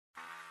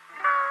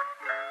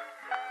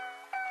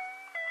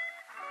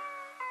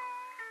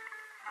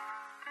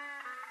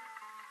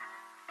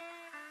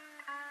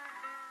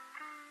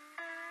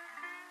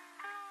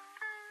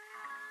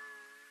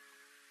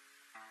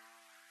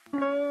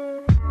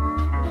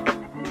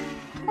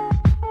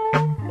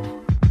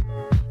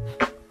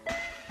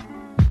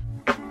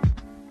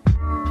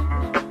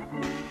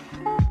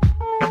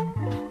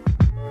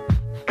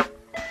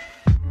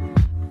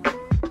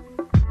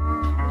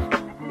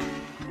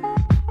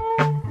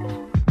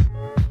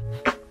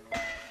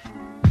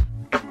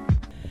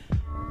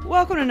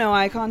Welcome to No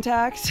Eye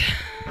Contact.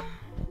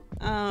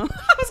 I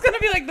was going to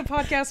be like the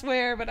podcast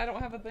where, but I don't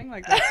have a thing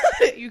like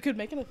that. You could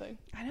make it a thing.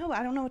 I know, but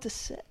I don't know what to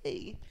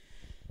say.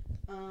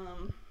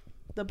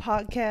 The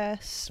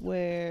podcast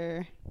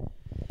where,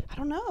 I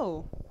don't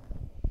know.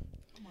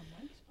 Come on,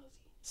 mine's fuzzy.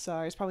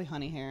 Sorry, it's probably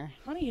honey hair.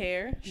 Honey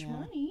hair. Yeah.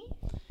 Shmoney.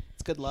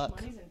 It's good luck.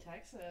 Shmoney's in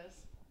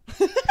Texas.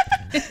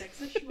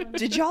 Texas Shmoney.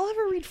 Did y'all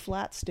ever read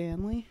Flat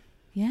Stanley?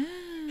 Yeah.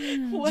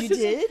 What You is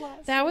a did?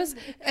 flat That was,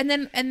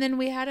 Stanley? and then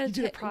we had a,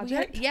 did a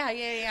project? Yeah.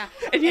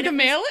 And you had to it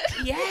mail was-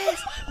 it?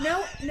 Yes.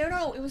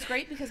 No. It was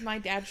great because my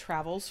dad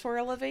travels for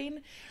a living,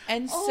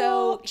 and Oh,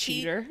 so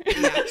cheater.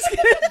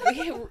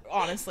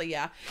 Honestly,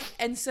 yeah.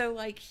 And so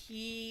like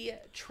he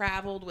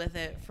traveled with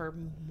it for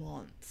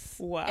months.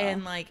 Wow.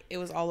 And like it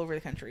was all over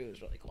the country. It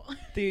was really cool.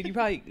 Dude, you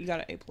got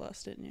an A+,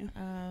 didn't you?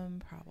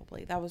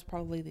 Probably that was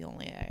probably the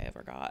only I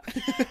ever got.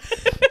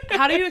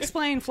 How do you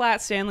explain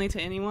Flat Stanley to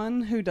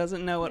anyone who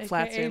doesn't know what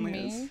Flat AKA Stanley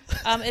me. is?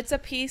 It's a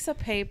piece of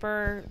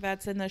paper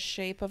that's in the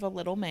shape of a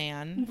little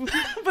man.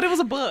 But it was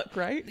a book,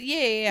 right?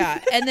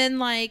 Yeah. And then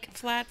like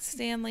Flat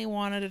Stanley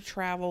wanted to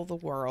travel the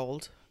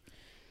world.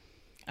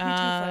 Me too,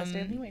 Flat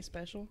Stanley way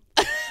special.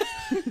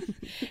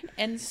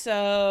 And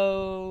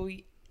so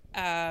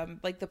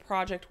like the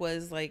project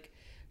was like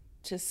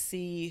to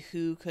see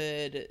who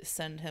could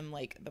send him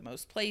like the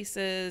most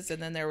places,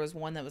 and then there was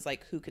one that was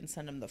like who can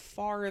send him the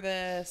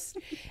farthest.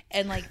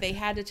 And like they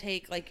had to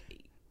take like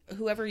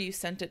whoever you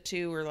sent it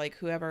to or like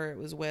whoever it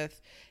was with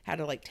had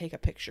to like take a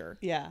picture.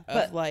 Yeah.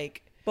 Of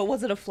But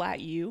was it a flat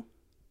U?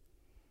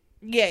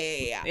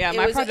 Yeah. Yeah,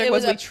 my project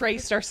was we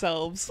traced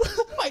ourselves.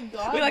 Oh my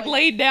god. We like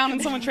laid down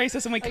and someone traced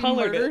us and we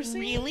colored murder it. scene?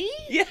 Really?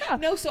 Yeah.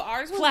 No, so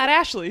ours was Flat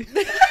Ashley.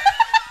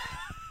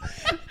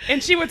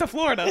 And she went to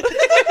Florida.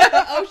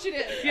 Oh, she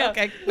did. Yeah.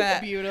 Okay,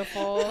 bet.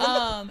 Beautiful.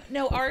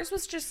 No, ours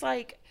was just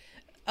like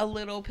a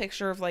little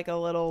picture of like a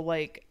little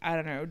like I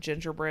don't know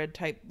gingerbread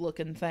type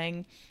looking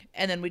thing,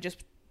 and then we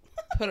just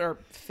put our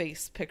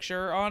face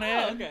picture on it.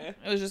 Oh, okay.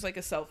 It was just like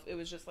it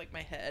was just like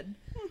my head.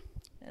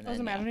 And I was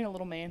then, yeah. imagining a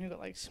little man who got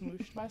like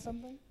smooshed by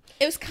something,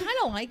 It was kind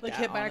of like Like that,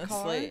 hit by a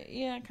car? honestly.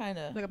 Yeah, kind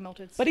of. like a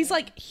melted. But he's skin.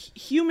 like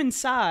human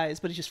size,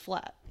 but he's just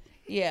flat.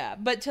 Yeah,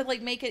 but to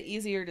like make it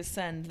easier to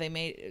send, they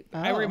made.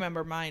 I Oh.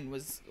 remember mine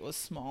was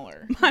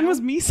smaller. Mine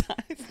was me size.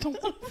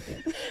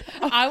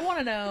 I want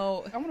to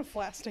know. I want a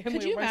Flat Stanley.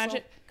 Could you of myself.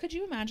 imagine? Could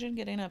you imagine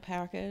getting a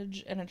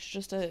package and it's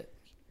just a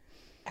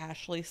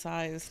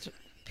Ashley-sized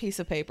piece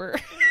of paper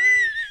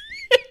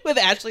with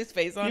Ashley's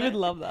face on You it, would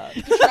love that.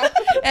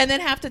 and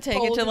then have to take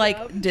Fold it to it like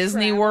up,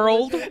 Disney travel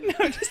World? with it.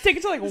 No, just take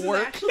it to like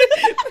work.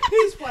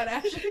 He's Flat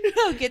Ashley.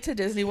 Get to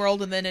Disney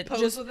World and then it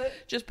Pose with it.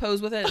 just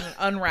pose with it and it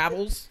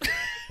unravels.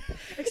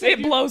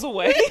 It blows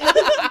away.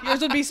 Yours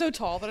would be so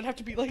tall that it'd have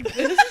to be like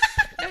this.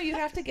 No, you'd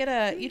have to get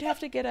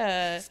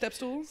a Step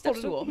stool. step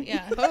Hold it up. stool.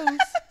 Yeah, pose.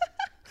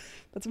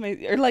 That's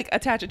amazing. Or like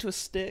attach it to a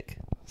stick.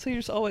 So you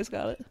just always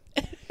got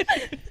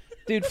it.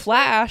 Dude,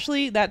 Flat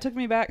Ashley, that took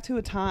me back to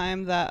a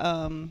time that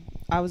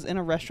I was in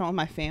a restaurant with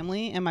my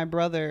family and my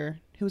brother,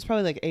 who was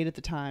probably like 8 at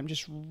the time,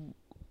 just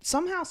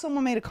somehow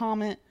someone made a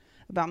comment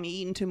about me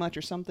eating too much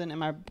or something, and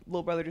my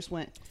little brother just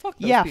went, Fuck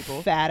those yeah,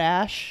 people. Fat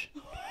Ash.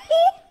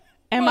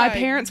 And my My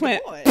parents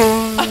went,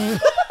 God.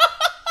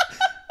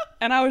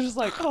 and I was just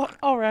like, oh,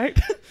 all right.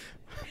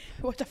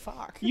 What the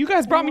fuck? You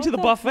guys brought me What to the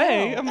the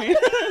buffet. hell? I mean,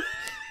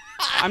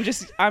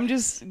 I'm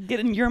just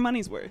getting your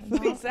money's worth.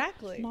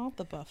 Exactly. Not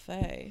the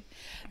buffet.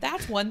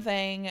 That's one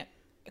thing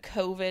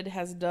COVID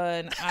has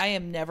done. I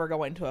am never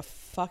going to a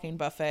fucking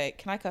buffet.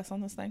 Can I cuss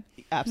on this thing?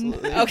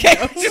 Absolutely. Okay.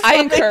 I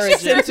encourage it.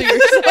 Censor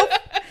yourself.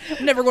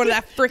 I'm never going to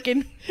that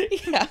freaking.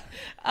 Yeah.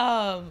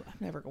 I'm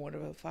never going to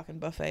a fucking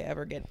buffet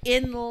ever again.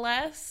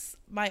 Unless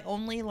my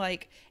only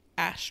like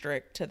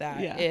asterisk to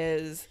that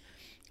is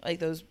like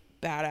those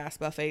badass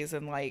buffets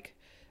in like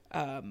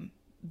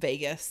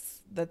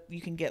Vegas that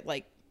you can get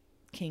like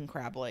king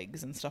crab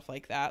legs and stuff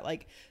like that.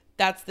 Like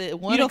that's the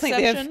one You don't think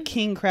exception. they have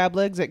king crab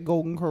legs at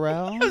Golden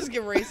Corral? I was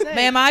getting ready to say.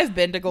 Ma'am, I've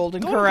been to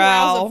Golden Golden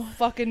Corral. Corral's a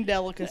fucking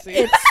delicacy.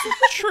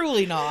 It's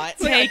truly not.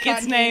 Take its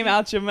cotton name candy.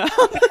 out your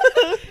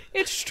mouth.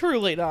 It's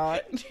truly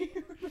not. Do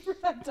you remember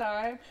that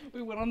time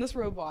we went on this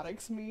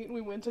robotics meet and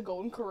we went to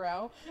Golden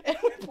Corral and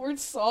we poured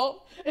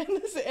salt in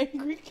this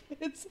angry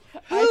kid's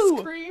Who?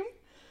 ice cream?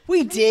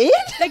 We did?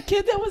 That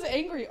kid that was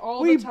angry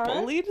all We the time.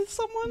 bullied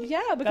someone?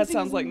 Yeah, because he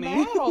sounds was like me.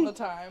 mad all the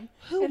time.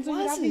 Who and so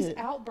he'd was have these it?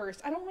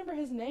 outbursts. I don't remember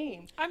his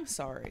name. I'm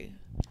sorry.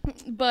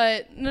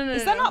 But no.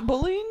 Is that not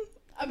bullying?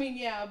 I mean,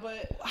 yeah,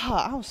 but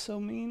I was so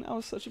mean. I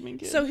was such a mean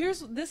kid. so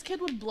this kid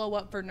would blow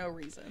up for no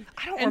reason.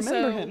 I don't And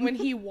remember so him. when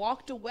he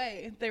walked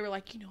away, they were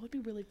like, you know, it'd be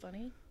really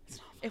funny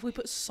if we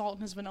put salt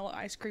in his vanilla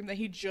ice cream that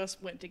he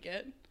just went to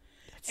get.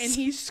 and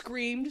he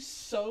screamed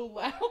so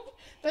loud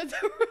that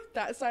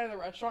that side of the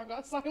restaurant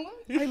got silent.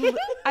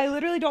 I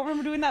literally don't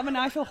remember doing that, but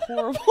now I feel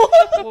horrible.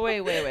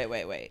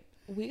 Wait.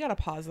 We gotta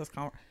pause this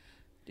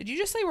Did you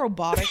just say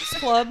robotics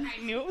club?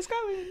 I knew it was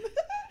coming.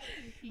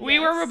 We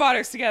were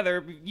robotics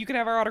together. You can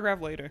have our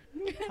autograph later.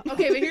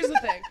 Okay, but here's the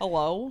thing.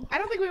 Hello? I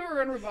don't think we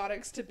were in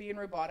robotics to be in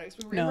robotics.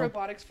 We were in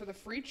robotics for the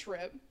free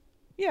trip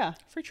Yeah.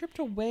 Free trip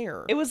to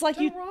where? It was like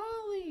to you.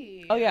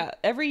 Raleigh. Oh yeah.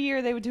 Every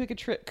year they would do like a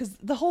trip because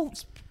the whole.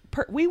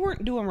 We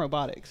weren't doing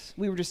robotics.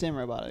 We were just in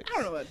robotics.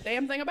 I don't know a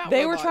damn thing about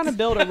They robots. were trying to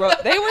build a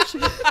they were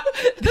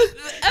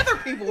the other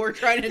people were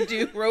trying to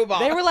do robots.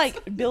 they were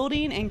like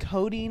building and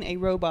coding a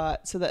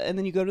robot so that, and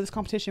then you go to this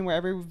competition where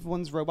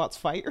everyone's robots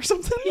fight or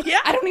something. Yeah.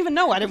 I don't even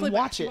know. I didn't Play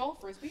watch it. basketball,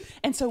 frisbee.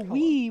 And so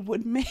we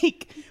would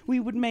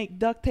make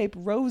duct tape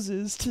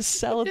roses to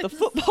sell at the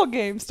football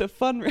games to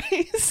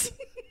fundraise.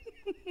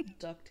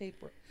 duct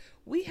tape.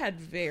 We had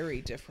very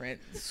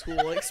different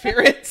school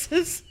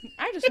experiences.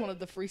 I just wanted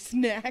the free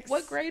snacks.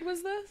 What grade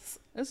was this?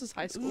 This is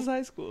high school. This is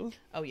high school.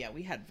 Oh yeah,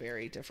 we had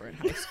very different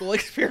high school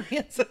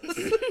experiences.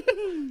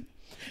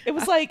 It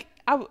was like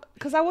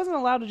because I wasn't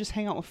allowed to just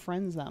hang out with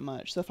friends that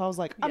much. So if I was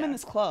like, I'm in Yeah.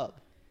 this club,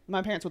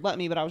 my parents would let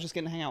me, but I was just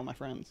getting to hang out with my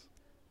friends.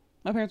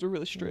 My parents were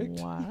really strict.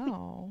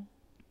 Wow.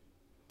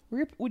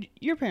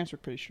 Your parents were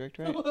pretty strict,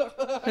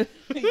 right?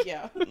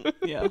 Yeah.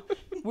 Yeah.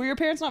 Were your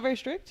parents not very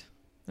strict?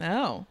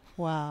 No.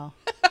 Wow.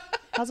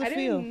 How's it I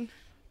feel? didn't.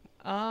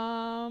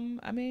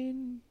 I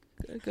mean,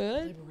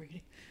 good.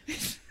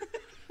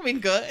 I mean,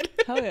 good.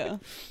 Hell yeah.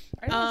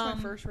 I didn't watch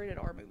my first rated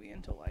R movie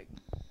until like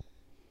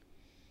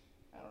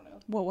I don't know.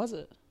 What was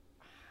it?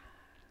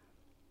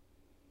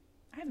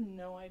 I have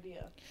no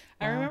idea.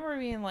 I Wow. remember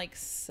being like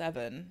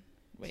 7.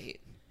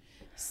 Wait.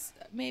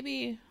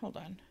 Maybe, hold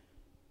on.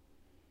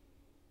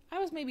 I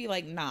was maybe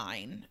like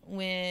 9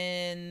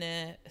 when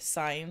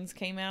Signs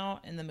came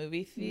out in the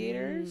movie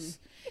theaters.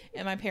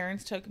 And my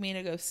parents took me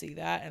to go see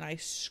that, and I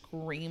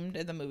screamed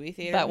in the movie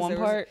theater. That one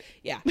part?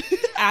 Yeah.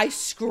 I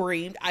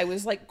screamed. I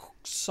was like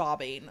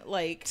sobbing.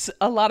 Like,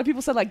 A lot of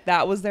people said like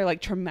that was their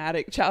like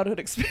traumatic childhood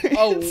experience.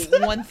 oh,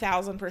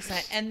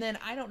 1000%. And then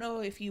I don't know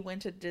if you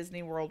went to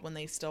Disney World when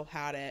they still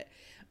had it.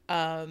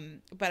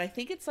 But I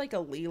think it's like a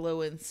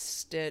Lilo and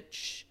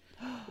Stitch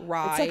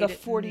ride like a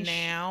 40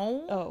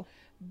 now. Oh.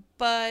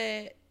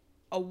 But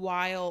a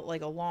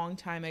long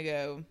time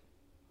ago,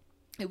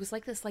 it was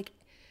like this like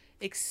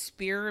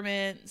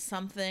experiment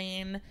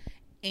something,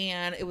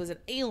 and it was an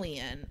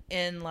alien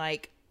in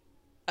like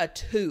a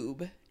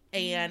tube,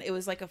 and it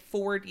was like a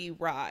 4D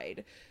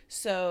ride.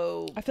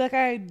 So I feel like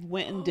I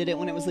went and did it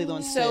when it was Lilo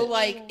and Stitch. so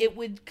like it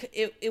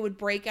would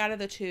break out of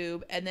the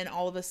tube, and then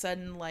all of a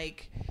sudden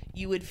like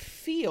you would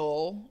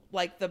feel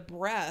like the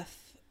breath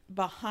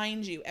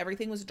behind you.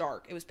 Everything was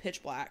dark. It was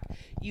pitch black.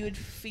 You would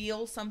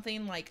feel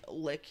something like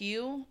lick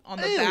you on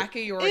the back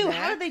of your neck.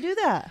 How did they do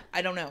that?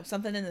 I don't know.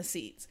 Something in the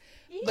seats.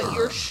 But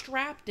you're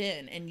strapped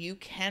in and you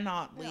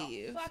cannot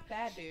leave. Fuck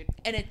that, dude.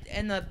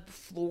 And the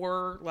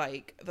floor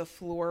would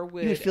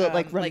would feel it,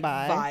 like, run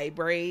by?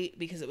 vibrate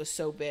because it was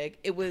so big.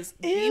 It was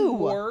the Ew.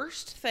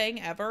 worst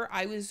thing ever.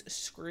 I was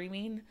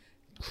screaming,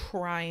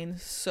 crying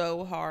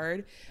so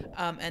hard.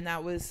 And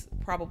that was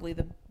probably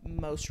the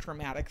most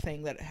traumatic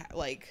thing that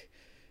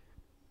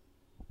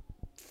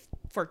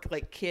for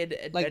like kid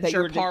Like that adventure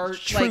you were the part,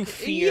 true like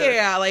fear.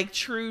 yeah, like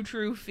true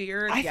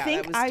fear. I Yeah,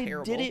 think that was I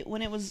terrible. did it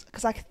when it was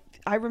because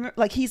I remember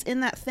like he's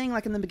in that thing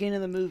like in the beginning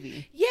of the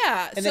movie.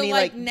 Yeah, And so then he,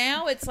 like like-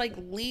 now it's like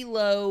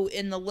Lilo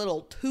in the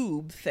little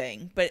tube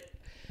thing, but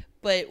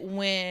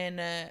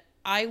when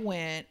I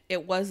went,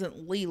 it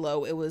wasn't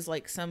Lilo. It was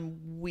like some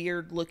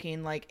weird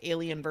looking like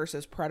Alien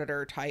versus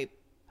Predator type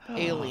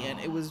alien.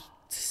 It was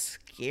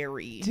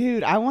scary.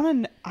 Dude, I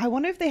wonder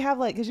if they have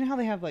like, because you know how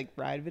they have like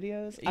ride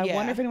videos. I Yeah.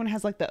 wonder if anyone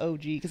has like the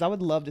OG because I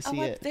would love to see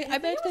it. I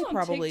bet they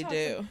probably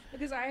do.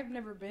 Because I have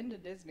never been to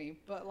Disney,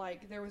 but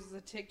like there was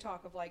a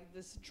TikTok of like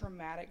this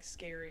traumatic,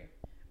 scary.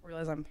 I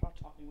realize I'm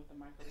talking with the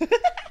microphone.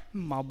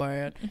 My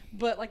bad.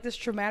 But like this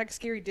traumatic,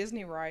 scary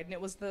Disney ride, and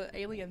it was the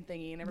alien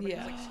thingy, and everybody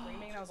was like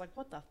screaming, and I was like,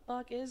 "What the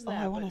fuck is Oh,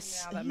 that?" I want But to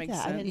see now that makes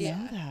that. I sense. didn't Yeah.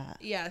 know that.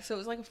 Yeah, so it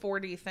was like a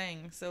 4D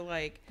thing. So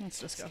like That's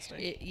disgusting.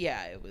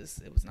 it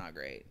was not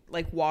great.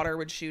 Like water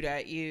would shoot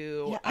at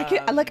you.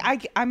 Yeah,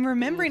 I'm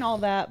remembering all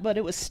that, but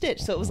it was Stitch,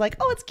 so it was like,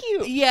 oh, it's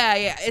cute. Yeah,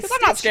 it's 'Cause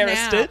I'm not Stitch scared of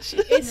now.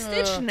 Stitch. It's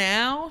Stitch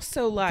now,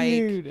 so like,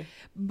 Dude,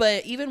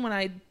 but even when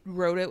I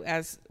wrote it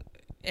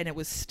and it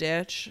was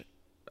Stitch,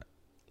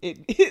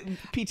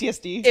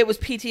 PTSD. it was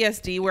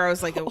PTSD where I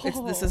was like, this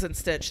Oh. isn't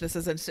Stitch,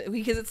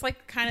 because it's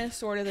like kind of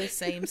sort of the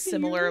same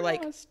similar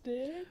like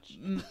Stitch.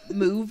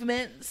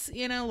 movements,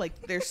 you know, like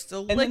they're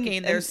still And then-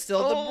 licking, there's and-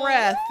 still the oh.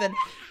 breath, and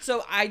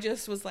so I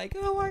just was like,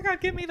 oh my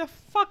god, get me the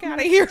fuck out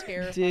of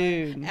here,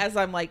 Dude. as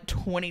I'm like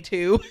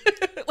 22,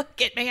 like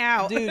get me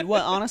out, Dude,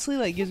 what honestly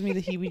like gives me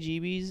the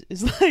heebie-jeebies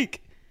is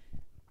like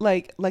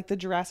the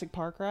Jurassic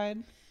Park ride.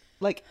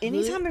 Like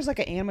anytime there's like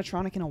an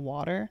animatronic in a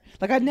water.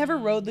 Like I'd never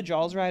rode the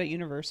Jaws ride at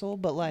Universal,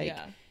 but like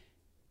Yeah.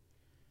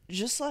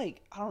 just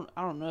like I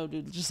don't know,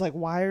 dude. Just like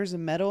wires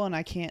and metal, and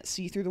I can't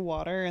see through the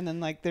water. And then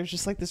like there's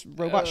just like this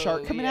robot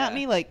shark coming at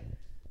me, like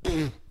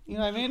you know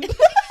what I mean?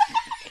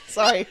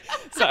 Sorry.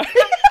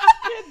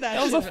 That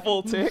was a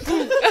full tick.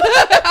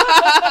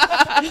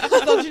 I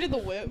thought you did the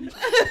whip.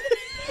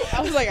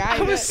 I was like,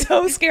 I was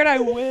so scared. I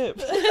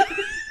whipped.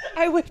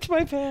 I whipped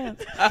my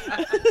pants.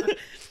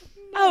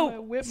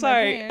 whipped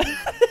sorry. My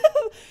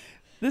pants.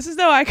 This is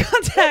No Eye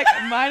Contact.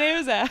 My name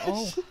is Ash.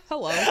 Oh,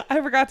 hello.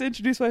 I forgot to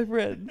introduce my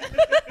friend.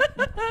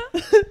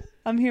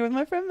 I'm here with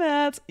my friend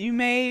Mads. You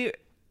may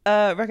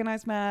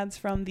recognize Mads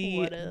from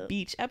the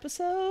beach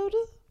episode.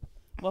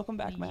 Welcome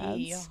back, Mads.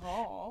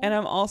 Yeehaw. And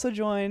I'm also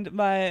joined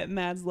by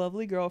Mads'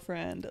 lovely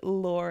girlfriend,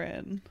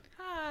 Lauren.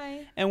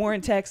 Hi. And we're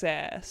in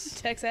Texas.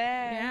 Texas.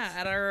 Yeah,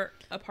 at our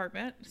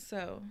apartment.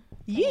 So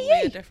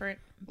Yay! a different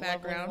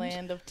background.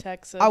 Land of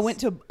Texas. I went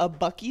to a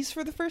Buc-ee's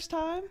for the first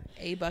time.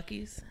 A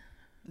Buc-ee's.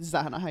 Is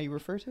that not how you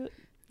refer to it?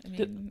 I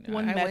mean,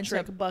 one I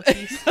metric went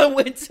Buc-ee's. to, I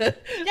went to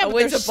but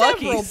Buc-ee's. there's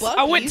several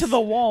I went to the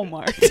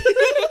Walmart.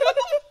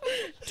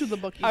 to the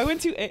Buc-ee's. I went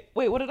to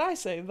wait, what did I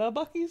say? The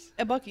Buc-ee's?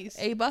 at Buc-ee's.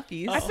 A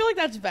Buc-ee's. I feel like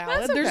that's valid.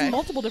 That's okay. There's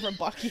multiple different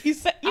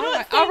Buc-ee's. You know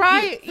what? All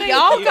right, Thank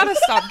y'all you. gotta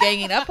stop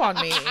ganging up on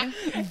me.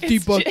 The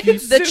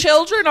Buc-ee's. The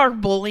children are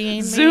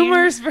bullying me.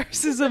 Zoomers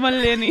versus a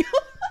millennial.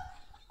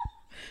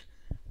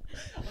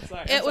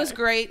 It was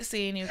great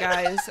seeing you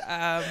guys.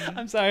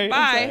 I'm sorry.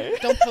 Bye.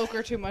 Don't poke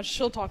her too much.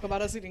 She'll talk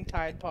about us eating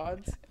Tide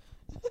Pods.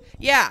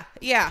 Yeah.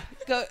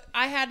 Go.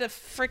 I had to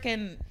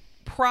freaking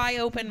pry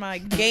open my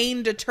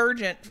Gain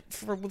detergent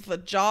with the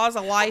jaws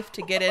of life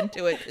to get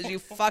into it because you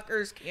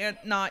fuckers can't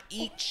not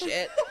eat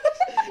shit.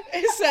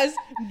 It says,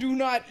 do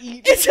not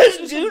eat. It says,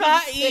 There's do a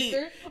not big eat.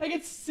 sticker, like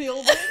it's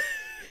sealed in.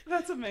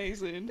 That's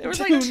amazing. There was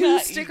Do like two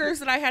not eat. stickers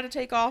that I had to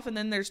take off, and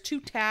then there's two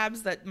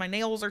tabs that my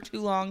nails are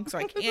too long, so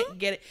I can't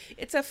get it.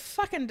 It's a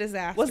fucking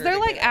disaster. Was there to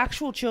like get.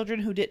 actual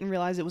children who didn't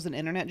realize it was an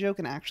internet joke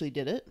and actually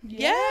did it?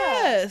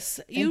 Yes.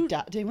 And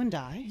did anyone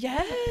die?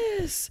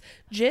 Yes.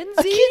 Gen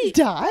A Z. kid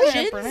died?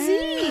 Gen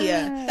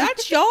Z.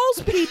 That's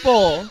y'all's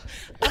people.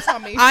 That's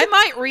on me. I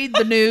might read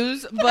the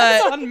news,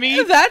 but on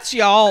me. that's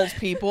y'all's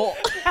people.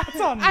 That's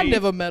on me. I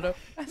never met her.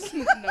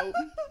 Nope.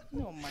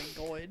 Oh my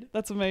god.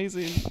 That's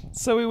amazing.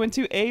 So we went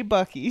to a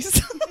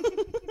Buc-ee's.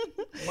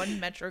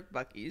 One metric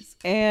Buc-ee's.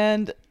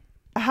 And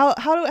how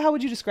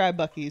would you describe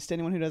Buc-ee's to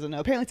anyone who doesn't know?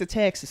 Apparently it's a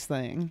Texas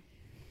thing.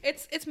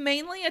 It's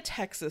mainly a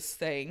Texas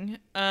thing.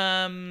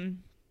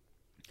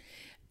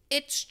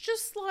 It's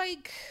just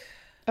like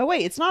Oh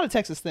wait, it's not a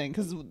Texas thing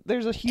because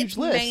there's a huge it's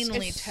list.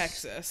 mainly It's-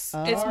 Texas.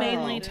 Oh. It's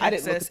mainly I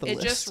didn't look Texas. at the It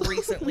list. just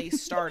recently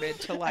started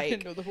to I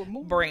didn't like know there were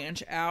more.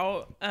 branch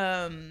out.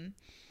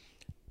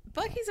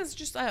 Buc-ee's is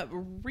just a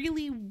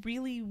really,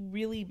 really,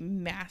 really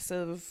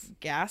massive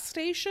gas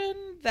station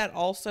that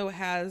also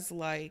has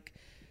like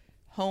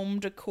home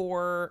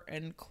decor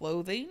and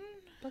clothing.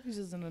 Buc-ee's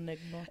is an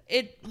enigma.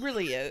 It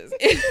really is.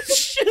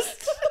 It's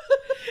just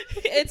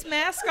its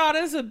mascot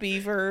is a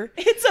beaver.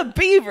 It's a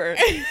beaver.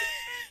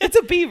 It's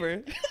a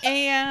beaver.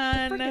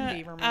 And Freaking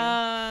beaver,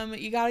 man.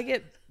 you gotta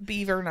get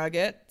beaver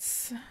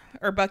nuggets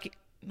or Bucky.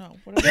 No,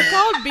 what are They're they?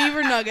 called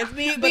beaver nuggets, but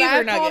Beaver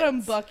I called them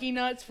nuggets. Bucky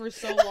nuts for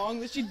so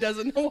long that she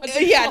doesn't know what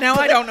to Yeah, call now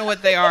them. I don't know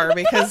what they are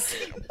because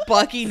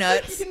Bucky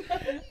nuts.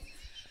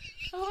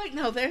 Oh wait,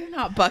 no, they're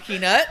not Bucky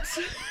nuts.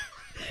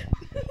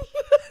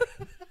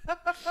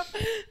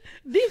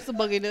 These are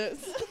Bucky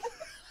nuts.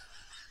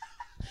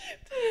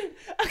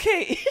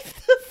 Okay,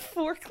 if the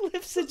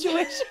forklift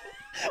situation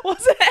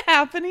wasn't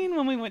happening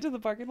when we went to the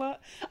parking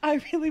lot,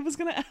 I really was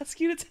gonna ask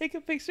you to take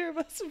a picture of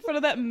us in front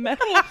of that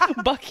metal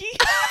Bucky.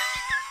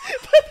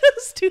 But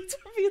those dudes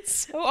were being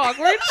so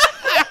awkward.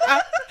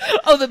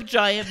 Oh, the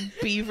giant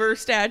beaver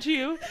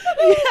statue.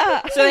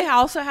 Yeah. So they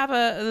also have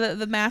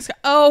the mascot.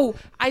 Oh,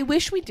 I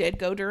wish we did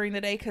go during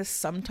the day because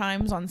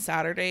sometimes on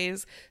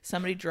Saturdays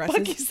somebody dresses.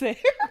 Bucky's there.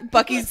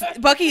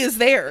 Bucky is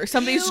there.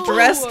 Somebody's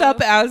dressed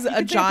up as a Take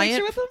a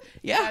giant. picture with him?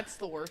 Yeah, That's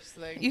the worst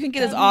thing. you can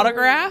get his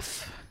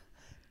autograph.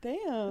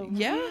 Damn.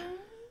 Yeah,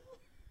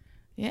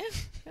 yeah.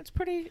 It's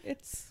pretty.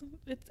 It's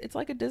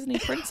like a Disney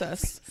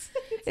princess.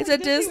 It's a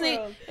Disney.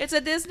 World. It's a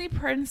Disney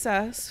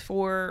princess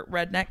for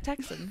redneck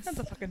Texans. That's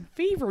a fucking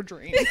fever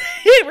dream.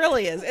 It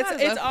really is. It's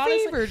That is a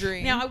honestly fever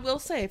dream. Now I will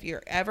say, if you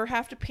ever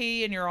have to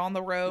pee and you're on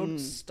the road,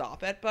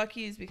 stop at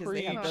Buc-ee's because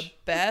they have the Preach.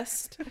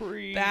 best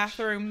Preach.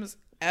 bathrooms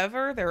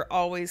ever. They're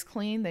always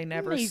clean. They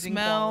never Amazing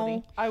smell.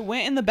 quality. I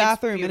went in the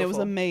bathroom and it was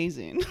beautiful.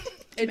 amazing.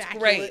 It's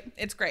Immaculate. great.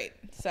 It's great.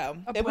 So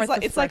It was breath like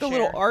of it's like a fresh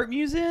little air. art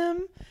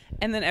museum,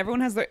 and then everyone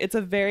has their. It's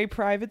a very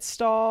private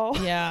stall.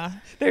 yeah,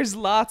 There's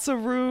lots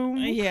of room.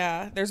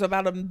 yeah. There's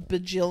about a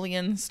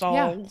bajillion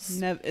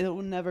stalls. It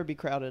will never be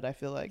crowded. I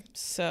feel like.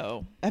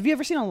 So Have you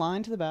ever seen a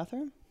line to the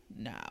bathroom?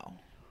 no.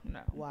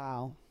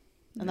 Wow,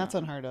 and that's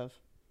unheard of,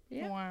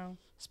 Yeah. Wow.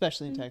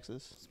 especially in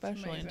Texas.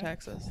 Especially in amazing.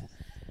 Texas.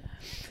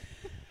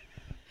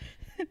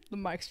 The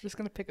mic's just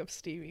gonna pick up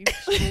Stevie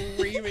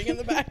screaming in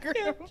the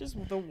background. Just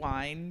the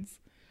whines.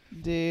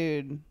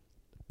 Dude,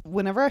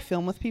 whenever I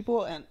film with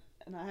people and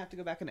I have to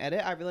go back and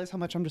edit, I realize how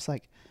much I'm just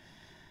like.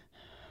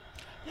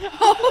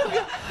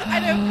 I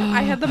know.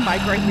 I had the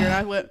mic right here, and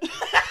I went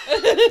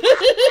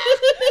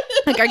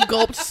like I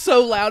gulped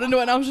so loud into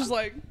it, and I was just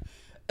like,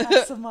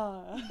 ASMR.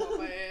 "My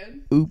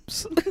bad,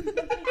 Oops.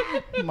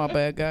 my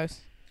bad,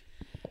 guys."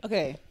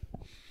 Okay.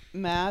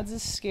 Mads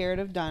is scared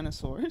of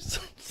dinosaurs.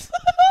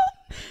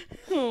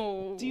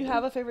 Oh. Do you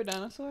have a favorite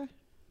dinosaur?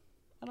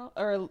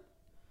 Or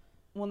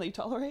one that you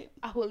tolerate?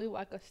 I really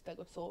like a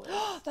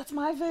stegosaurus. That's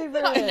my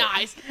favorite.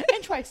 Nice.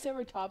 And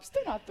triceratops.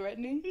 They're not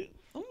threatening.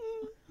 Mm.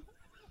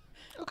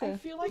 I Okay.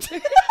 feel like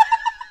they're...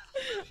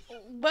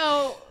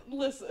 Well,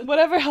 listen.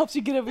 Whatever helps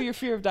you get over your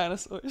fear of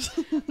dinosaurs.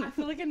 I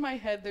feel like in my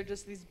head they're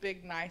just these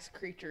big, nice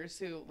creatures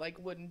who like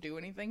wouldn't do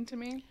anything to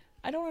me.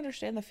 I don't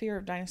understand the fear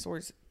of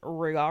dinosaurs.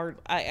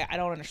 I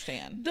don't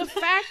understand. The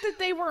fact that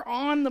they were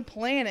on the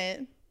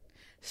planet,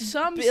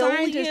 some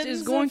Billions scientist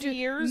is going of to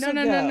years no.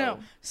 ago.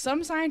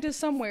 Some scientist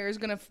somewhere is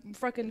going to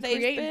fucking They've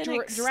create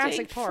been Jurassic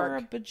extinct for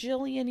a Park.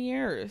 bajillion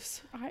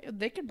years.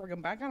 They could bring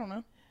them back. I don't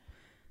know.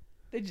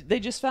 They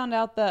just found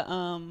out that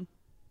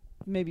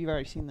maybe you've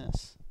already seen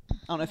this. I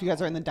don't know if you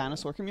guys are in the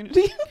dinosaur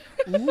community.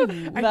 I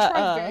That,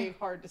 try very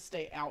hard to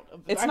stay out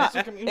of the it's dinosaur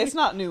not community. it's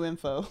not new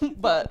info,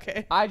 but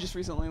Okay. I just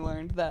recently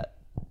learned that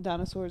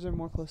dinosaurs are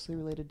more closely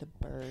related to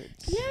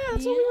birds. Yeah,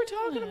 that's what we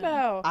were talking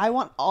about. I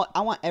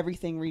want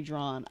everything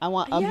redrawn. I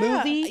want a Yeah,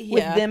 movie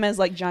with yeah. them as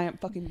like giant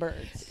fucking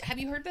birds. Have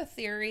you heard the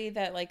theory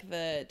that like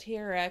the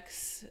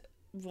T-Rex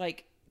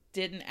like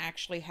didn't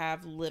actually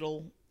have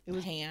little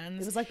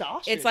hands? It was like the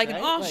ostrich. It's like an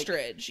right?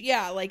 ostrich.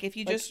 Yeah, like if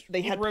you Like, just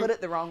they had put it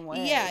the wrong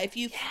way. Yeah, if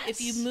you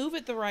move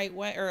it the right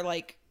way or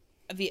like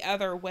the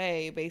other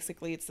way,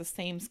 basically it's the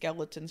same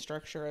skeleton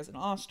structure as an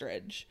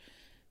ostrich.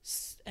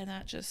 And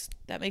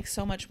that makes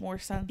so much more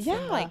sense Yeah.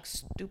 than like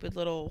stupid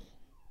little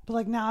But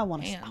like now I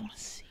want to hands.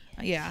 see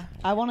it. Yeah.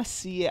 I want to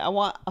see it. I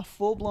want a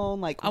full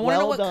blown like I want to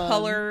know well what done.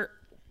 color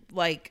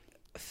like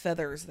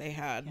feathers they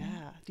had.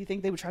 Yeah. Do you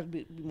think they would try to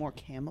be more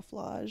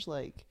camouflage?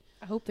 Like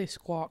I hope they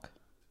squawk.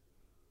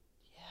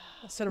 Yeah.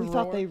 Instead of we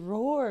roar, thought they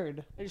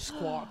roared. they just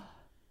squawk.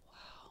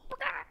 But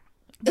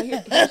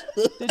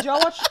did y'all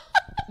watch?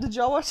 Did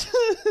y'all watch?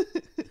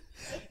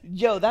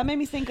 Yo, that made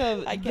me think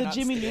of I the cannot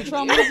Jimmy stand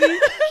Neutron you. movie.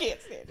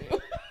 Can't stand you.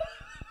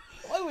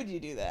 Why would you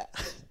do that?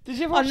 Did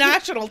you ever On watch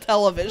national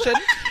television.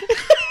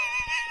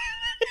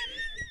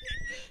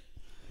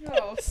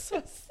 Oh,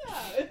 so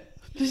sad.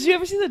 Did you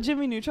ever see the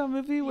Jimmy Neutron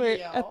movie where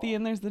Yeah. at the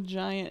end there's the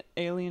giant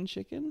alien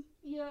chicken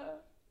Yeah.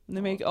 and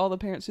they make all the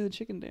parents do the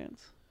chicken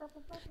dance?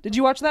 Did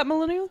you watch that,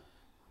 Millennial?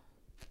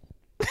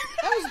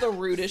 That was the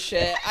rudest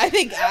shit I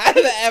think I've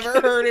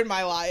ever heard in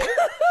my life.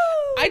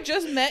 I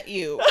just met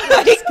you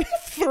like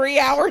 3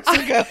 hours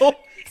ago.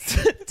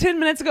 10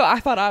 minutes ago, I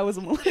thought I was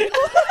a millennial.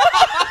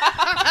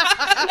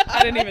 I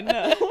didn't even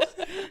know.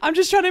 I'm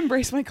just trying to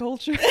embrace my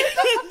culture.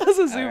 As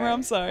a Zoomer,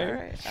 I'm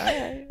sorry. All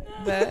right.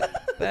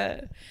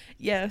 But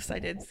yes, I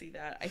did see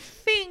that. I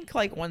think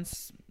like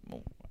once.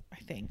 I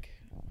think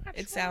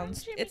it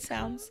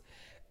sounds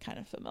kind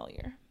of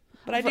familiar.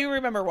 But I do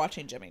remember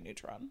watching Jimmy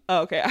Neutron.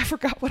 Oh, okay, I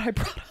forgot what I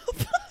brought up.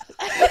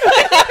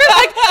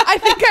 I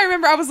think I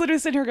remember. I was literally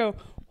sitting here go,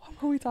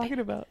 what were we talking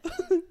about?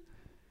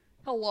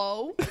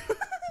 Hello.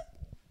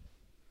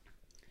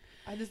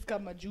 I just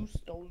got my juice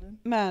stolen.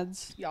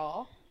 Mads,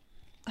 Y'all.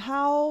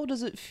 how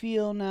does it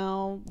feel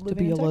now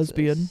living be in a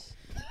lesbian? Texas?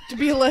 To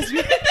be a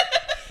lesbian.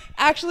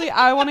 Actually,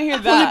 I want to hear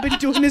I've that. only been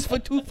doing this for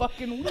 2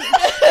 fucking weeks.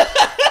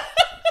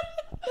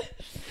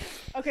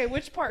 Okay,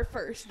 which part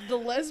first? The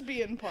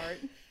lesbian part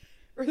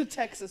or the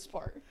Texas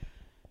part?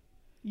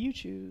 You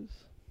choose.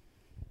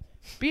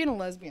 Being a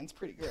lesbian's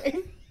pretty great.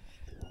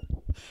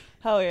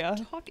 Hell yeah.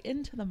 Talk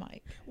into the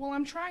mic. Well,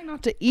 I'm trying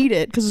not to eat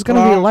it because it's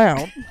going to be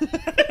loud.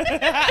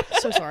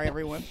 So sorry,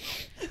 everyone.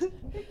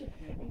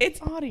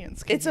 It's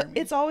Audience. Can hear me.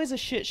 it's always a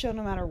shit show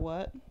no matter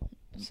what.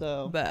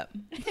 So But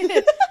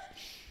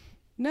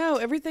No,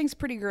 everything's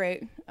pretty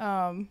great.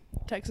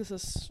 Texas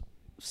is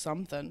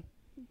something.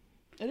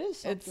 it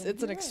is. It's something. an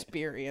You're right.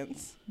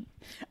 experience.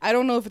 I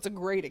don't know if it's a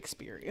great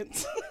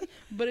experience,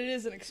 but it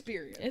is an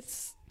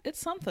experience. it's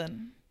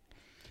something.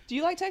 Do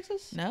you like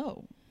Texas?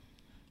 No.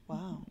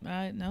 Wow.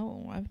 And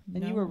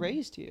And you were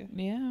raised here.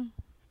 Yeah.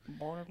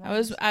 Born and I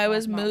was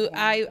raised. Not moved.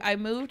 born. I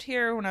moved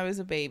here when I was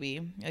a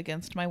baby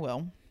against my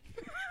will.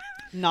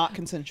 Not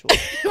consensual.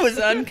 It was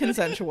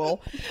unconsensual.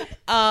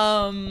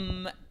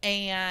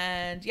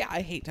 And yeah,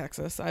 I hate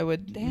Texas. I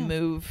would Damn.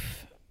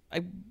 move.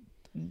 I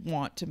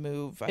want to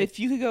move. If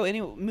you could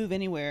go move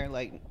anywhere,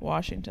 like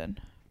Washington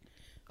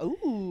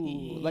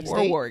ooh, like or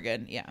state?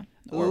 Oregon, yeah,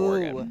 or Ooh.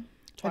 Oregon.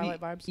 Twilight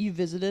vibes. You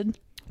visited?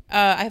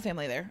 I have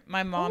family there.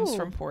 My mom's Ooh.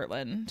 from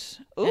Portland,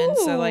 and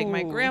so like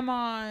my Ooh.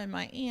 grandma and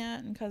my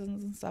aunt and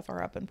cousins and stuff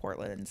are up in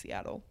Portland and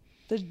Seattle.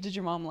 Did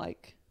your mom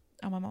like?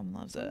 Oh, my mom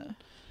loves it.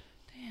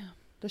 Damn.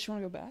 Does she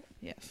want to go back?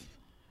 Yes,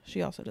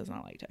 she also does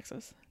not like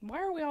Texas. Why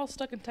are we all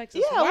stuck in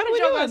Texas? Yeah, Why what did are we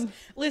y'all doing? guys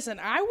listen?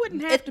 I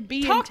wouldn't have to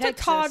be Talk in to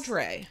Texas.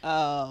 Cadre.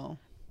 Oh.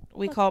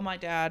 We call my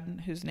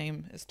dad, whose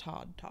name is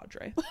Todd,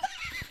 Todre.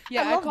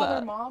 Yeah, I love call her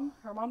that. mom.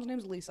 Her mom's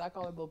name's Lisa. I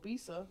call her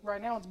Bobisa.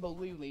 Right now it's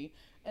Boluli.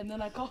 And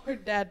then I call her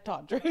dad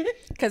Todre.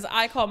 Because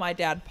I call my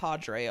dad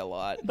Padre a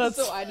lot.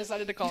 So I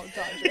decided to call him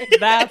Todre.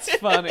 That's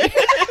funny.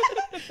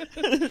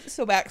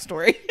 So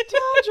backstory.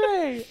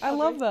 Todre. I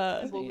love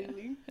that.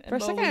 Boluli. For a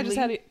second, I just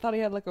thought he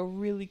had like a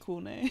really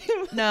cool name.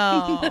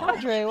 No.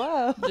 Todre,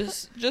 wow.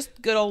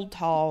 Just good old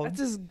Todd. That's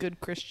his good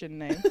Christian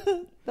name.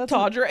 That's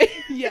Todre.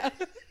 Yeah.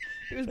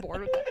 He was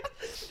born with that.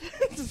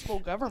 It's his full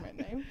government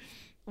name.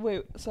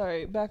 Wait,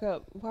 sorry, back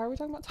up. Why are we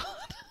talking about Todd?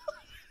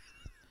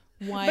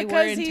 Why Because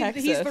we're in he's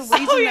Texas. the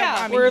reason Oh, yeah.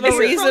 that I'm We're the here.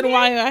 reason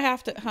why I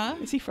have to, huh?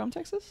 Is he from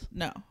Texas?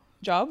 No.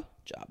 Job?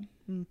 Job.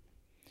 Hmm.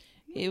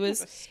 He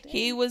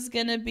was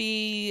gonna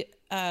be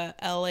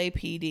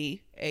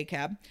LAPD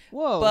ACAB,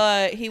 Whoa.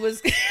 but he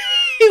was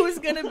he was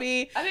gonna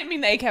be I didn't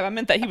mean the ACAB. I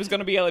meant that he was going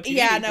to be LAPD.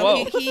 yeah no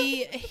Whoa.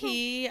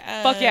 he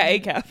Fuck yeah,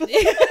 ACAB.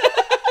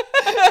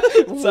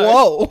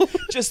 Whoa.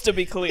 Just to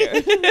be clear.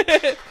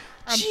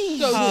 I'm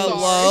so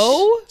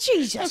Hello.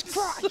 Jesus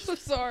sorry. So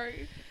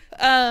sorry.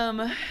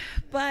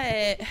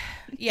 But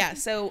yeah,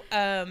 so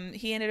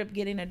he ended up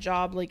getting a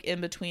job like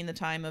in between the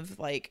time of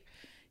like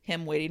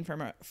him waiting for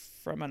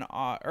an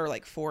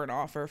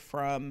offer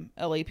from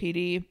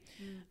LAPD,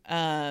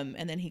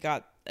 and then he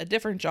got a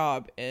different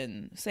job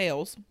in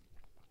sales,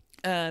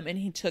 and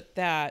he took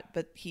that,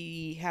 but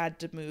he had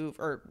to move,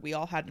 or we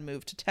all had to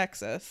move to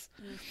Texas,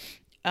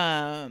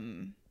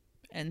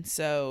 and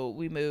so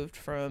we moved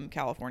from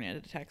California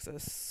to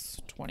Texas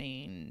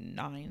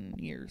 29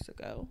 years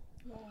ago.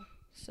 Wow.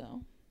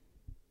 So,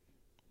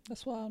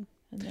 That's wild.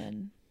 and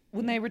then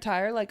When they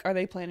retire, like, are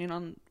they planning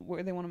on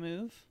where they want to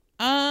move?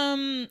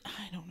 I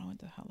don't know what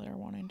the hell they're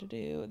wanting to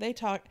do. They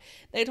talk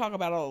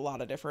about a lot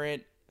of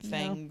different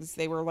things.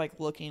 They were like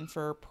looking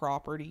for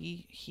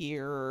property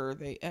here.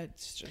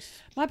 It's just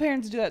My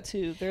parents do that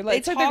too. They're like, They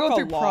it's like they're talk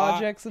going a through lot.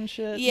 projects and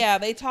shit. yeah,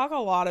 they talk a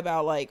lot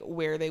about like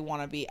where they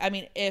want to be. I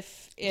mean,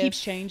 if Keeps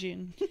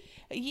changing.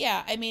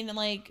 yeah, I mean,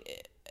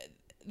 like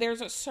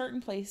there's certain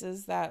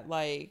places that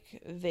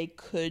like they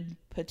could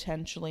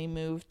potentially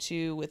move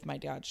to with my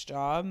dad's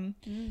job.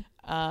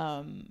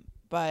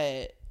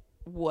 But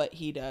what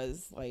he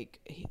does, like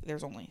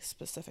there's only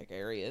specific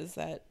areas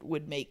that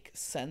would make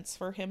sense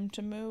for him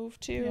to move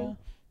to. Yeah.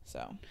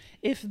 So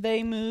If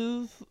they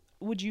move,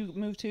 would you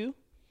move too?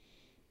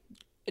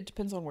 it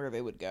depends on where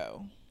they would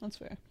go. That's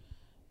fair.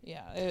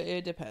 Yeah,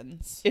 it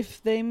depends.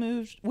 If they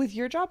moved with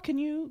your job, can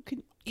you?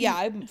 Yeah,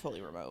 I'm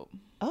fully remote.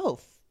 Oh,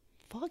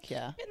 fuck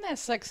yeah. Isn't that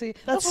sexy?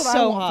 That's what I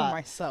so want hot. for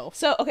myself.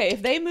 So, okay,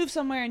 if they move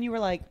somewhere and you were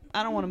like,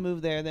 I don't want to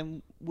move there,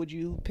 then would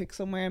you pick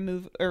somewhere and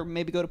move, or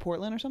maybe go to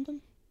Portland or something?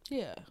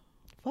 Yeah.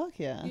 Fuck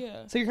yeah.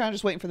 Yeah. So you're kind of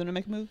just waiting for them to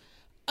make a move?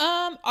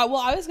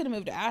 I was gonna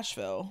move to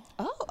Asheville.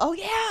 Oh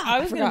yeah. I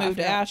was gonna move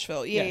to forgot.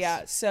 Asheville. Yeah, Yes.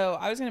 yeah. So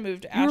I was gonna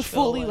move to Asheville. You were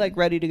fully and- like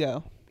ready to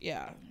go.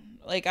 yeah.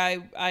 Like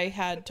I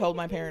had told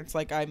my parents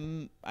like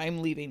I'm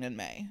leaving in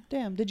May.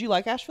 Damn. Did you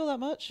like Asheville that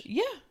much?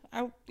 Yeah.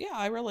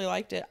 I really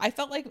liked it. I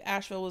felt like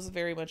Asheville was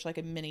very much like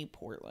a mini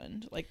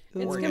Portland. Like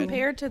It's Oregon.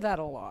 compared to that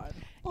a lot.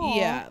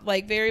 Yeah,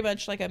 like very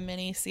much like a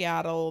mini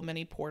Seattle,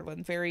 mini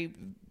Portland. Very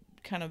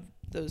kind of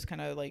those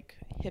kind of like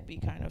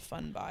hippie kind of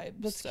fun vibes.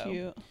 That's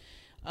cute.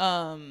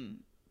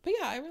 But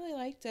yeah, I really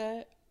liked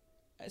it.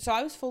 So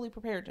I was fully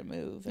prepared to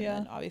move, and Yeah.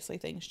 then obviously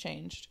things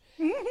changed.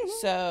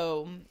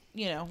 So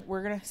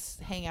we're gonna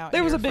hang out.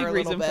 There was here a big for a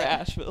reason little for bit.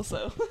 Asheville,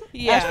 so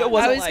Yeah, Asheville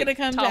wasn't I was like gonna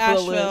come to top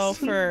of the Asheville list.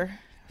 for.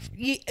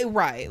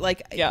 Right,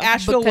 like Yeah.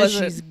 Asheville Because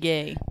wasn't she's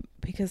gay.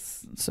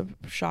 because it's a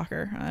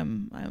shocker.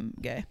 I'm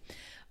gay.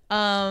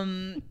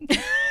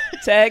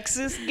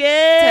 Texas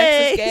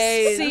gay. Texas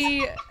gays.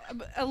 See,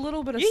 a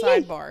little bit of Yeah, yeah.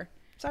 sidebar.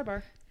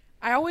 Sidebar.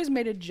 I always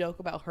made a joke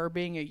about her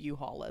being a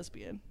U-Haul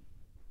lesbian.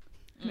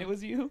 And it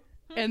was you.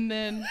 And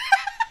then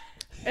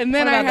I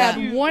about had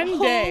that? one The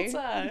day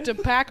whole time. to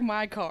pack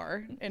my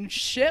car and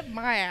ship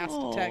my ass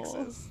Aw. to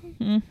Texas.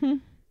 Mm-hmm.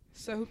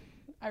 So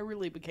I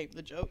really became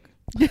the joke.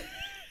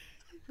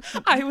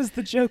 I was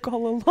the joke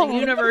all The along.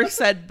 universe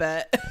said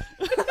bet.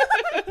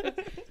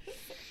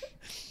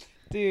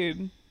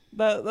 Dude,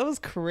 that was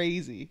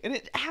crazy. And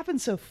it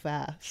happened so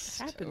fast.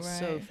 Happened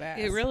so fast.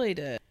 It really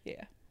did.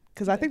 Yeah.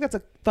 Because I think that's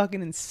a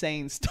fucking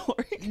insane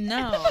story.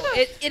 No,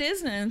 it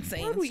is an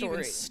insane Where do we story.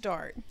 even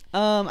start?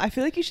 I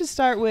feel like you should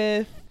start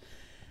with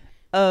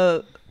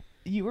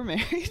you were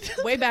married.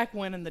 Way back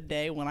when in the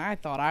day when I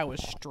thought I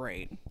was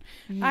straight,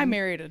 I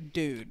married a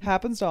dude.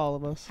 Happens to all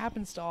of us.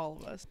 Happens to all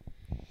of us.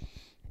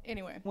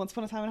 Anyway. Once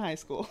upon a time in high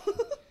school.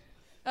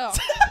 Oh.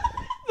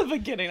 The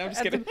beginning. I'm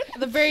just kidding.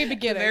 The very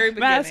beginning. very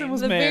Madison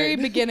was the very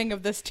married. beginning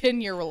of this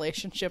 10-year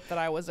relationship that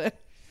I was in.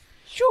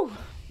 Phew.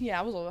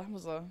 Yeah, that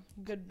was a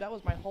good. That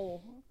was my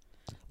whole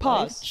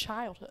Pause.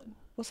 childhood.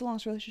 What's the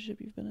longest relationship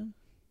you've been in?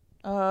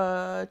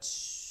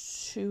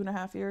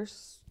 2.5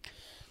 years.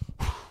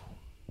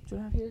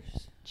 2.5 years.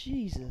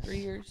 Jesus. 3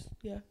 years.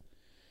 Yeah.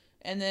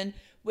 And then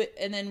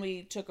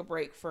we took a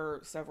break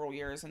for several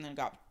years and then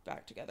got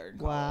back together in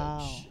college.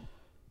 Wow.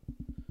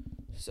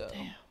 So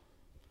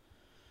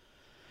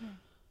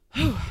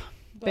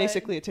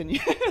Basically a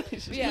 10-year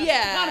relationship.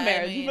 Yeah. Not a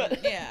marriage,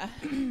 but yeah.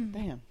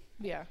 damn.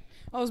 Yeah.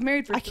 I was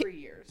married for I can't- 3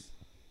 years.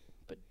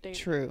 But dating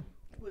True.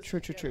 was True.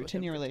 together with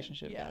him 10-year for 10.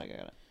 relationship. Yeah. Got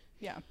it.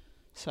 Yeah.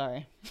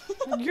 Sorry.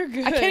 You're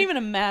good. I can't even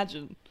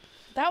imagine.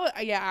 That was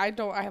I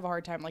have a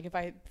hard time. Like if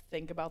I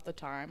think about the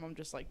time, I'm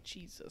just like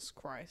Jesus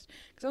Christ,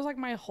 because that was like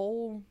my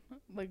whole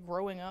like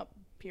growing up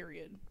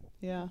period.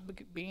 Yeah.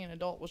 Being an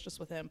adult was just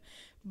with him.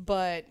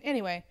 But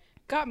anyway,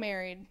 got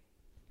married,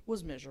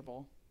 was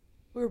miserable.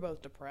 We were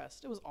both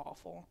depressed. It was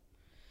awful.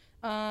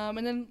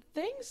 And then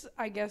things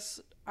I guess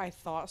I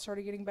thought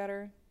started getting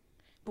better,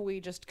 but we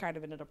just kind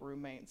of ended up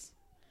roommates.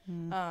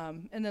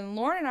 And then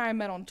Lauren and I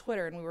met on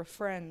Twitter, and we were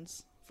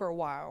friends for a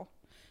while.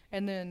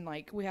 And then,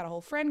 like, we had a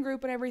whole friend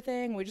group and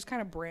everything. We just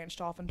kind of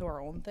branched off into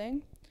our own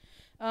thing.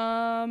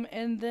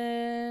 And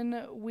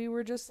then we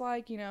were just,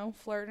 like, you know,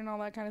 flirting and all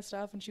that kind of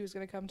stuff. And she was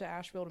going to come to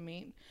Asheville to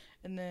meet.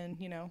 And then,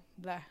 you know,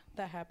 that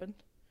happened.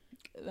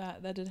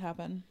 That did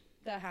happen.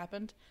 That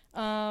happened.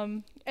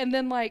 And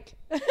then, like...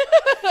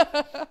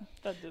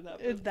 That did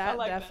happen. That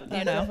You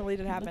know. definitely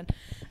did happen.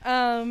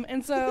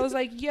 And so I was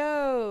like,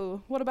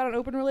 yo, what about an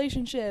open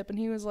relationship? And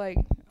he was like,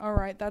 all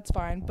right, that's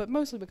fine. But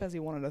mostly because he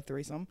wanted a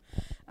threesome.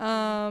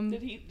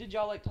 Did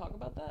y'all like talk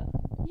about that?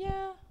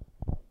 Yeah.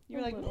 You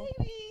were like, little.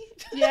 maybe.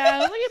 Yeah, I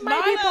was like, it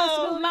might be a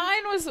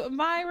possibility.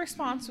 My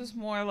response was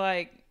more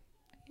like,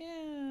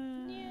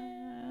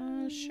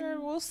 yeah,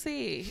 sure, we'll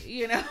see.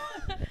 You know,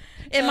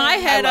 in my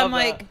head, I'm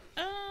like,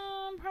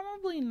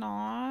 probably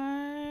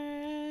not,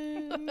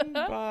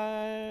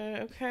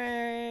 but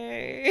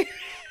okay.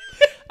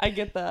 I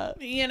get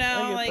that. You know,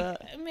 I get like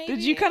that. maybe.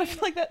 Did you kind of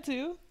feel like that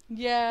too?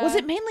 Yeah. Was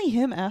it mainly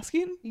him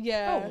asking?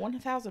 Yeah. Oh,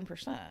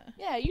 1,000%.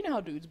 Yeah, you know how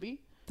dudes be.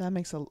 That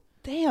makes a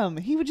damn.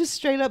 He would just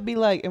straight up be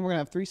like, "And we're gonna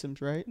have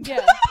threesomes, right?"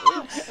 Yeah.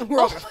 We're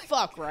all gonna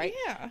fuck, right?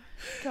 Yeah.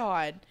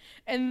 God.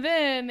 And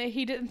then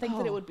he didn't think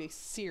that it Oh. would be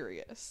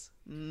serious.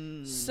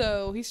 Mm.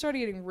 So he started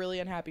getting really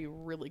unhappy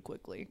really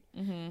quickly.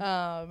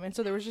 And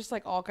so there was just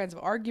like all kinds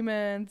of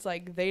arguments.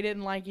 Like they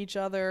didn't like each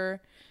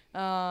other. But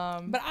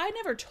I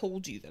never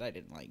told you that I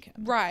didn't like him.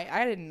 Right.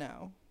 I didn't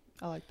know.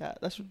 I like that.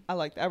 I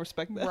like that. I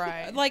respect that.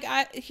 Right. Like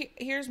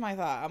here's my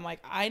thought. I'm like,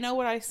 I know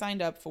what I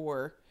signed up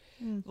for.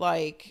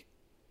 Like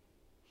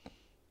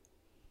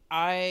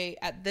I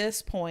at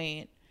this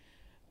point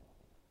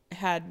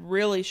had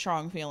really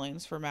strong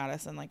feelings for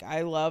Madison. Like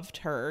I loved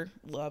her,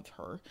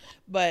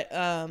 but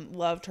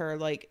loved her.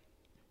 Like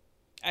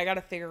I got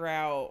to figure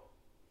out.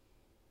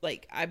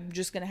 Like I'm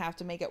just gonna have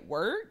to make it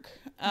work.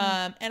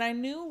 And I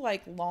knew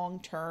like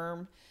long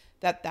term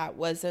that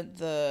wasn't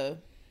the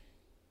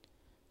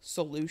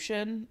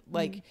solution.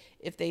 Like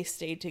if they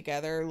stayed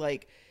together,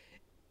 like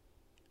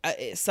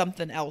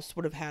something else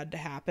would have had to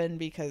happen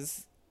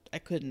because I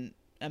couldn't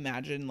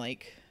imagine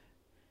like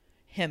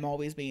him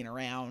always being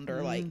around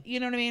or like, you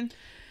know what I mean?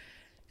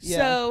 Yeah.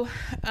 So,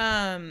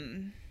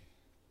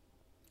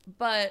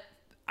 but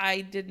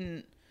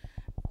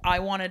I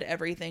wanted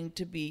everything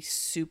to be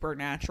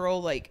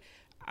supernatural. Like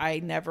I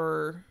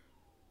never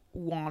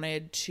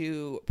wanted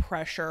to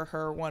pressure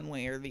her one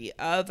way or the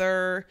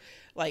other.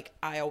 Like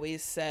I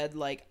always said,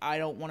 like, I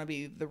don't want to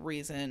be the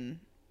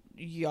reason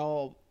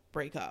y'all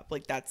break up.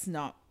 Like that's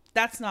not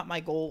my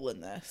goal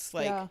in this.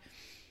 Like, Yeah.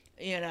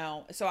 you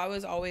know, so I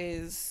was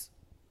always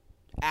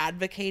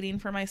advocating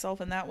for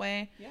myself in that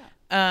way.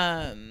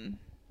 Yeah.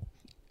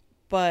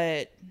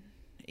 But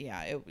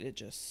yeah, it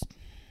just,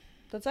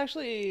 That's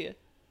actually.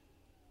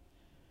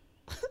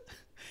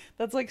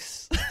 That's like.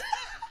 It's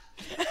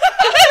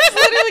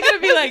literally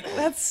gonna be like,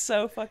 that's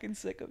so fucking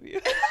sick of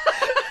you.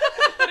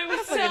 But it was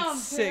Fucking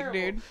sick,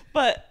 dude.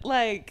 But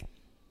like,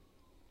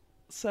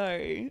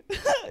 sorry,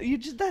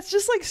 that's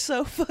just like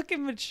so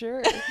fucking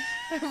mature.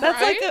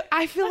 That's like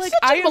I feel like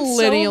I am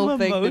millennial so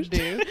thing to emotional.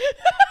 do.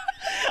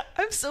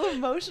 I'm so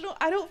emotional.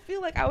 I don't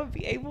feel like I would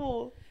be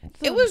able.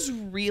 it was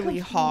really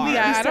hard.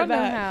 Yeah, I step don't know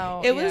back.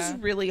 how. It was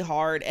really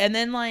hard. And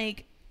then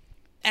like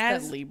that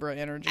as Libra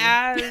energy.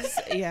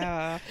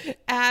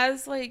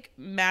 as like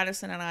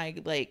Madison and I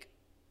like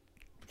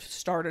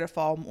started to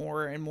fall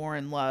more and more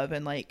in love,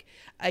 and like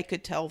I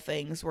could tell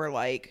things were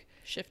like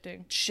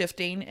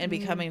shifting and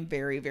becoming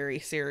very, very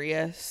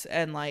serious,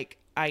 and like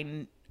I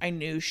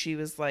knew she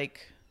was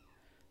like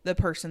the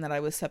person that I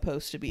was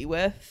supposed to be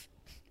with.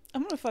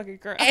 I'm gonna fucking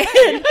cry.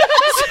 And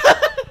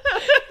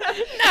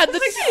Not the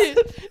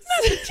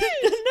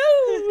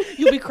no.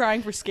 You'll be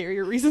crying for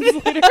scarier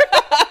reasons later.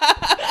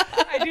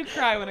 I do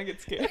cry when I get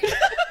scared.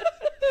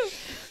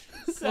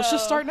 Let's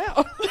just start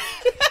now.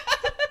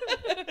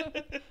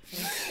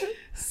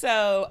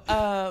 So,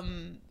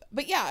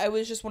 but yeah, it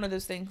was just one of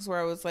those things where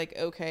I was like,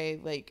 okay,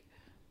 like,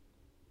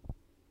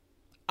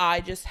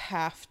 I just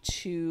have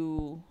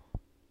to,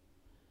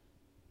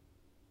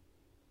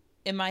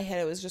 in my head,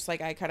 it was just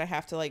like, I kind of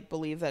have to like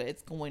believe that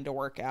it's going to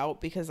work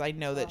out because I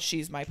know that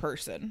she's my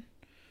person.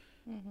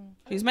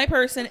 She's my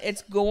person.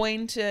 It's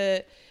going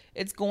to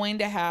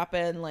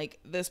happen. Like,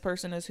 this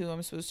person is who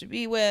I'm supposed to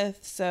be with.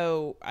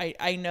 So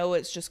I know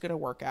it's just going to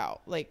work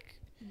out. Like,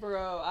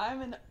 Bro,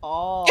 I'm in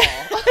awe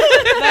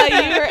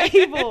that you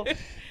were able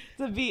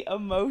to be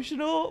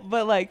emotional,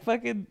 but like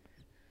fucking.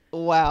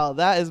 Wow,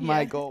 that is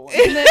my goal.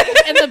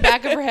 In the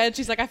back of her head,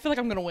 she's like, I feel like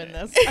I'm gonna win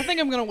this. I think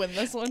I'm gonna win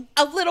this one.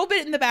 A little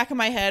bit in the back of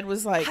my head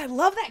was like, I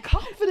love that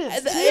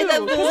confidence too, and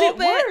a because little it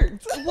bit.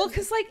 worked. Well,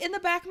 because like in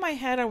the back of my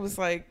head, I was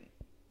like,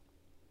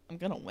 I'm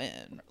gonna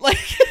win. Like,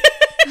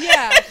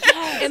 Yeah.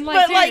 And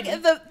like, but like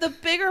dude, the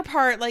bigger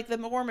part, like the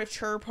more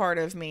mature part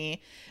of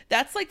me,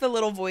 that's like the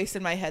little voice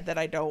in my head that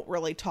I don't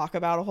really talk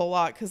about a whole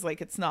lot because like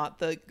it's not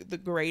the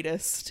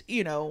greatest,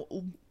 you know,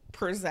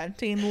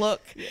 presenting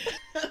look.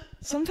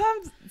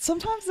 Sometimes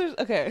there's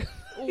okay.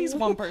 He's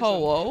one person.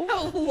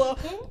 Hello.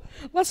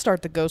 let's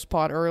start the ghost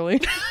pod early.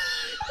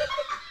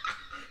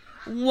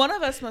 One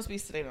of us must be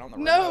sitting on the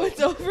No, remote.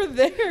 it's over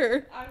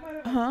there.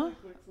 Huh?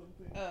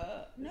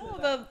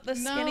 No, the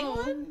skinny No.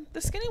 one.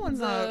 The skinny one's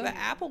not. The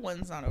Apple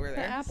one's not over The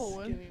there. Apple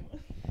one.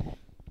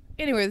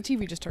 Anyway, the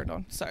TV just turned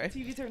on. Sorry.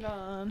 TV turned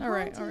on. All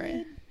right.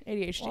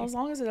 ADHD. Well, as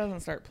long as it doesn't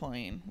start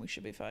playing, we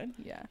should be fine.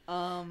 Yeah.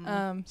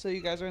 So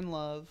you guys are in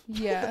love.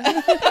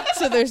 Yeah.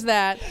 So there's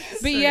that. But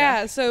So,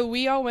 yeah, so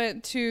we all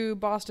went to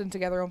Boston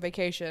together on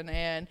vacation,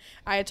 and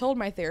I had told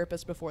my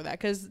therapist before that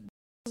because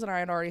and I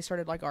had already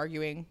started like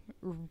arguing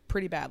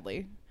pretty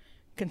badly,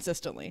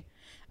 consistently.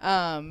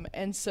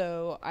 And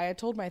so I had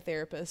told my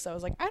therapist, I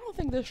was like, I don't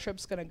think this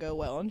trip's gonna go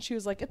well, and she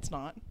was like, it's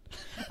not.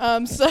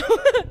 So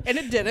and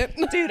it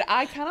didn't. Dude,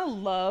 I kind of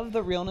love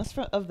the realness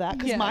of that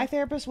because Yeah. my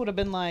therapist would have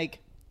been like,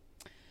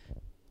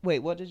 wait,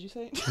 what did you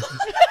say?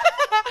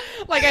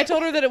 Like I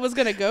told her that it was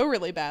gonna go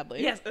really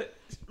badly. Yes,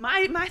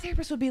 my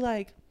therapist would be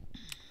like,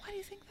 why do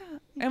you think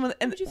that? And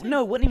would you say?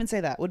 no, wouldn't even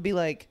say that. Would be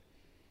like,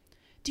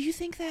 do you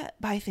think that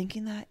by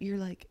thinking that you're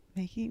like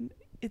making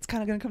it's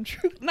kind of gonna come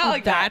true? Not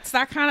like that. That's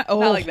that kind of. Oh,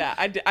 Not like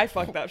that. I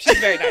fucked up. She's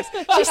very nice.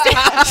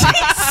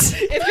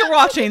 If you're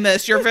watching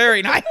this, you're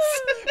very nice.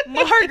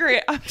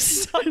 Margaret, I'm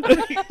sorry.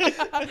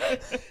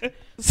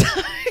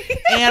 Sorry.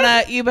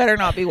 Anna, you better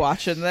not be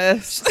watching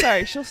this.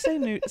 Sorry, she'll stay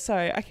new.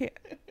 Sorry, I can't.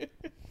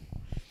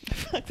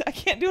 I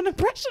can't do an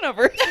impression of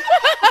her.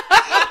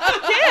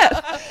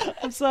 I can't.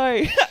 I'm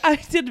sorry. I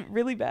did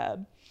really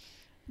bad.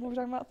 What were we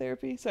talking about?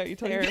 Therapy? Sorry, you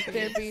told me.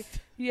 therapy.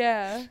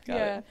 Yeah, Got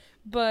yeah. it.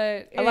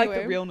 But I like the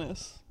anyway.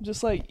 realness.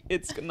 Just like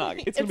it's not.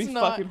 It's gonna be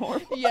not- fucking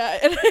horrible. Yeah,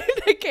 and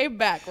they came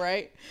back,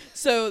 right?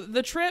 So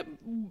the trip,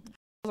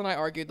 and I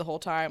argued the whole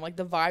time. Like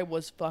the vibe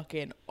was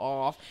fucking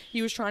off.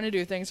 He was trying to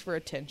do things for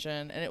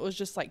attention, and it was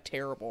just like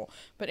terrible.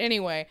 But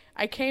anyway,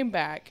 I came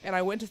back and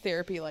I went to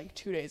therapy like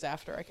 2 days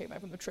after I came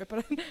back from the trip,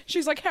 and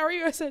she's like, "How are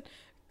you?" I said,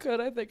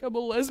 "Good. I think I'm a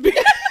lesbian."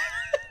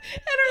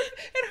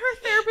 And her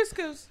therapist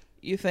goes,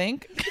 "You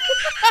think?"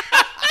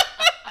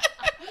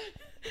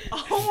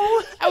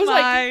 Oh, I was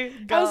my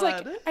like, God. I was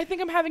like, I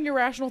think I'm having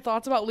irrational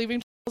thoughts about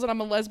leaving and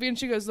I'm a lesbian.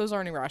 She goes, those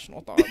aren't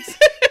irrational thoughts.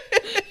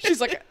 She's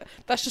like,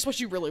 that's just what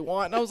you really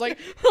want. And I was like,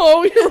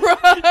 oh, you're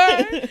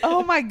right.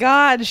 oh my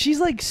God, she's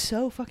like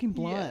so fucking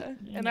blunt.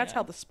 Yeah. And that's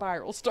how the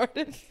spiral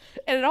started.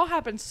 And it all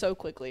happened so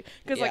quickly.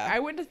 Because like Yeah. I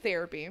went to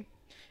therapy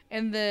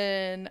and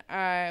then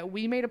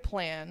we made a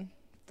plan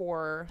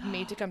for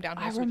me to come down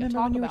here I so we can remember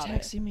talk when you were about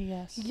it. texting me.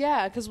 Yes.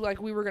 Yeah, because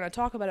like we were gonna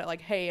talk about it,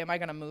 like, hey, am I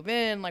gonna move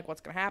in? Like,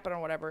 what's gonna happen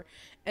or whatever.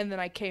 And then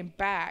I came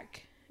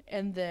back,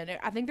 and then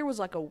I think there was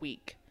like a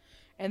week,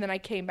 and then I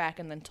came back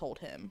and then told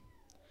him,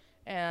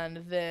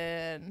 and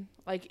then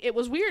like it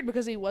was weird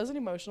because he wasn't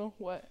emotional.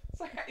 What?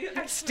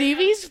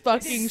 Stevie's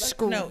fucking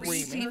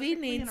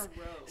screaming. No,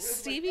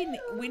 Stevie.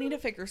 We need to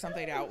figure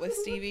something out with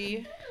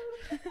Stevie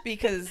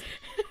because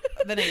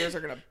the neighbors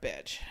are gonna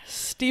bitch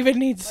Steven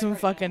needs some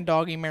fucking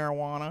doggy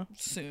marijuana.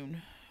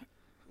 soon.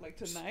 Like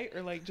tonight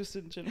or like just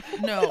in general?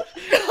 No,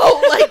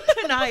 no, like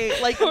tonight.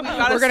 Like we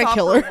gotta We're gonna stop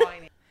kill her.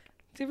 whining.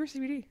 Give her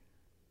CBD.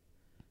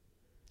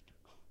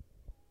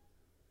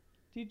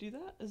 Do you do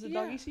that? Is it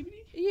Yeah. doggy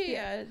CBD?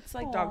 Yeah, it's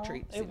like dog Aw,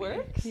 treats. It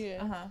works.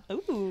 Yeah. Uh-huh.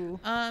 Ooh.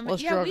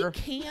 Let's Yeah, drug we her.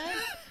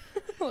 can.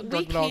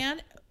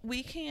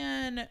 We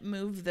can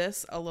move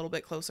this a little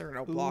bit closer and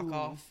it'll block Ooh.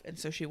 off, and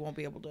so she won't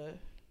be able to.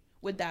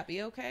 Would that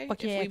be okay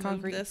Fuck if yeah, we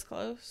concrete. move this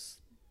close?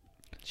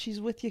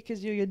 She's with you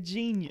because you're a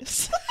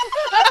genius.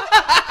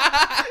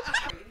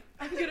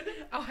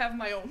 I'll have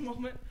my own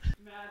moment.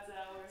 Mad's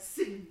hour.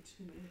 Sing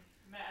to me.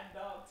 Mad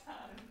dog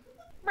time.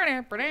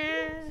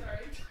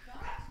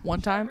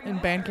 One time in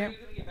band camp.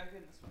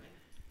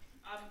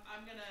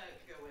 I'm gonna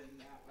go in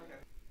that way.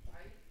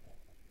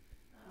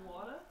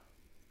 Water?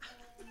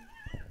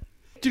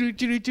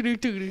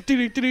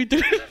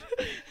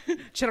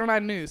 Channel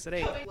 9 News at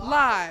 8.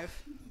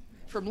 Live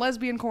from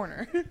Lesbian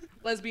Corner.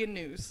 Lesbian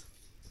News.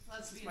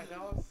 This is my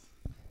dog.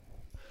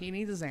 He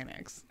needs a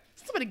Xanax.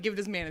 Somebody give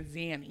this man a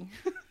Xanny.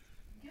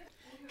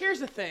 Here's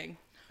the thing.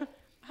 We're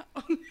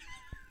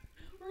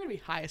gonna be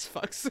high as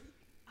fucks.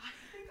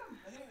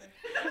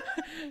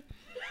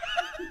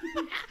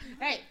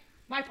 Hey,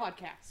 my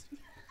podcast.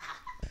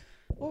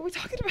 What were we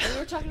talking about? We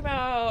were talking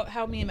about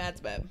how me and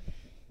Mads met.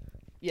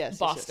 Yes.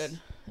 Boston.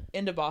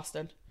 Into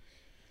Boston.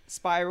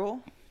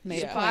 Spiral.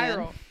 Made a plan.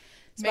 Spiral.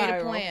 Made a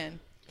Spiral. plan.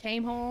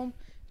 Came home.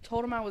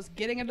 Told him I was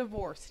getting a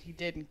divorce. He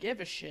didn't give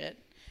a shit.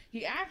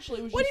 He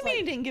actually was What do just you mean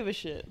like, he didn't give a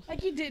shit?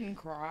 like he didn't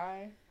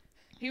cry.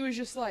 He was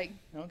just like,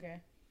 okay.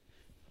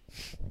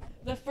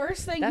 The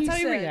first thing That's he how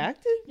said. he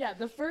reacted? Yeah,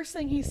 the first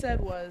thing he said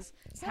was,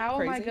 that "How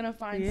am I crazy? gonna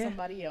find Yeah.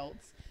 somebody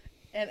else?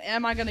 And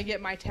am I gonna get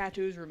my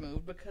tattoos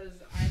removed because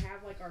I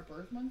have like our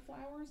birth month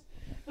flowers?"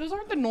 Those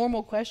aren't the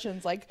normal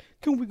questions. Like,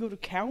 can we go to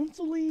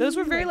counseling? Those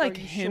were very, are like,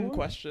 you him sure?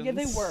 questions. Yeah,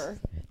 they were.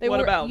 They What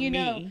were, about you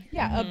know, me?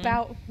 Yeah,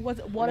 about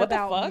what What the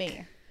about fuck?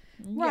 me?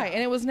 Right,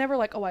 and it was never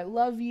like, "Oh, I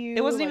love you."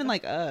 It wasn't even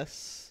like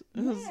us.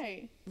 It was,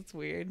 right, That's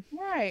weird.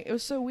 right. It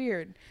was so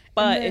weird.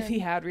 But And if he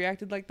then- had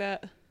reacted like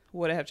that,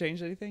 would it have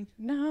changed anything?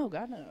 no,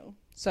 God no.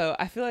 So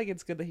I feel like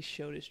it's good that he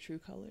showed his true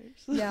colors.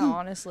 Yeah,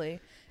 honestly.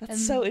 That's And-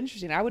 so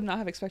interesting. I would not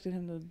have expected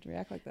him to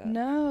react like that.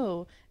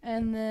 No,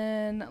 and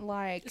then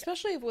like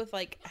Especially with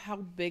like how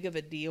big of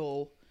a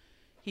deal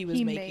he was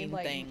He made, making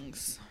like-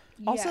 things.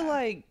 Also, yeah,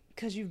 like,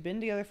 because you've been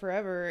together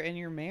forever and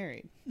you're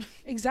married.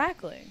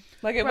 exactly.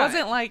 Like, it Right.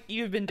 wasn't like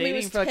you've been I mean, it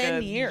dating was for like 10 a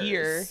years.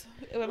 year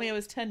I mean, it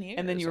was 10 years.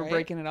 and then you were right?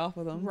 breaking it off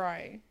with him.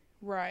 Right,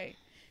 right.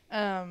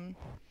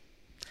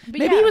 But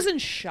Maybe yeah, he was in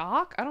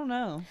shock. I don't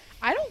know.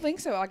 I don't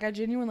think so. Like, I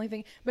genuinely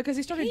think because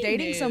he started He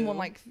dating someone knew.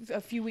 like a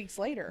few weeks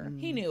later.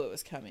 He knew it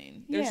was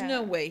coming. There's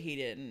no Yeah. way he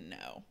didn't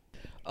know.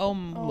 Oh, Oh,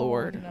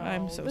 Lord. no.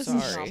 I'm so This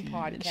is sorry.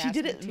 not podcast She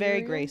did it very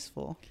material.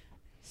 graceful.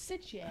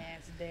 Sit your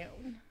ass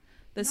down.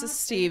 This is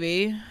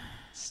Stevie.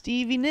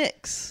 Stevie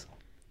Nicks.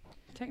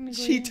 Technically,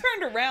 She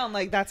turned around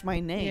like that's my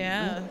name.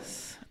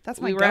 Yes. That's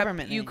my We rep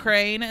government name.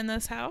 Ukraine in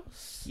this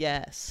house.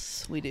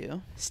 Yes, we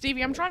do.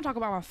 Stevie, I'm trying to talk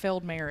about my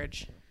failed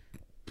marriage.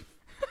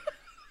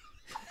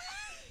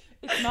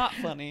 It's not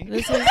funny.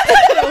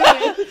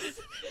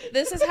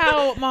 This is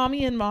how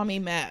mommy and mommy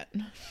met.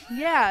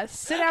 Yeah,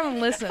 sit down and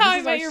listen. How I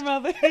This is Met our Your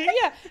Mother.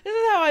 Yeah, this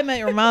is how I met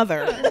your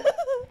mother.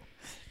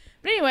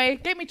 But anyway,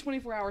 it gave me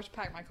 24 hours to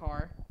pack my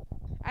car.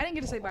 I didn't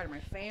get to say bye to my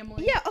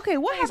family. Yeah, okay,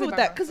 what I happened say with bye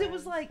that? to my Because it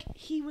was friends. like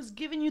he was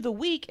giving you the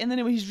week and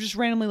then he's just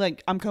randomly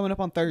like, I'm coming up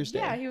on Thursday.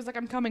 Yeah, he was like,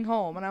 "I'm coming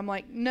home," and I'm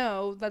like,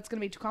 "No, that's gonna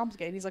be too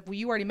complicated." He's like, "Well,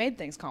 you already made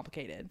things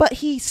complicated." But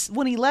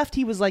when he left,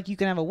 he was like, you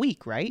can have a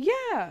week, right?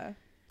 Yeah,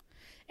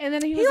 and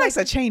then he He was likes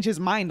like, to change his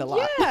mind a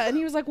lot. "Yeah," and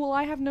he was like, "Well,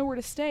 I have nowhere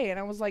to stay," and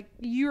I was like,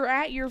 "You're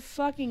at your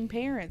fucking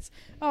parents."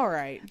 All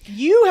right,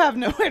 You have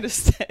nowhere to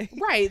stay.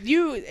 right.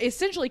 You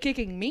essentially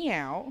kicking me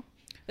out.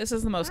 This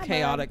is the most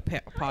chaotic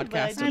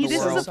podcast bud. in the This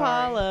is world.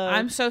 Apollo.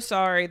 I'm so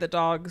sorry. The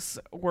dogs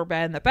were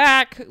bad in the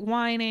back,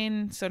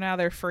 whining, so now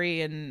they're free,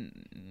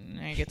 and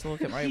I get to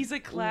look at my He's a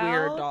cloud.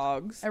 weird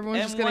dogs. Everyone's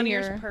and just gonna one hear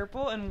ear's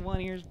purple and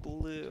one ear's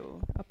blue.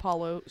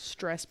 Apollo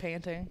stress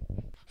panting.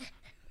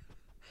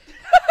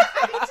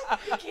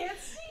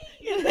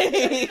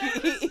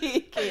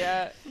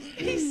 Yeah.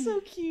 He's so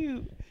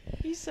cute.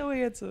 He's so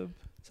handsome.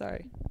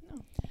 Sorry.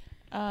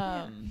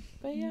 But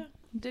yeah.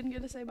 Didn't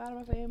get to say bye to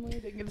my family.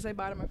 Didn't get to say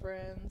bye to my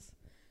friends.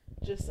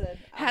 Just said,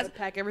 "I'm Has- gonna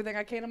pack everything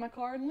I can in my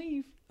car and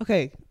leave."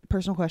 Okay,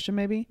 personal question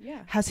maybe.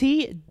 Yeah. Has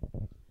he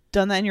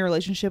done that in your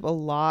relationship a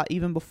lot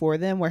even before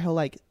then where he'll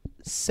like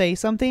say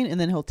something and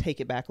then he'll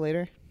take it back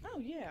later? Oh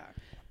yeah.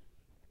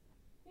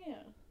 Yeah.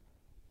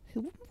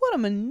 What a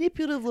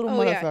manipulative little Oh,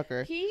 motherfucker.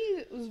 Yeah.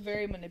 He was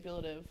very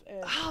manipulative.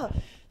 And, Ah,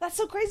 that's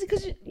so crazy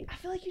because I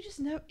feel like you just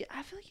know.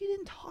 I feel like you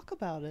didn't talk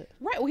about it.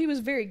 right. Well, he was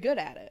very good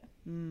at it.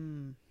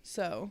 Mm,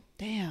 So.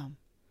 damn.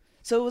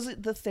 So was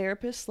it the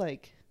therapist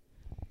like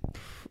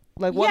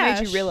what Yeah,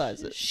 made you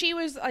realize it? She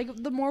was like,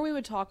 the more we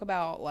would talk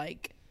about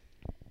like,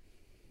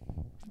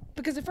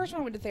 because the first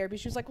time I went to therapy,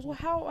 she was like, "Well,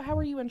 how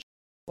are you and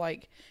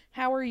like,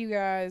 how are you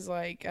guys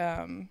like,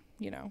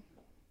 you know,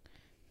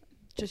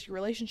 just your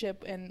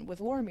relationship and with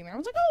Lauren being there?" I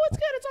was like, "Oh, it's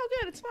good. It's all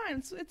good. It's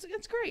fine.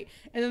 It's great."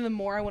 And then the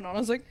more I went on, I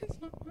was like, "It's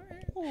not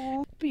right."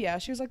 Aw. But yeah,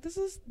 she was like, "This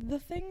is the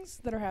things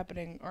that are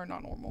happening are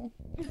not normal."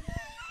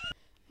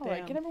 All right,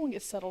 Damn. can everyone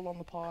get settled on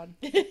the pod?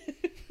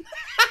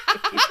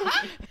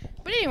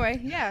 But anyway,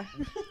 yeah,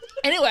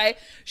 Anyway,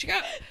 she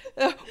got.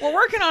 We're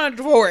working on a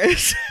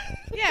divorce.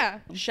 yeah.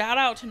 Shout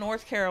out to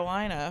North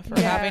Carolina for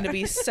Yeah. having to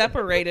be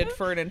separated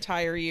for an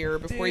entire year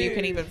before you can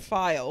Dude. even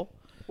file.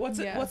 What's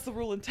Yeah. What's the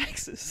rule in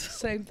Texas?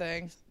 Same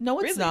thing. No,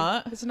 it's Really?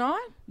 not. It's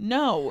not.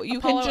 No, you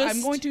Apollo, can just.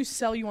 I'm going to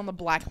sell you on the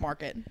black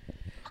market.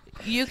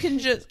 You can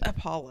just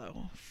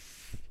Apollo.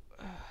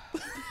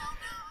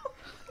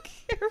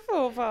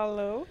 Careful,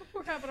 Apollo.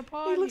 We're having a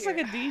pod. He looks like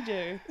a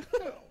DJ.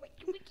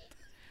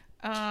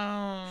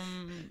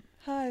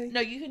 Hi. No,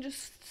 you can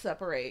just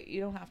separate.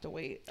 You don't have to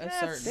wait a That's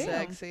certain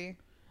sexy.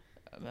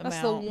 amount. That's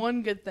the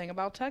one good thing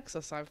about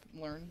Texas I've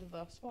learned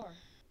thus far.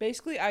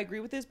 Basically, I agree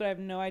with this, but I have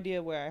no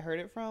idea where I heard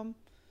it from.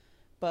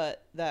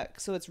 But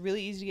so it's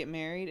really easy to get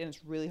married and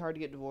it's really hard to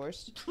get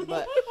divorced.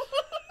 But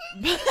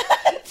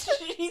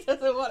he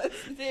doesn't want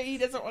to. He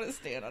doesn't want to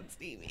stand on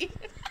Stevie.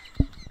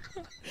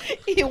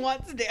 He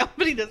wants down,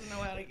 but he doesn't know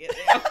how to get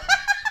down.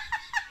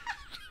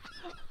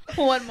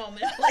 One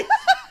moment, please.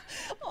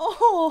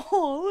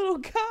 oh, little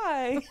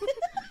guy.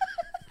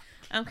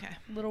 Okay.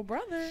 Little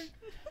brother.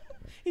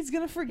 He's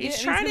gonna forget. He's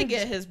and trying to gonna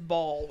get his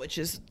ball, which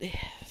is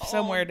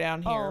somewhere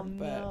down here, Oh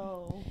but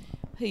no.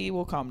 he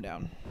will calm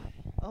down.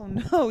 Oh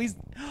no. He's.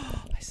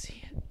 I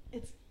see it.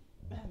 It's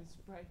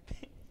right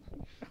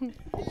there.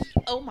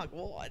 Oh my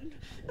god.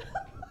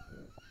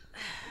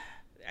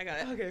 I got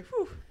it. Okay.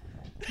 Whew.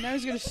 Now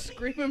he's gonna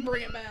scream and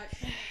bring it back.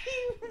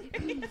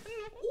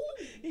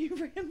 You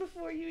ran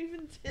before you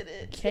even did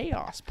it.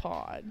 Chaos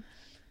pod.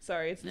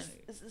 Sorry, it's No,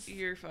 this.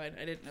 you're fine.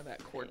 I didn't know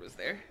that cord was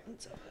there.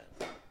 It's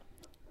okay.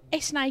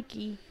 It's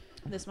Nike.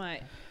 This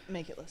might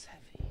make it less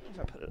heavy if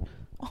I put it.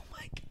 Oh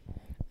my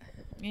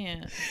god,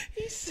 Yeah.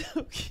 he's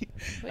so cute.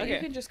 But you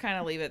can just kind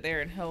of leave it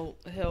there, and he'll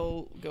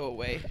go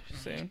away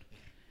soon.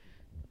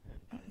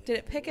 Did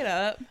it pick it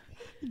up?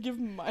 Give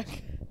him a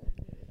mic.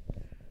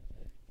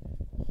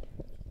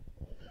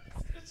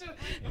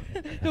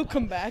 He'll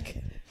come back.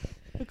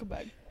 He'll come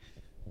back.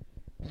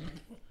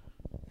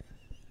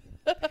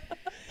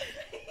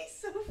 He's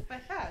so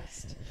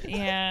fast.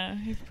 Yeah,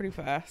 he's pretty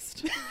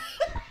fast.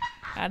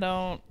 I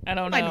don't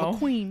I'm know. a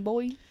queen,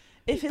 boy.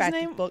 If his Fast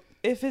name, book.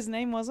 if his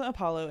name wasn't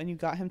Apollo, and you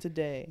got him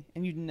today,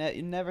 and you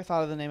never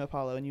thought of the name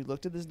Apollo, and you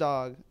looked at this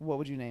dog, what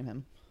would you name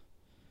him?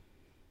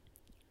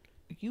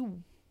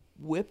 You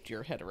whipped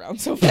your head around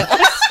so fast.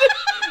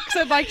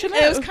 Because I'd like to know.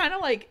 It was kind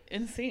of like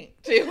in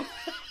sync too.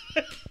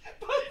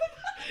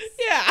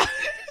 Yeah.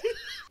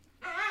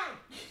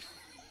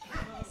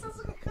 Sounds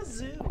like a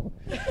kazoo.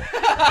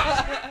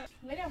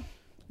 Lay down.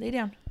 Lay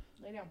down.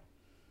 Lay down.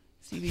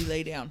 CB,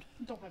 lay down.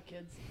 Don't have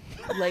kids.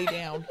 Lay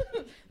down.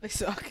 They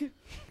suck.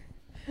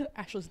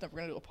 Ashley's never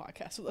gonna do a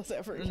podcast with us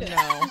ever again.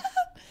 No.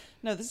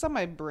 No, this is how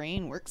my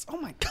brain works. Oh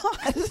my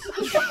god.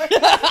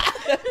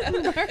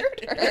 Murder.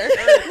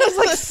 It's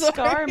like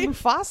Scar and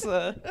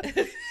Mufasa.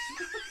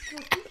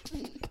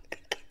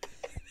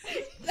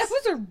 That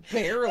was her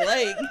bare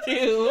leg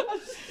too.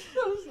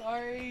 So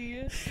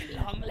sorry.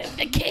 Long live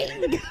the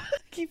king. I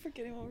keep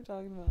forgetting what we're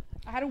talking about.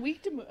 I had a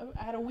week to move.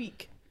 I had a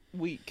week.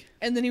 Week.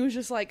 And then he was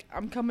just like,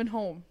 I'm coming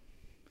home.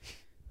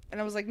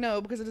 And I was like, no,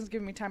 because it doesn't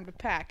give me time to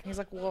pack. And he's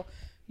like, well,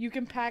 you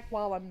can pack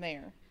while I'm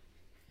there.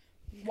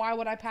 Why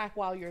would I pack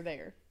while you're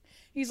there?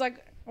 He's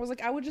like, I was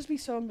like, I would just be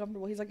so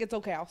uncomfortable. He's like, it's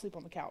okay. I'll sleep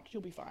on the couch.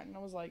 You'll be fine. And I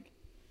was like,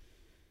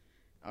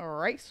 all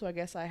right. So I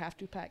guess I have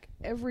to pack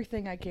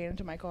everything I can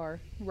into my car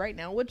right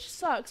now, which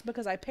sucks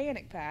because I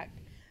panic packed.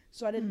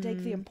 So I didn't take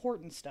the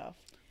important stuff.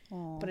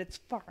 Aww. But it's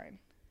fine.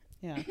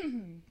 Yeah.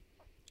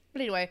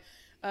 But anyway,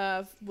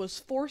 was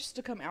forced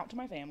to come out to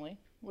my family,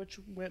 which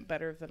went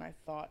better than I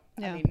thought.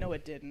 Yeah. I mean, no,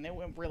 it didn't. It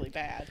went really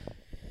bad.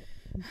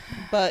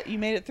 But you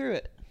made it through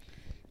it.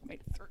 I made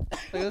it through.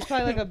 Like, it was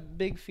probably like a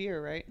big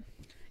fear, right?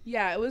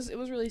 Yeah, it was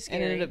really And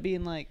scary. it ended up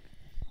being like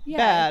yeah.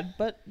 bad,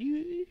 but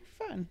you're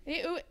fine.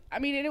 I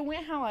mean, it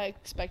went how I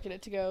expected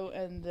it to go,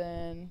 and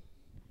then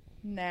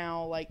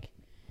now, like,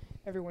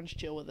 everyone's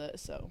chill with it,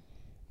 so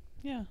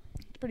Yeah.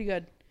 it's pretty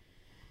good.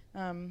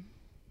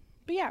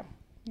 But yeah,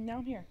 now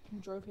I'm here. I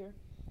drove here.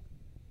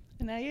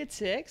 And now you're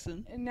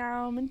Texan. And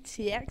now I'm in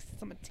Texas.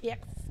 I'm a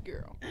Texas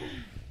girl.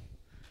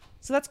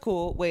 So that's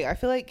cool. Wait, I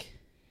feel like.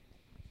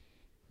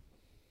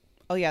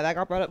 Oh yeah, that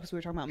got brought up because we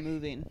were talking about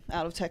moving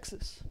out of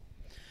Texas.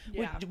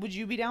 Yeah. Would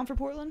you be down for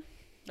Portland?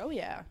 Oh,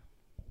 yeah.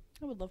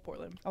 I would love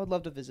Portland. I would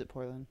love to visit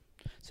Portland.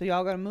 So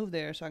y'all gotta move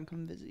there so I can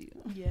come visit you.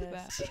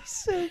 Yes. She's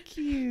so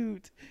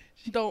cute.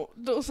 Don't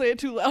say it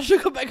too loud. She'll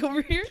come back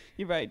over here.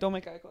 You're right. Don't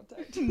make eye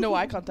contact. No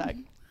eye contact.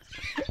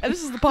 And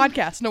this is the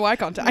podcast. No eye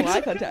contact. No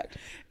eye contact.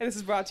 And this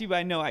is brought to you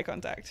by No Eye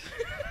Contact.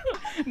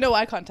 No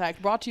eye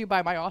contact. Brought to you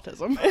by my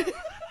autism.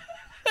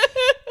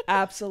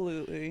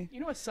 Absolutely. You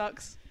know what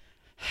sucks?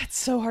 It's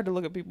so hard to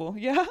look at people.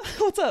 Yeah?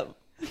 What's up?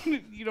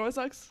 You know what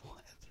sucks?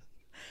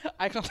 What?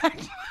 Eye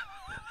contact.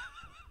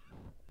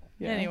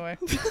 Yeah. Anyway.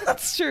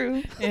 That's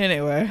true.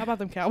 Anyway. How about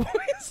them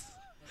Cowboys?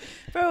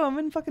 Bro, I'm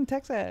in fucking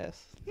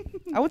Texas.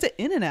 I went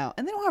to In-N-Out,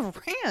 and they don't have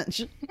a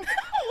ranch.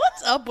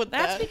 What's up with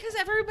That's that? because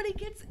everybody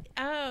gets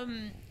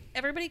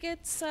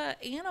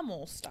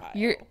animal style.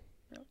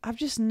 I've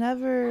just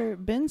never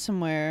been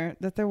somewhere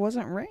that there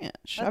wasn't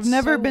ranch. That's I've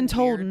never so been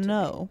told weird to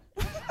no.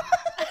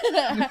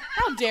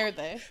 How dare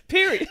they?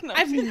 Period. No.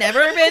 I've never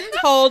been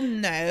told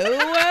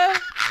no.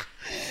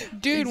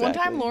 Dude, one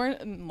time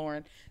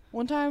Exactly.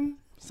 one time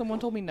someone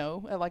told me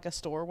no at like a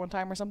store one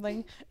time or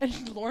something,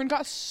 and Lauren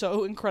got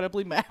so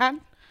incredibly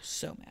mad.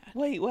 So mad.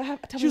 Wait, what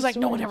happened? She was like,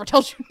 "No one ever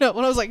tells you no,"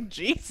 and I was like,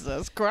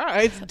 "Jesus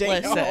Christ,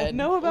 damn!" Listen.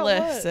 No about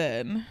what?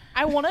 listen.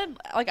 I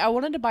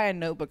wanted to buy a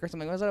notebook or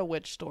something. I was at a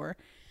witch store,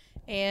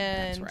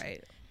 and That's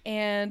right.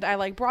 And I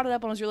like brought it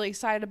up and was really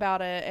excited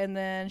about it, and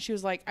then she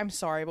was like, "I'm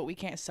sorry, but we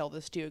can't sell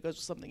this to you. It goes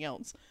with something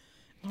else."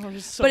 And I was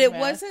just so But it mad.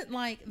 wasn't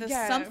like the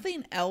Yeah.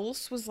 something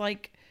else was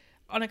like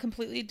on a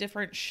completely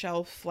different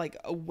shelf, like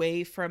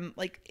away from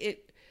like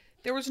it.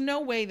 There was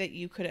no way that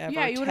you could ever.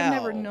 Yeah, you would have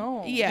never tell.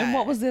 known. Yeah. And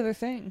what was the other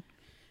thing?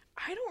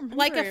 I don't remember.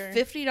 like a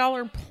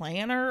 $50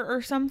 planner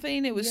or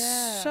something? It was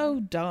Yeah. so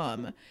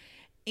dumb.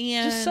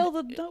 And Just sell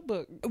the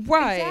notebook.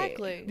 right.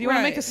 Exactly. Do you want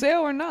to make a Right. sale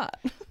or not?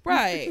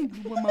 Right.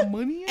 with my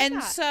money.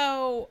 And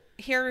so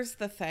here's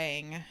the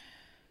thing.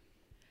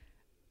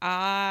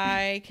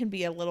 I can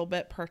be a little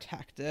bit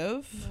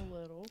protective. a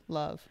little.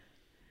 Love.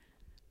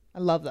 I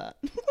love that.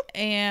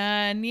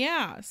 And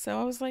yeah, so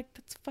I was like,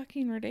 that's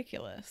fucking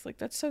ridiculous. Like,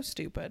 that's so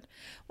stupid.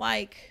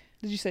 Like,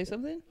 Did you say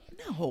something?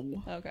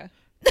 no. Okay.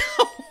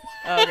 No.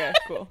 Oh, okay,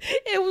 cool.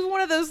 It was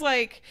one of those,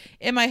 like,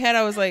 in my head,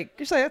 I was like,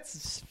 You're just like,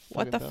 that's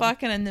what the fucking dumb.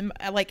 fuck? And then,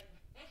 like,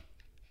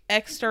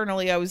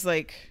 externally, I was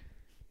like,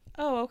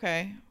 oh,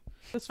 okay.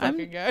 This I'm-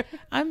 fucking guy.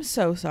 I'm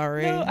so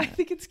sorry. No, I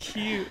think it's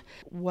cute.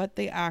 What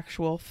the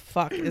actual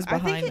fuck is I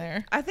think behind it-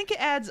 there? I think it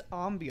adds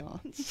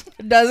ambiance.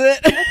 Does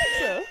it?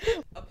 So.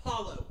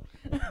 Apollo,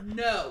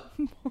 no.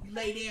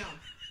 Lay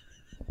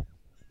down.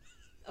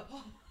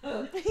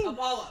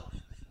 Apollo,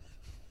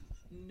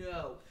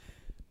 no.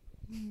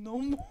 No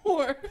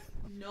more.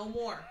 No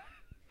more.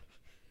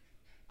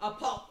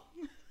 Apollo,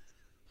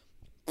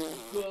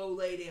 go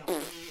lay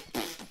down.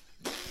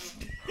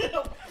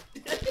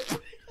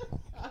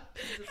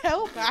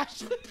 Help,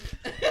 Ashley.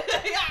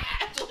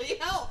 Actually,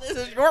 help. This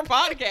is your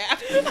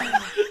podcast.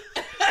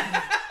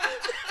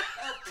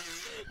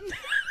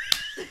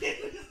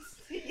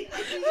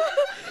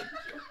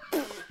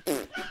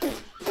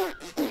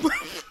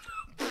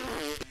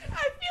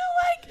 I feel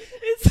like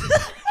it's an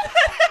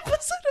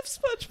episode of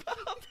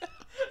SpongeBob.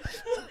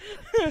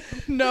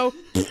 No.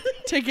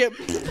 Take it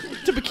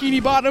to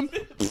Bikini Bottom.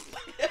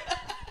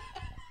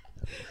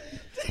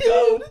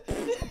 Go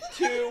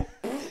to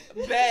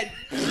bed.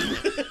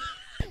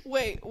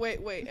 Wait.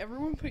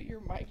 Everyone put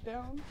your mic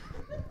down.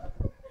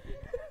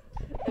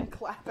 And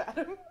clap at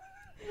him.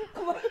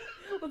 Come on.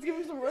 Let's give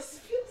him some let's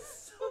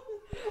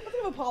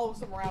give Apollo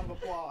some round of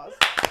applause.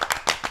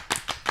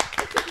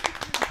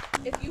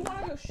 If you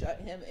want to go shut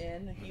him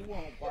in, he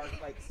won't bark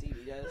like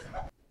Stevie does.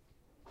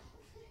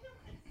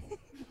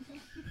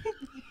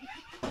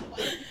 Why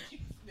did you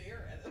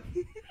stare at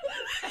him?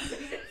 I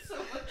made it so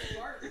much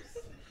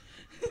worse.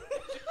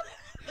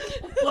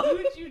 Why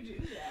would you do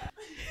that?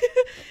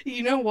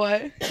 You know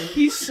what?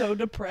 He's so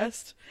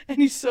depressed and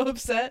he's so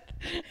upset,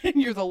 and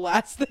you're the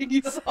last thing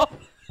he saw.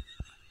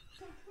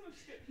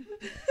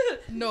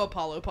 No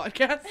Apollo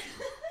podcast.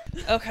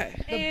 Okay.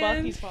 The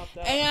And- Bucky's popped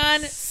out.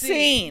 And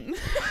scene.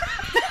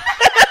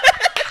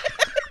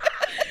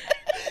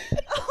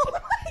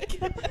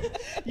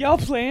 Y'all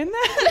playing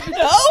that?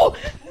 No.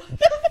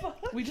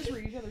 We just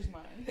read each other's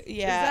minds.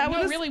 Yeah. that no,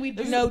 what really we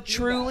do? no, do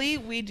truly,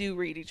 we do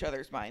read each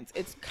other's minds.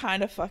 It's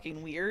kind of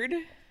fucking weird.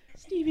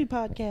 Stevie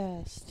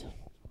podcast.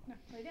 that?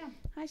 Lay down.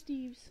 Hi,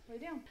 Steves. Lay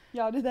down.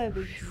 Y'all did that at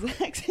the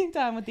exact same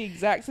time with the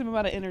exact same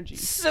amount of energy.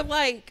 So,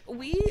 like,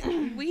 we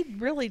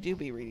really do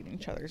be reading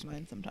each other's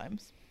minds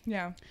sometimes.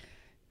 Yeah.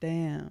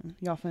 Damn.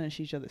 Y'all finish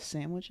each other's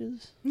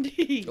sandwiches?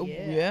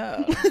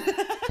 Yeah.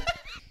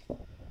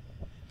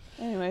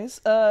 Anyways,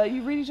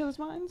 you read each other's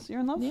minds? You're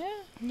in love?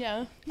 Yeah.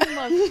 Yeah.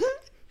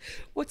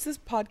 What's this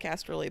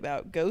podcast really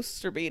about?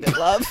 Ghosts or being in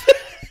love?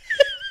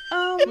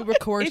 We were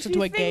coerced If into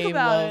you a think gay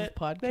about love it,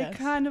 podcast. They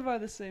kind of are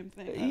the same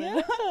thing. are they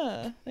not?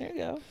 Yeah. There you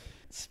go.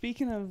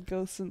 Speaking of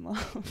ghosts in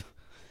love,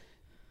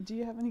 do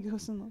you have any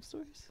ghosts in love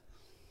stories?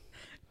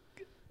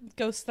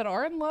 Ghosts that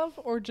are in love,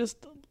 or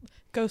just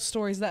ghost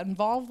stories that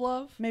involve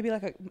love? Maybe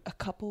like a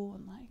couple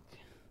and like.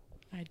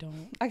 I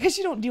don't. I guess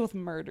you don't deal with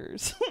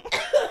murders.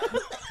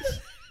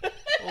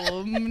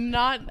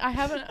 Not. I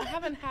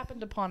haven't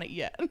happened upon it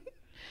yet.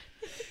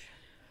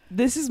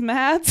 This is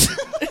Matt's,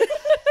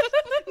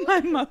 my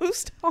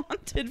most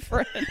haunted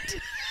friend.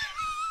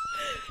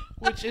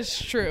 Which is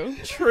true.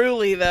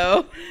 Truly,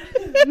 though.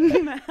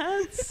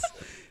 Matt's,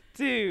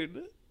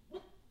 dude.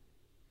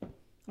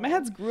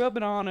 Matt's grew up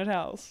in a haunted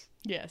house,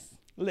 Yes.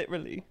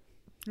 literally.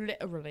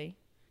 Literally.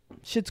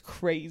 Shit's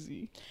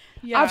crazy.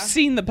 Yeah. I've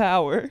seen the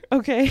power.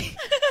 Okay,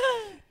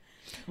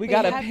 we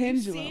got a have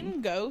pendulum. you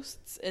seen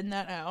ghosts in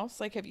that house?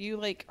 Like, have you,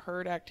 like,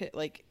 heard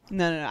like...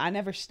 No, I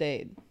never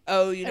stayed.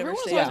 Oh, you never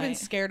Everyone's stayed always the been night.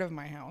 scared of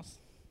my house.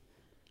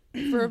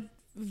 For a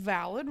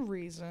valid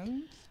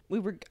reason.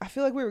 I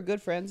feel like we were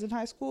good friends in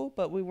high school,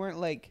 but we weren't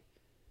like.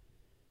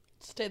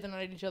 Stay the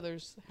night at each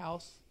other's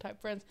house type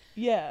friends.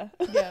 Yeah,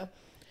 Yeah.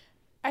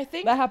 I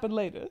think, that happened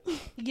later.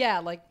 yeah,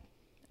 like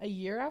a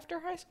year after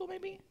high school,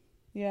 maybe?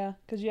 Yeah,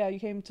 because you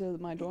came to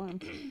my dorm.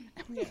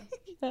 Yeah.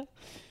 Yeah.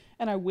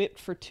 And I whipped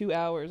for 2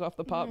 hours off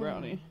the pot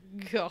brownie.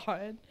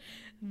 God.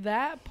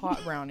 That pot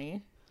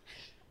brownie.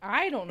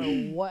 I don't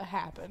know what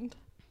happened.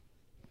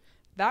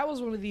 That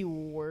was one of the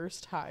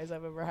worst highs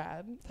I've ever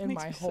had in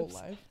makes my me so whole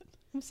sad. life.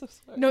 I'm so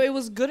sorry. No, it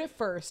was good at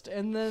first,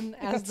 and then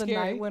as got the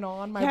scary. night went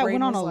on, my yeah, it brain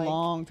went on was a like,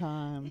 long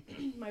time.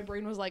 my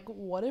brain was like,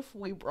 "What if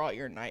we brought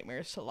your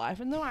nightmares to life?"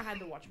 And then I had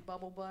to watch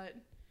Bubble Butt.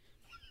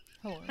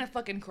 I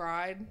fucking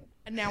cried,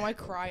 and now I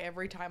cry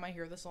every time I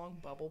hear the song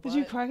Bubble Butt. Did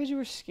you cry because you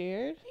were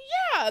scared?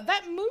 Yeah,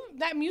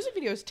 that music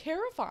video is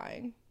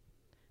terrifying.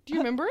 Do you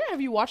remember it?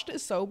 Have you watched it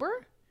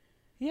sober?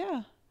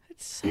 Yeah.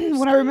 It's so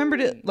When I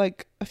remembered scary. it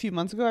like a few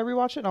months ago, I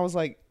rewatched it and I was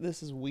like,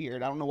 this is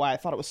weird. I don't know why I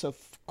thought it was so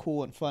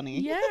cool and funny.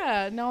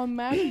 Yeah, now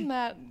imagine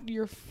that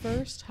your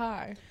first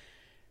high.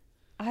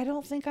 I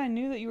don't think I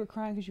knew that you were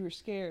crying because you were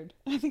scared.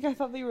 I think I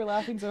thought that you were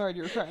laughing so hard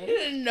you were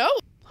crying. No.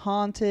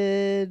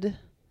 Haunted.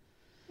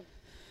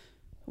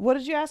 What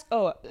did you ask?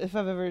 Oh, if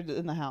I've ever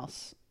in the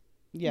house.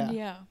 Yeah.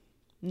 Yeah.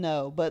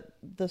 No, but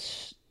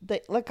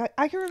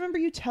I can remember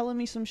you telling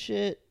me some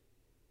shit.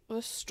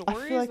 The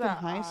stories like in that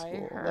high I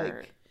school, heard.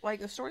 like- like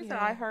the stories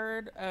that I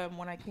heard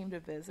when I came to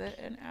visit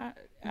in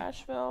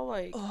Asheville,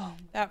 like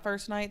that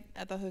first night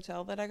at the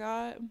hotel that I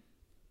got.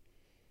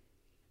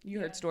 You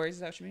heard stories, is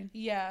that what you mean?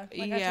 Yeah,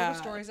 like I told her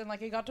stories, and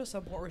like it got to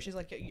some point where she's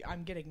like,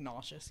 "I'm getting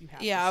nauseous. You have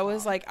to I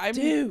was stop." like,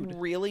 I'm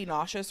really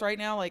nauseous right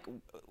now. Like,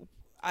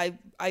 I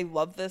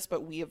love this,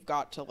 but we have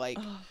got to like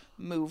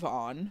move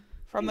on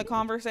from the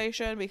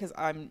conversation because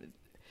I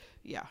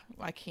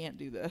can't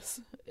do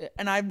this,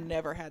 and I've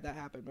never had that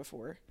happen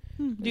before.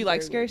 Do you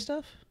like scary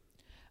stuff?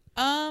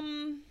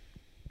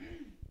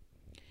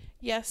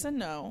 Yes and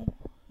no.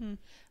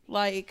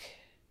 Like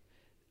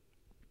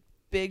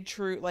big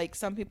true, like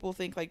some people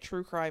think like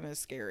true crime is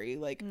scary.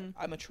 Like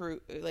I'm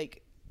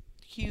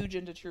huge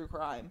into true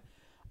crime.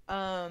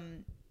 I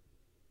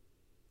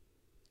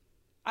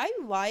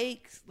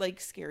like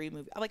scary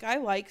movies. Like I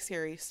like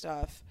scary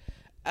stuff.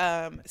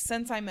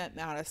 Since I met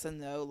Madison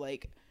though,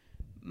 like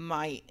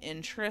my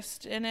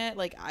interest in it,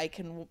 like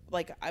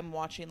I'm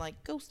watching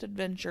like Ghost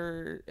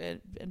Adventures,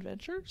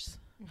 adventures,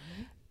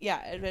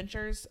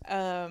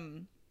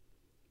 and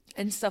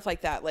stuff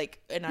like that. Like,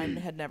 and I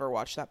had never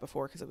watched that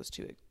before because it was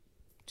too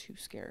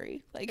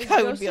scary. Like,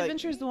 I would be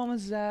Adventures, the one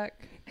with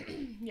Zach.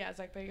 Yeah,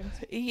 Zach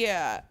Bagans.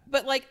 Yeah,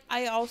 but like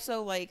I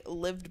also like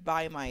lived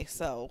by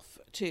myself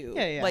too.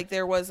 Yeah. Like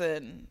there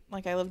wasn't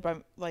like I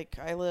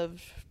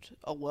lived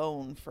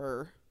alone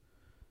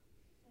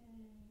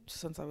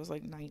since I was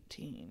like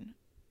 19,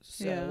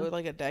 so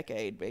like a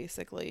decade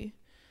basically.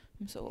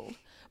 I'm so old,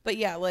 but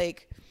yeah,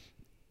 like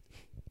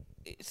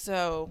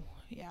so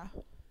yeah.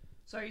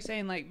 So are you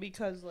saying like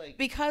because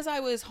I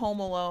was home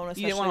alone,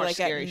 especially like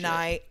at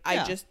night,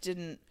 I just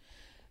didn't.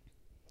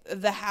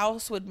 The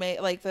house would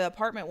make like the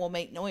apartment will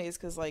make noise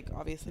because like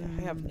obviously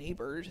I have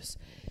neighbors,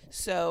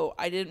 so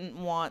I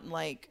didn't want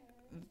like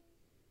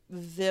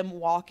them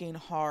walking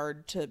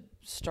hard to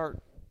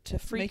start to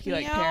freak make you me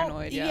like out.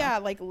 paranoid? Yeah,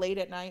 like late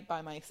at night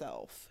by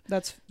myself.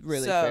 That's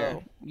really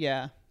fair.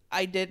 Yeah,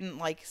 I didn't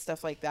like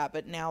stuff like that,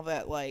 but now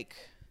that like.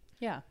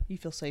 Yeah, you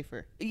feel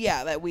safer.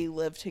 Yeah, that we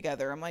live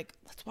together. I'm like,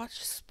 let's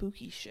watch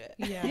spooky shit.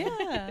 Yeah.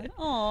 Yeah.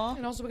 Aw.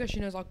 And also because she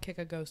knows I'll kick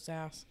a ghost's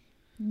ass.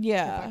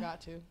 Yeah. If I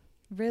got to.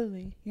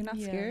 Really? You're not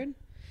scared?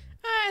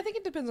 I think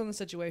it depends on the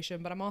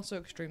situation, but I'm also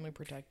extremely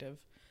protective.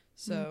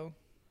 So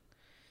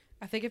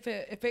I think if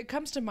it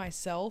comes to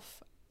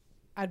myself,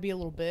 I'd be a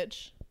little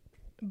bitch.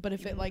 But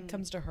if it like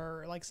comes to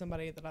her, like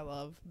somebody that I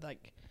love,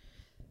 like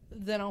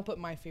then I'll put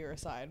my fear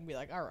aside and be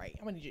like, all right,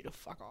 I'm gonna need you to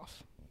fuck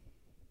off.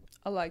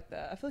 I like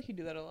that. I feel like you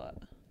do that a lot.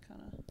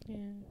 Kind of. Yeah.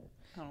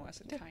 I don't know why I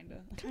said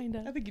kinda.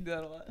 Kinda. I think you do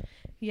that a lot.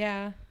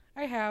 Yeah,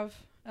 I have.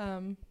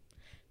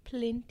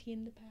 Plenty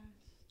in the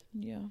past.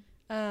 Yeah.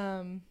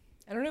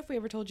 I don't know if we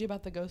ever told you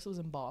about the ghost that was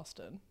in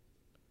Boston.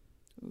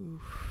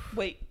 Oof.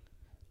 Wait.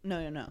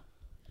 No.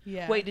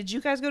 Yeah. Wait, did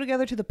you guys go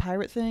together to the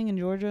pirate thing in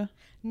Georgia?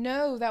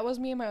 No, that was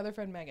me and my other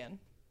friend Megan.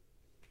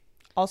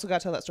 Also got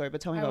to tell that story,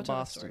 but tell me I will about tell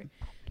the Boston.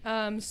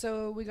 story.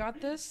 So we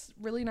got this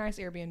really nice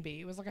Airbnb.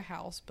 It was like a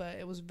house, but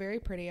it was very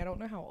pretty. I don't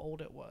know how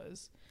old it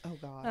was. Oh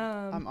God,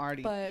 I'm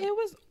already. But It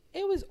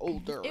was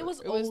older. It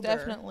was older. older.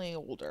 Definitely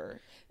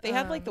older. They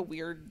had like the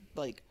weird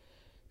like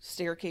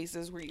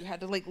staircases where you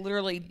had to like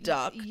literally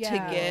duck to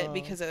get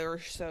because they're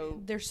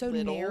so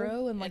little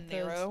narrow and like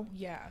narrow.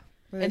 Yeah.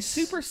 And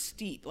super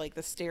steep. Like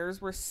the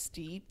stairs were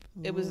steep.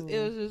 It was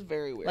just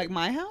very weird. Like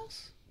my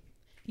house.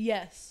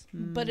 Yes,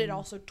 but it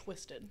also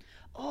twisted.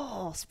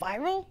 Oh,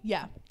 spiral?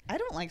 Yeah. I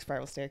don't like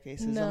spiral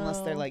staircases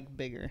unless they're like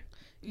bigger.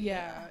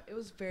 Yeah, it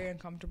was very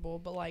uncomfortable.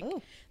 But like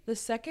the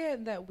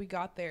second that we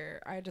got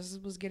there, I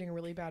just was getting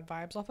really bad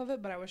vibes off of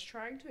it. But I was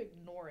trying to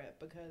ignore it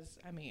because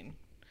I mean,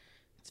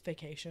 it's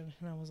vacation,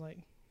 and I was like,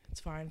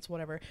 it's fine, it's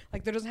whatever.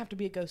 Like there doesn't have to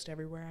be a ghost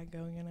everywhere I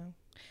go, you know.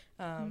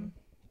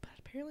 But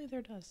apparently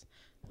there does.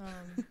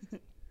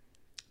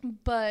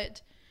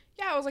 But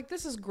yeah, I was like,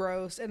 this is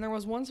gross. And there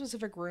was one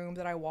specific room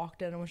that I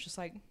walked in and was just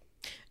like,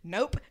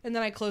 nope. And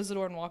then I closed the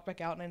door and walked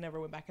back out, and I never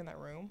went back in that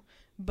room.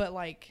 But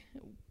like,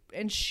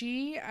 and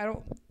you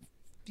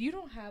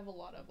don't have a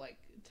lot of like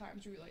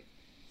times where you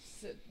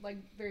like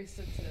very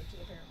sensitive to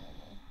the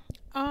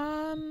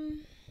paranormal.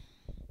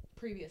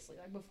 Previously,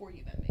 like before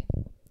you met me.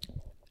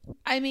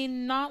 I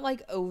mean, not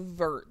like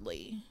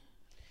overtly.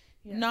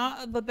 Yeah.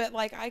 Not, but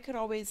like I could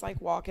always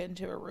like walk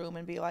into a room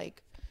and be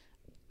like,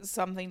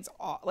 something's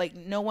off. Like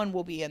no one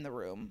will be in the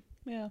room.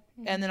 Yeah.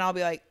 And then I'll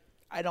be like,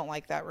 I don't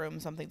like that room.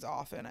 Something's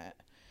off in it.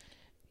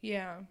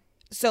 Yeah.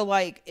 So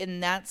like in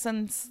that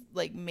sense,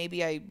 like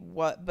maybe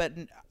but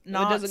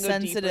not doesn't go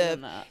deeper sensitive.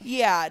 than that.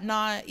 Yeah,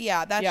 not that's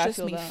Yeah, I just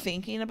feel me that.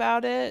 thinking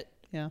about it.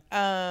 Yeah.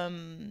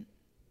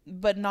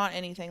 But not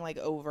anything like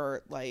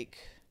overt like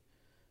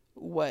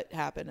what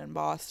happened in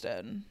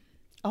Boston.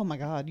 Oh my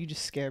God, you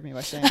just scared me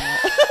by saying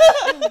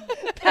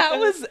that. That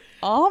was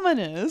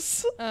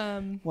ominous.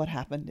 What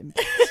happened in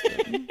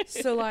Boston?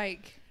 So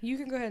like, you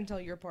can go ahead and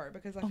tell your part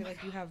because I feel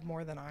like you have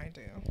more than I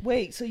do.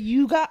 Wait, so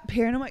you got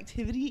paranormal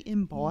activity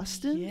in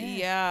Boston?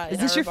 Yeah. Is in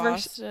this your our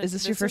first? Boston. Is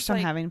this your first time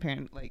like, having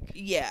parent like?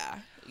 Yeah.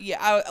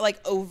 like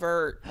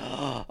overt.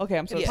 Okay,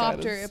 I'm so Yeah.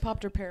 excited. It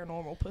popped her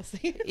paranormal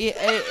pussy.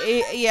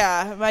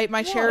 Yeah,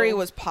 my cherry Whoa.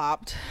 was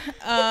popped.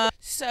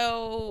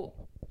 So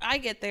I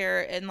get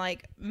there and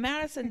like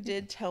Madison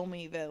did tell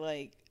me that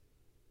like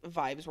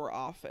vibes were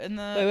off in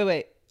the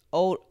Wait.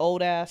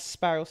 Old ass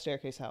spiral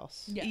staircase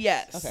house.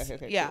 yes.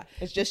 Okay. Yeah. Cool.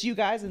 It's just you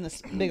guys in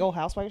this big old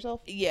house by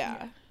yourself?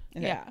 Yeah.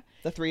 Okay. Yeah.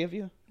 The three of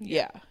you?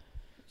 Yeah.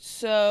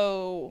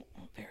 So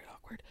very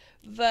awkward.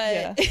 But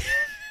Yeah. I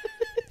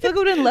feel like it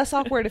would have been less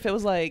awkward if it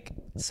was like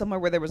somewhere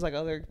where there was like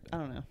other, I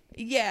don't know.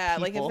 yeah,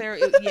 like if People. there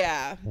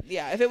yeah,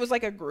 if it was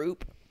like a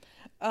group.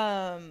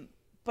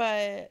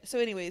 But so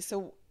anyways,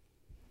 so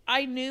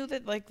I knew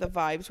that like the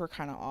vibes were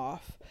kind of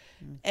off.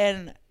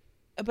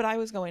 But I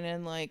was going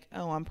in like,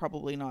 oh, I'm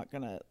probably not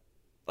going to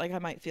like I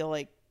might feel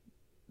like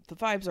the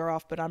vibes are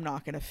off, but I'm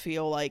not going to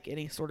feel like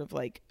any sort of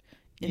like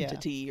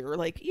entity or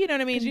like, you know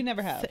what I mean? Because you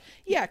never have.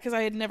 Yeah, because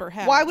I had never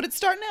had. Why would it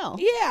start now?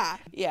 Yeah.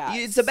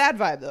 It's a bad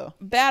vibe though.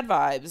 Bad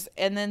vibes.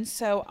 And then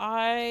so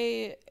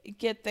I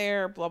get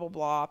there, blah, blah,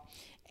 blah.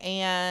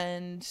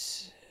 And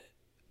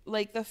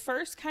like the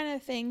first kind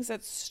of things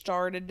that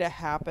started to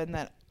happen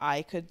that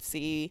I could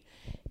see,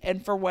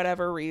 and for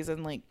whatever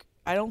reason, like,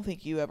 I don't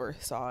think you ever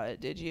saw it,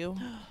 did you?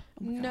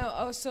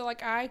 No, so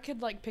like I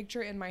could like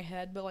picture it in my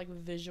head, but like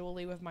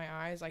visually with my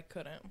eyes, I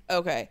couldn't.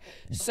 Okay.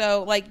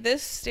 So like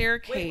this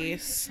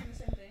staircase.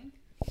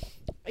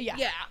 Yeah.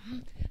 Yeah.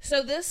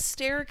 So this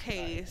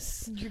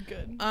staircase. You're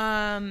good.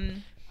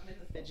 I'm in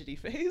the fidgety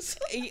phase.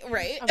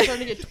 Right. I'm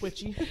starting to get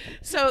twitchy.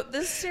 So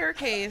this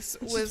staircase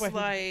was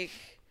sweating.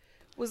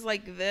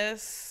 like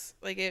this,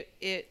 like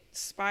it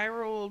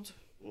spiraled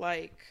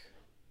like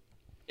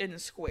in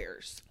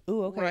squares.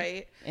 Ooh, okay.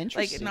 Right?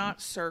 Interesting. Like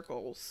not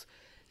circles.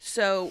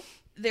 So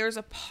there's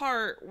a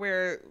part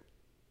where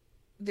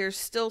there's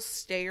still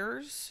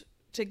stairs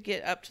to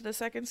get up to the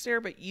second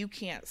stair, but you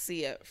can't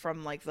see it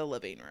from like the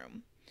living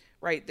room.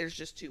 Right? There's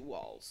just two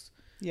walls.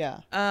 Yeah.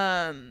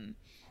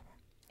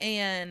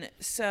 And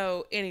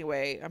so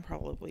anyway, I'm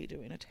probably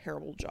doing a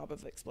terrible job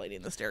of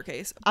explaining the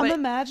staircase. I'm But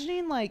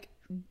imagining like,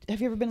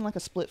 have you ever been in like a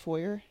split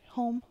foyer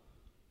home?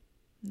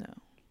 no.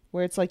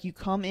 Where it's like you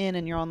come in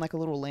and you're on like a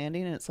little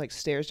landing and it's like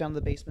stairs down to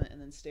the basement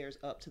and then stairs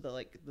up to the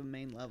like the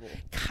main level.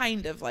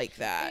 Kind of like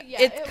that.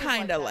 Yeah, it It's was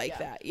kind of like like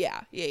that,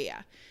 that.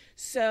 Yeah.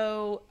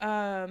 So,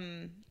 I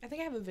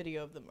think I have a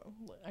video of them.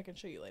 I can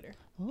show you later.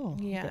 Oh.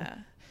 yeah. Okay.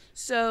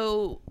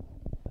 So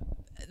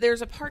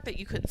there's a part that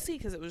you couldn't see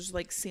because it was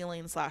like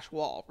ceiling /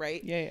 wall,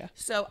 right? Yeah.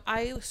 So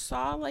I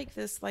saw like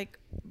this like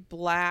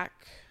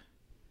black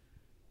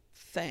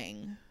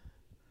thing,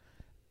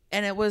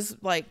 and it was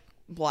like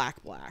black.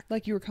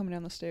 Like you were coming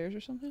down the stairs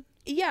or something?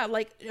 Yeah,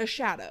 like a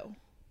shadow.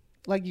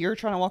 Like you're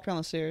trying to walk down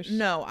the stairs?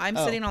 No, I'm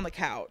Oh. sitting on the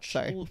couch.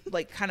 Sorry.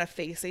 Like kind of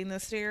facing the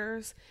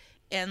stairs.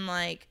 And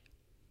like,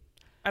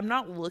 I'm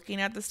not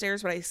looking at the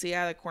stairs, but I see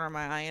out of the corner of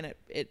my eye and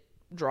it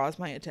draws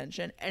my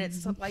attention. And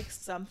it's like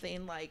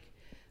something like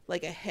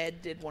a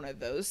head did one of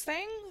those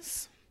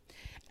things.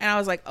 And I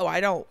was like, oh,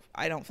 I don't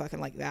fucking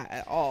like that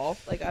at all.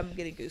 Like I'm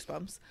getting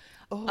goosebumps.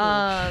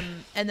 Oh.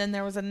 And then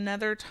there was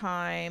another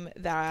time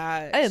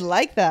that I didn't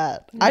like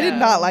that. I did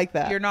not like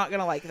that. You're not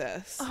gonna like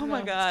this. Oh my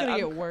No, God. It's gonna I'm-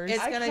 get worse.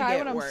 It's gonna cry get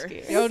when I'm worse.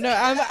 scared. Yo, no,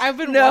 I've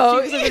been No.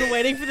 watching because I've been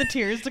waiting for the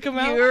tears to come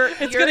out. It's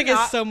you're gonna get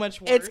not- so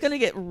much worse. It's gonna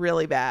get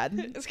really bad.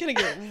 It's gonna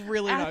get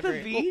really At not the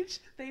great. beach,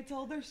 they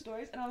told their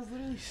stories and I was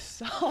literally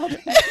sobbing.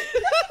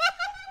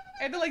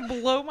 I had to like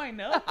blow my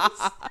nose.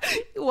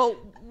 Well,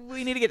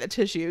 we need to get the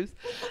tissues.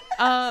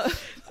 I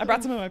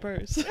brought some in my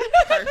purse.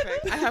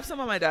 Perfect. I have some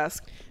on my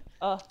desk.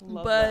 Love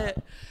But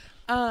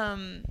that.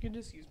 You can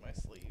just use my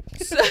sleeve.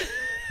 so,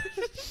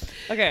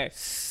 Okay.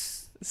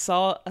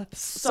 Saw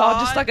Saw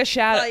just like a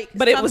shadow, like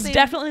but it was something-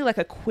 definitely like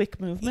a quick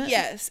movement.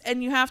 yes,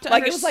 and you have to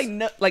like it was like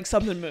like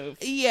something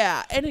moved.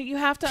 yeah, and you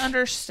have to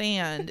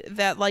understand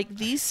that like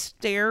these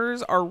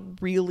stairs are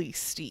really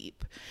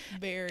steep,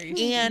 Very.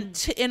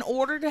 and in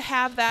order to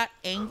have that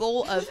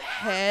angle of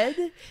head,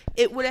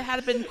 it would have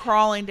had been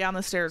crawling down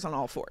the stairs on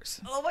all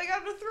fours. Oh my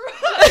God, the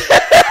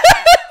throat!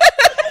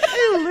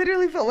 I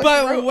literally felt like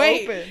But the throat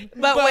wait. open.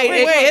 But But wait,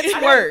 wait, it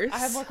gets worse. I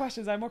have more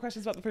questions. I have more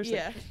questions about the first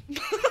Yeah. thing.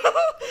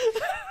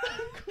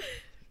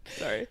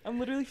 Sorry. I'm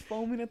literally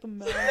foaming at the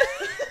mouth.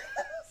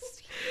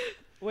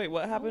 Wait,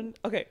 what happened?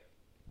 Okay.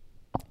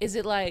 Is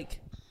it like...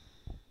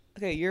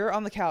 Okay, you're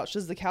on the couch.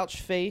 Does the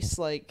couch face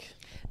like...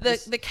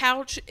 The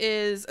couch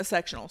is a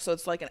sectional, so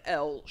it's like an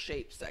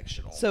L-shaped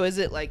sectional. So is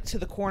it like to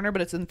the corner,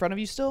 but it's in front of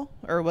you still?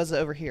 Or was it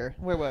over here?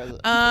 Where was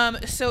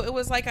it? So it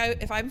was like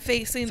if I'm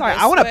facing Sorry,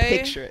 this I want to way-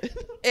 picture it.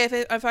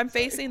 If I'm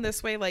facing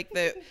this way, like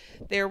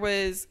there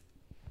was,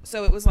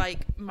 so it was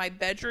like my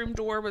bedroom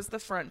door was the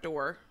front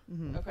door.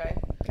 Mm-hmm. Okay.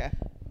 Okay.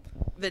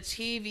 The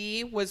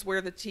TV was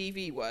where the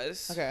TV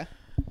was. Okay.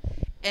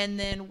 And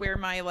then where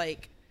my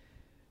like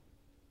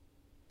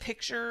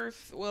picture,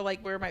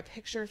 where my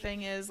picture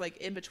thing is, like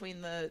in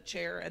between the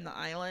chair and the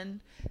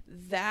island,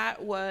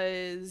 that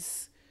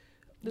was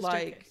The like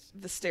staircase.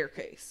 the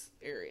staircase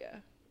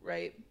area,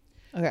 right?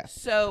 Okay.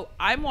 So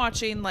I'm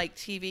watching like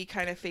TV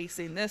kind of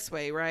facing this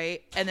way,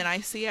 right? And then I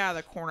see out of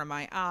the corner of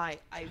my eye,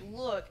 I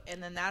look,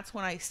 and then that's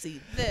when I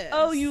see this.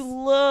 Oh, you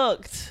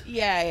looked.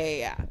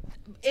 Yeah.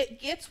 It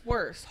gets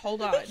worse.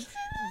 Hold on.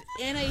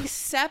 In a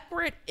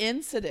separate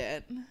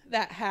incident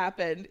that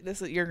happened,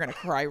 you're gonna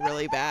cry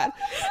really bad.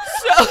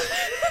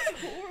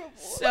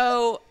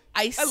 So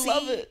I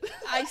love it.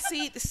 I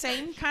see the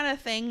same kind of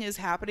thing is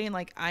happening.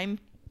 Like I'm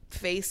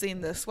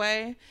facing this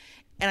way,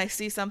 and I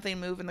see something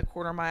move in the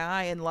corner of my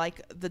eye, and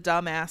like the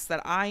dumbass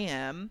that I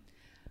am,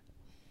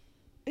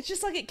 It's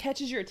just like it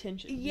catches your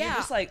attention. yeah, You're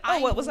just like, oh,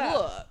 what was that?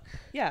 Look.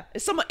 Yeah.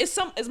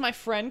 Is my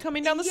friend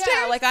coming down the Yeah,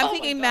 stairs? like I'm Oh my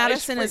thinking God, I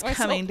Madison is freaked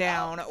coming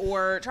myself down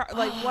or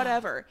like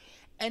whatever.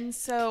 And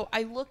so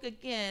I look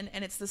again,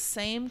 and it's the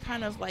same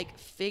kind of like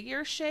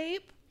figure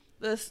shape.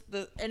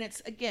 And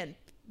it's again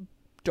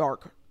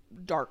dark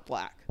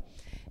black.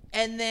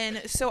 And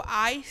then so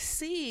I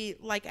see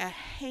like a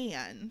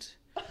hand.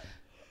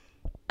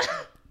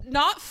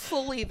 Not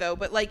fully though,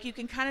 but like you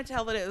can kind of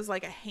tell that it was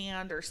like a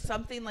hand or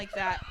something like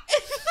that.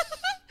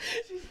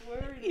 She's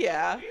worried.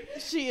 Yeah.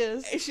 She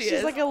is. She's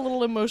She's like a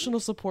little emotional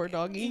support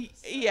doggy.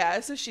 Yeah,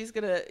 so she's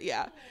gonna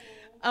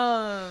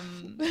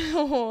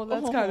Oh,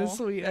 that's kind of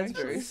sweet. That's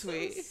actually. very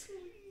sweet.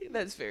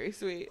 That's very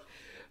sweet.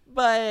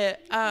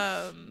 But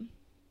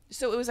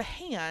so it was a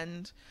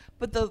hand,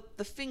 but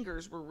the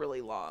fingers were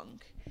really long,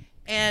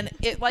 and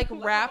it like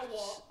wrapped.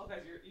 Okay,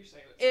 you're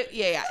saying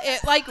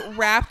It like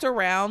wrapped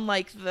around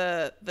like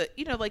the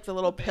like the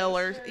little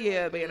pillars.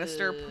 Yeah,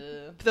 banister.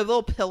 The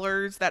little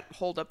pillars that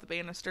hold up the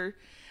banister.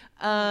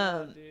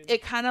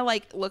 It kind of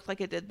like looked like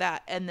it did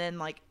that, and then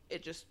like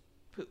it just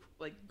poof,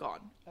 like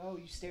gone. Oh,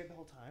 you stared the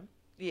whole time?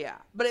 Yeah,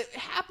 but it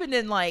happened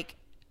in like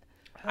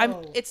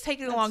it's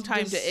taken a long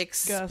time to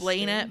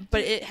explain disgusting. it, but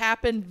it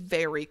happened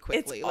very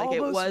quickly. It's like almost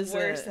it was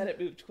worse that it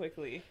moved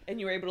quickly, and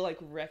you were able to like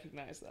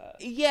recognize that.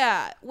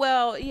 Yeah,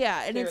 well,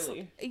 yeah, and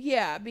Clearly.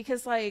 it's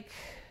because like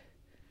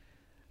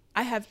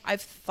I've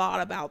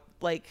thought about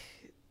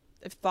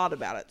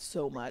it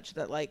so much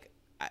that like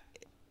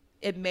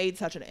it made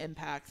such an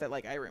impact that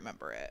like I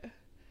remember it.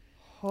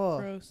 Huh.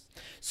 Gross.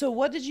 So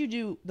what did you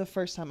do the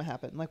first time it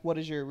happened? Like, what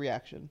is your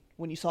reaction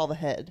when you saw the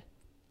head?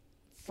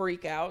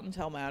 Freak out and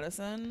tell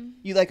Madison.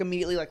 You like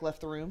immediately like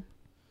left the room,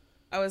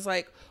 I was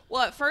like,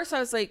 well, at first I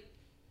was like,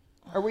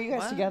 or were you guys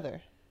What?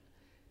 together?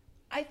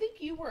 I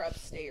think you were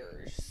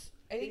upstairs.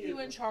 I think you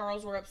and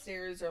Charles were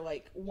upstairs, or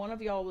like one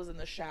of y'all was in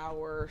the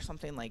shower or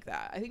something like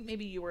that. I think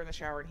maybe you were in the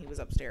shower and he was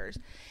upstairs.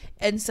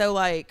 And so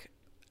like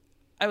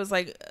I was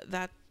like,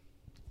 that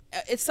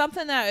it's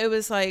something that it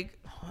was like,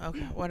 okay,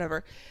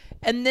 whatever.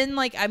 And then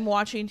like I'm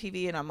watching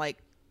TV and I'm like,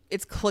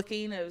 it's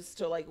clicking as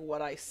to like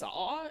what I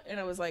saw, and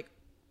I was like,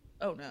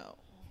 oh no.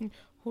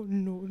 Oh,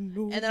 no.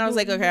 And then I was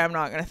like, okay, I'm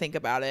not gonna think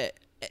about it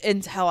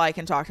until I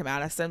can talk to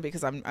Madison,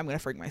 because I'm gonna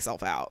freak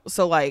myself out.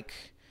 So like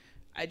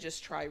I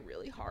just try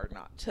really hard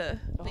not to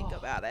think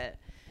about it.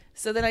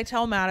 So then I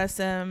tell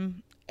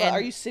Madison, But and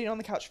are you sitting on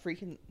the couch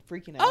freaking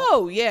out?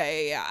 oh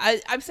yeah.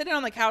 I'm sitting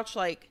on the couch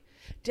like,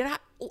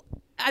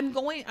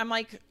 I'm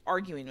like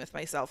arguing with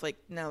myself like,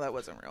 no, that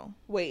wasn't real.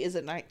 Wait, is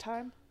it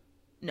nighttime?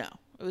 No,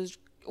 it was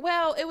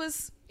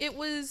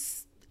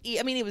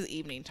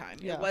evening time.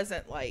 Yeah. It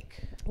wasn't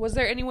like, Was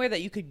there anywhere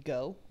that you could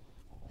go?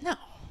 no.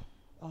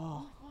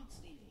 Oh, God,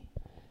 Stevie.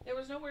 There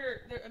was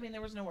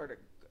nowhere to,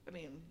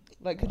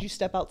 like could you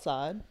step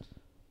outside?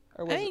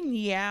 Or was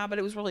yeah, but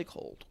it was really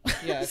cold.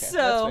 Yeah, okay.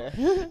 So, That's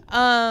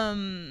fair.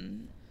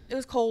 it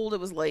was cold. It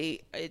was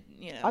late. I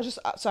was just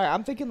sorry.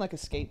 I'm thinking like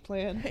escape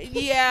plan.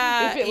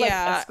 Yeah, If it like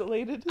yeah.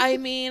 escalated. I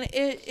mean,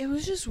 it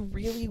was just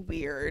really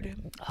weird.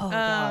 Oh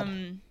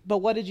God. But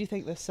what did you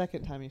think the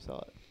second time you saw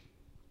it?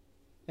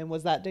 And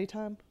was that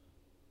daytime?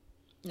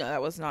 No,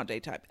 that was not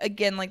daytime.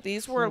 Again, like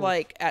these were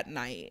like at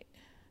night.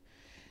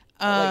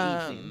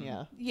 Like evening,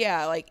 yeah.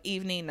 Yeah, like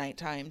evening,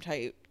 nighttime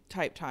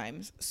type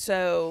times.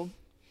 So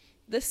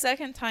the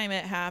second time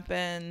it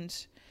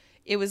happened,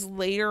 it was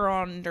later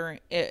on during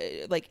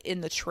like in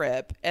the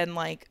trip, and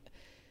like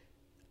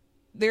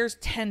there's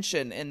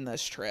tension in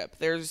this trip.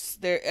 This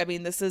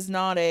is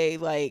not a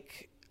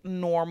like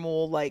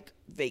normal like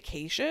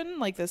vacation.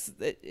 Like this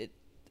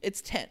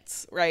it's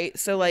tense, right?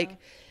 So like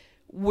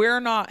we're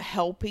not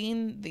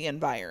helping the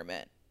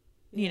environment.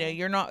 You know,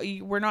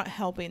 we're not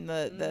helping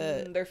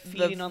the they're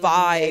feeding the on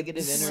vibes. the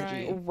negative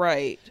energy.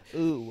 Right.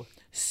 Ooh.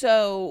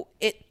 So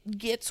it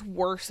gets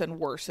worse and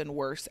worse and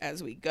worse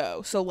as we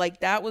go. So like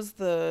that was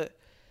the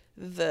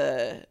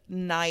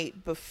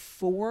night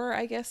before,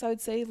 I guess I would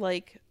say,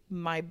 like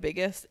my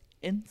biggest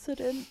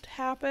incident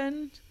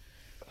happened.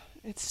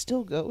 It's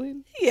still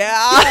going?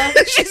 Yeah.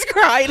 She's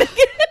crying.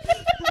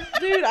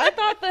 Dude, I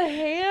thought the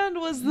hand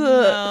was the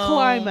No.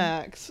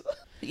 climax.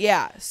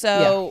 Yeah.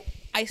 So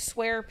I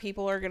swear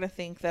people are going to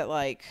think that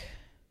like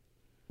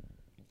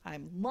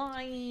I'm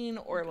lying,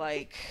 or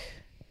like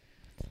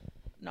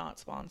not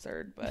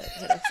sponsored, but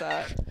hit us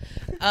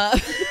up.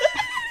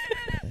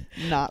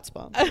 Not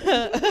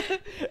sponsored.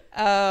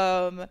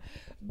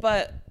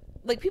 But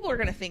like people are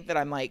gonna think that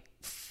I'm like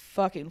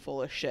fucking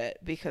full of shit,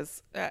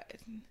 because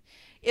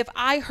if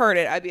I heard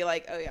it, I'd be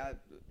like, oh yeah,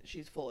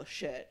 she's full of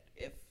shit.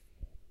 If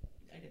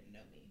I didn't know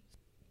me.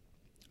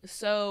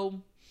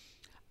 So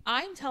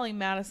I'm telling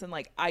Madison,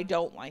 like, I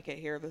don't like it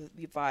here.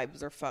 The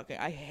vibes are fucking,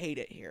 I hate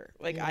it here.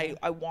 Like,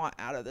 I want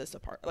out of this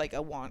apartment. Like, I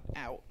want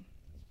out.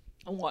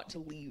 I want to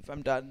leave.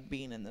 I'm done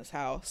being in this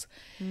house.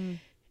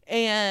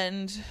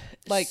 And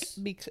Like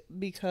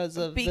because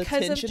of the because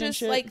tension of and just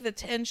shit? like the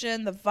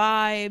tension, the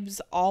vibes,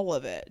 all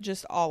of it,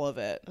 just all of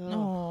it.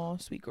 Oh,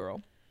 sweet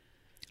girl.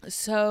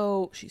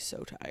 So she's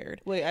so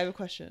tired. Wait, I have a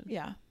question.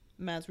 Yeah.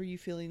 Mads, were you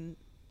feeling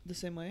the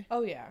same way?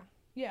 Oh yeah,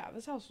 yeah.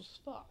 This house was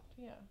fucked.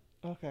 Yeah.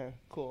 Okay,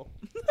 cool.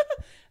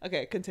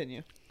 Okay,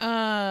 continue.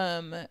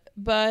 But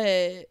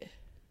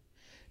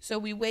so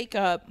we wake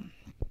up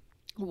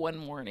one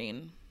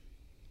morning,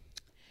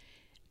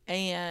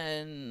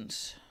 and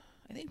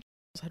I think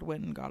had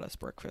went and got us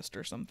breakfast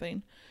or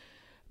something,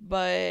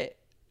 but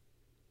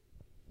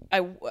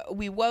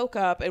we woke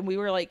up and we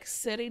were like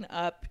sitting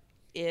up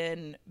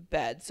in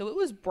bed, so it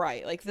was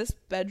bright. Like this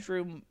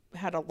bedroom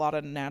had a lot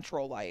of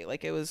natural light.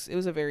 Like it was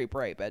a very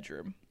bright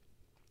bedroom.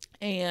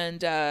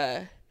 And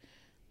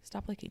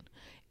stop licking.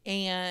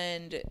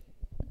 And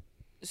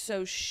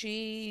so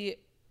she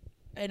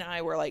and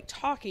I were like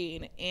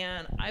talking,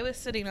 and I was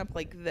sitting up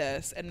like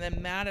this, and then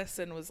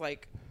Madison was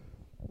like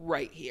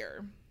right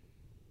here.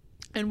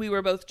 And we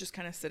were both just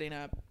kind of sitting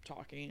up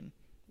talking,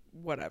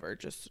 whatever,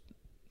 just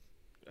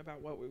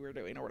about what we were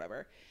doing or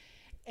whatever.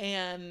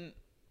 And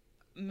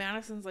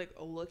Madison's like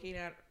looking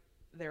at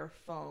their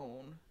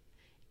phone,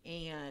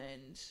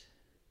 and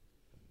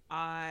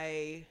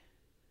I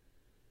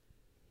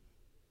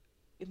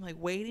am like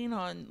waiting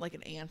on like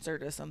an answer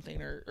to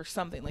something or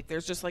something. Like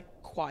there's just like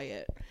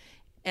quiet.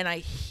 And I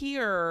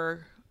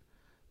hear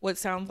what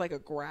sounds like a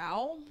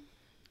growl.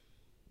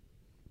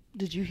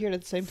 Did you hear it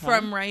at the same time?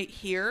 From right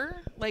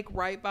here, like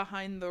right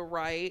behind the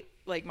right,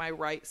 like my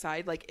right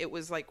side, like it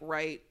was like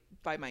right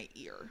by my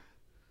ear.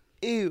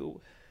 Ew.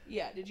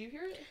 Yeah, did you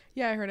hear it?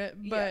 Yeah, I heard it,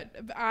 but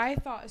I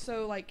thought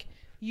so. Like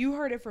you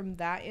heard it from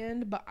that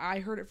end, but I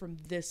heard it from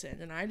this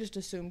end, and I just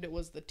assumed it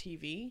was the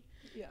TV.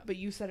 Yeah. But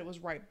you said it was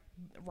right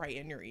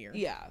in your ear.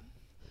 Yeah.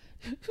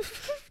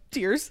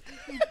 Tears.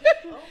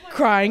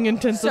 Crying So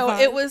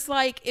intensified. it was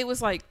like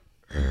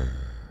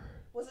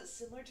Was it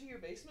similar to your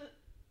basement?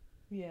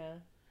 Yeah.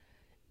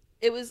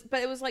 it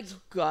was like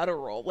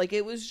guttural. Like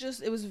it was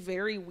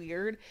very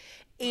weird.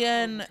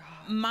 And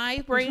my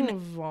I'm brain gonna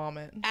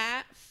vomit.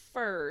 at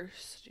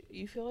first,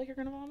 you feel like you're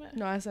gonna vomit?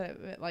 No, I said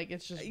it, like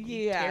it's just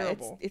Yeah,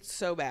 terrible. it's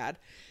so bad.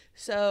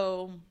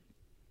 So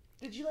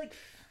Did you like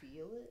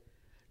feel it?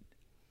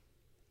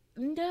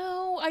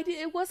 no, I did.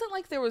 It wasn't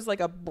like there was like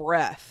a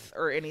breath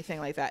or anything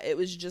like that. It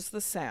was just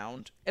the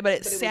sound, but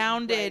it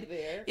sounded.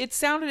 It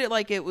sounded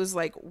like it was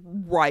like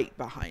right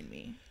behind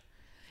me.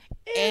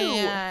 Ew.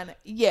 And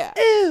yeah,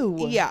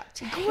 Ew. yeah,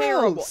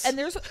 terrible. Gross. And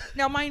there's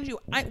now, mind you,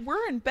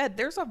 we're in bed.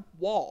 There's a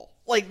wall.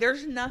 Like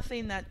there's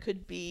nothing that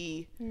could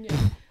be. Yeah.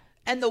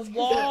 And the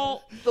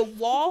wall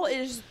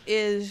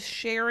is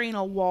sharing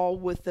a wall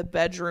with the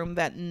bedroom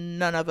that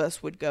none of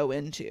us would go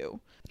into.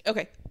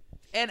 Okay.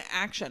 And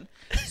action.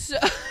 So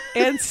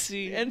And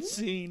scene. and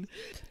scene.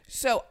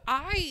 So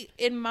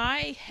in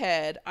my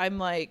head, I'm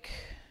like,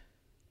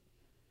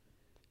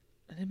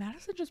 did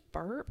Madison just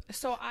burp?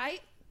 So I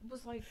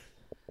was like,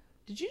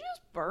 did you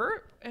just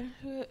burp?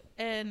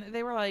 And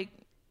they were like,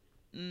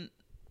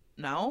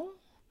 no.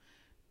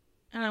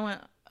 And I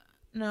went,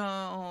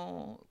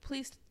 no,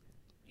 please.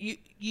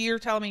 You're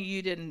telling me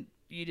you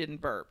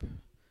didn't burp.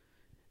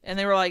 And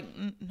they were like,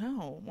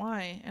 no,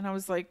 why? And I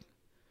was like,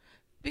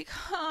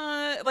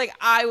 because like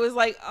I was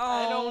like,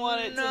 oh, I don't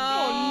want it to be.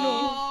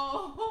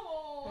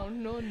 Oh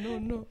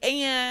no.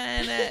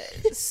 And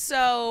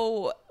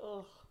so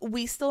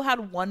we still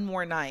had one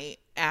more night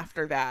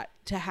after that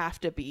to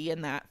have to be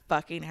in that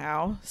fucking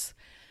house.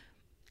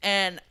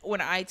 And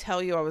when I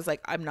tell you, I was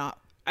like, I'm not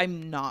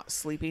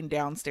sleeping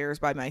downstairs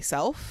by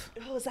myself.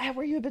 Oh, is that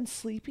where you had been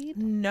sleeping?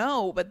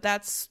 No, but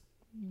that's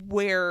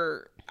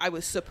where I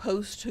was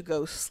supposed to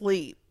go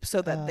sleep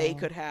so that they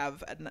could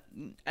have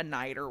a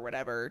night or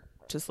whatever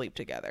to sleep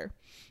together.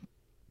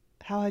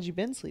 How had you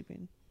been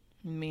sleeping?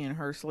 Me and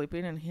her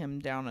sleeping and him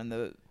down in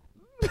the...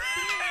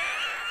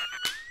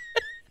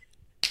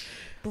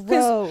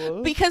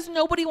 Bro. Because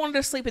nobody wanted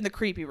to sleep in the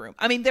creepy room.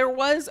 I mean,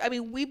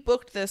 we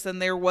booked this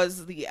and there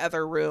was the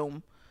other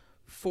room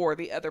for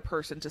the other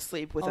person to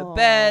sleep with a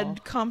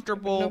bed,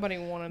 comfortable. Nobody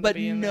wanted to but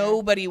be in there.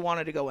 nobody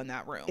wanted to go in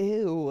that room.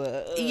 Ew.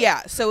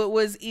 Yeah, so it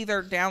was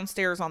either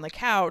downstairs on the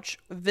couch,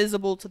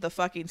 visible to the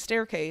fucking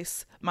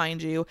staircase,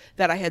 mind you,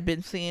 that I had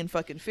been seeing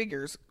fucking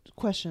figures.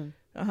 Question.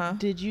 Uh-huh.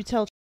 Did you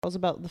tell Charles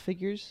about the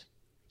figures?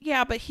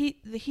 Yeah, but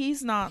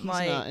he's not He's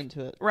like not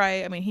into it.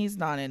 right. I mean, he's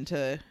not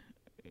into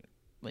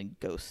like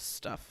ghost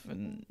stuff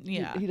and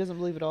yeah. He doesn't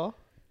believe it all?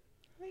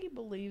 I think he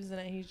believes in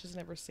it. He's just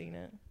never seen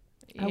it.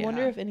 I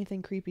wonder Yeah. if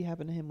anything creepy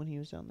happened to him when he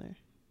was down there.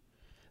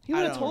 He I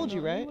would have don't told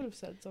you, He right? would have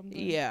said something.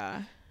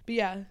 Yeah. But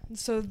yeah,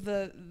 so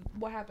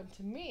what happened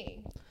to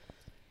me,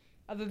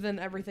 other than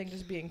everything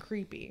just being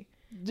creepy,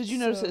 Did you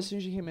notice it So- as soon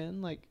as you came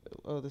in? Like,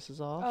 oh, this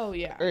is off? Oh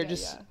yeah. Or yeah,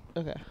 just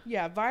okay.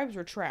 yeah. Vibes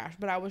were trash,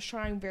 but I was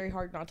trying very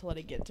hard not to let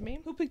it get to me.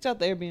 Who picked out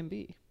the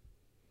Airbnb?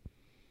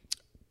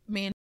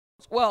 Me and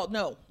well,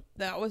 no,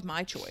 that was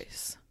my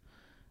choice.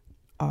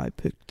 I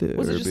picked it.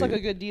 Was it just like a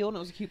good deal and it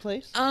was a cute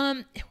place?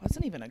 It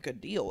wasn't even a good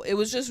deal. It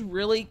was just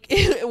really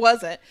it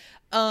wasn't.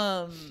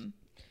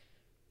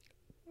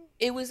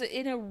 It was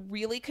in a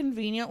really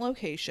convenient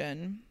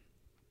location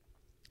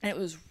and it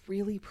was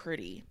really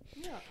pretty.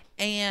 Yeah.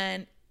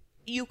 And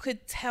you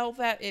could tell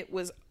that it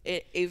was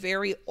a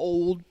very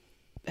old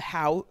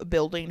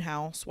building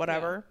house,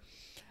 whatever.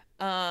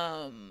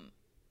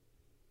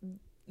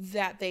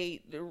 That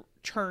they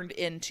turned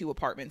into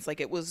apartments. Like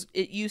it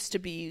used to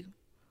be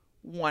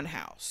one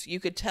house. You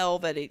could tell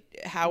that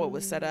how it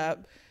was set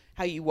up,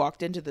 how you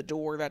walked into the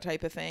door, that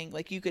type of thing.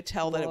 Like you could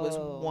tell that it was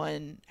Whoa.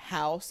 one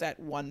house at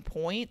one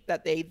point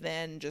that they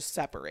then just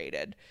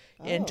separated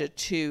into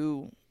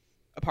 2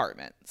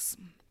 apartments.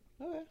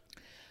 Okay.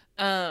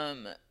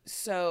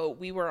 So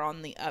we were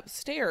on the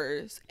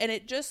upstairs and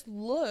it just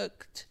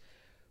looked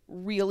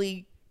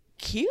really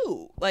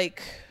cute.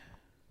 Like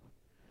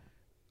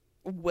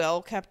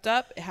well kept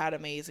up. It had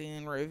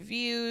amazing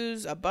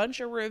reviews, a bunch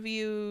of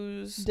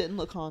reviews. Didn't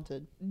look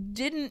haunted.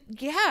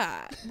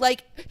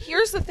 Like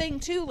here's the thing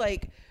too,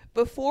 like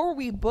before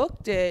we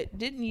booked it,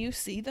 didn't you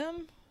see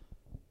them?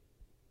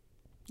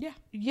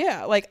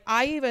 Yeah, like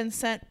I even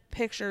sent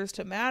pictures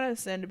to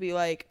Madison to be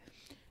like,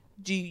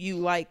 do you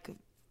like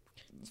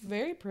It's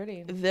very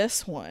pretty.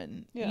 this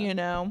one? Yeah. You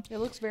know, It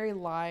looks very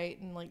light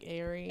and like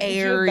airy. Did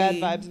you have bad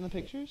Airy. vibes in the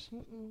pictures?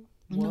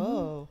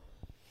 Whoa.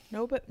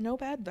 no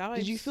bad vibes.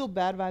 Did you feel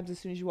bad vibes as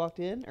soon as you walked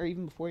in or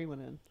even before you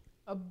went in?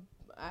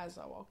 As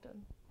I walked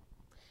in.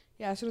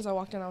 Yeah, as soon as I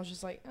walked in, I was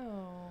just like,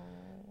 oh.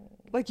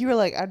 Like you were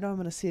like, I know I'm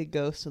going to see a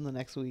ghost in the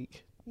next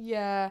week.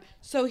 Yeah.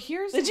 So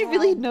here's Did you how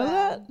really know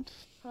bad- that?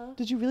 Huh?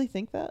 Did you really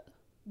think that?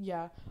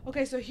 Yeah.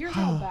 Okay, so here's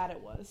how bad it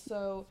was.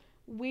 So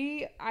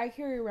I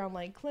carry around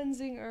like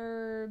cleansing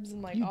herbs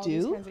and like You all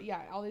these do? kinds of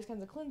all these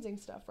kinds of cleansing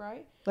stuff,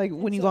 right? Like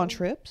when you go on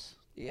trips?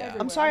 Yeah.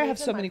 Everywhere. I'm sorry I mean, have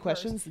it's in so my many purse.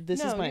 questions. This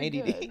is No, my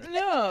you're ADD. good.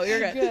 No, you're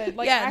good. Good.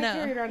 Like yeah, I no.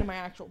 carry it around in my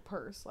actual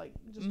purse, like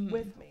just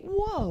with me.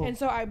 Whoa. And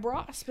so I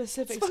brought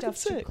specific That's stuff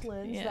fucking to sick.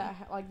 cleanse Yeah.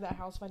 that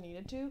house if I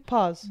needed to.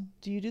 Pause.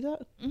 Do you do that?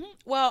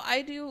 Well,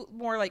 I do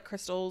more like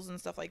crystals and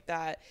stuff like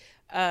that.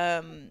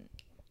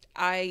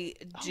 I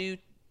do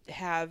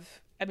have.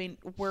 I mean,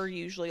 we're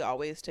usually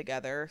always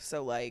together,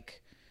 so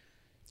like,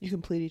 You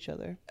complete each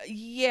other.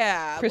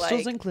 yeah,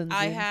 Crystals like, and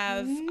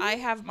cleansing. I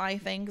have my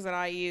things that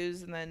I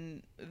use, and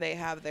then they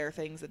have their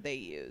things that they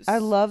use. I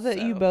love that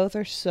you So- both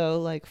are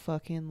so like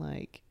fucking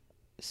like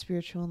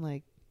spiritual and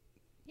like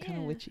kind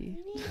of Yeah. witchy.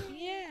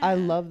 Yeah, I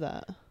love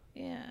that.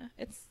 Yeah,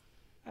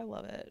 I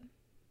love it.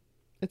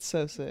 It's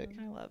so sick.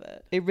 I love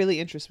it. It really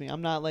interests me.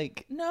 I'm not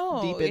like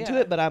No, deep into yeah.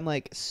 it, but I'm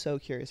like so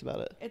curious about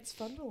it. It's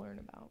fun to learn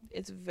about.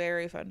 It's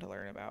very fun to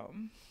learn about.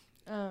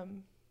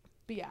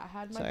 But yeah, I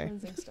had my Sorry.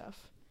 cleansing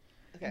stuff.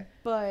 Okay.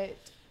 But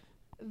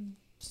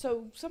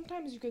so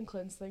sometimes you can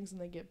cleanse things and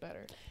they get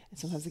better. And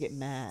sometimes I get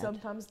mad.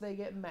 Sometimes they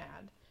get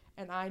mad.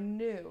 And I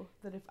knew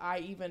that if I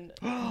even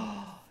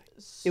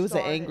It was an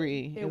started,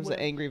 angry. It was an would've-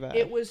 angry vibe.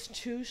 It was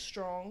too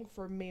strong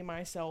for me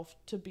myself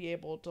to be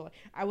able to. Like,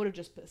 I would have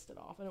just pissed it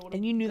off, and it would.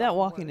 And you knew that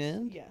walking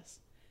in? Yes.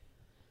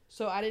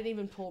 So I didn't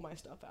even pull my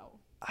stuff out.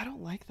 I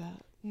don't like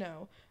that.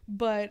 No,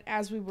 but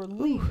as we were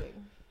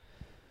leaving,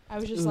 I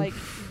was just like,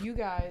 "You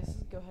guys,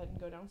 go ahead and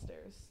go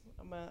downstairs.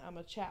 I'm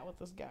gonna chat with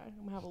this guy.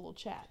 I'm gonna have a little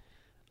chat."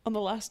 On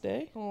the last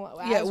day?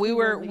 Yeah, As we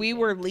were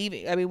leaving.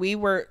 leaving. I mean, we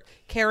were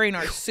carrying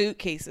our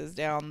suitcases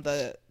down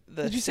the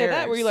Did you say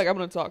that? Were you like, I'm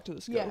gonna talk to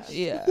this Yeah. ghost?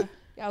 yeah,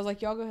 Yeah, I was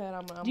like, "Y'all go ahead.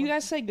 I'm Do you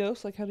guys say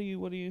ghost? Like, how do you?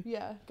 What do you?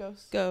 Yeah,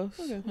 ghost. ghost.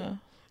 Okay. Yeah.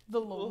 The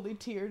lonely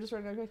tear just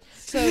right now.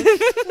 So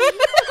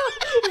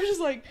it was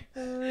just like.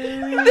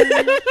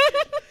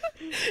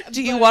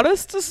 Do you want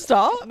us to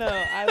stop? No,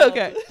 I love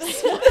Okay.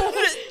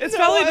 It's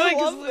probably annoying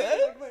love 'cause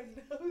it.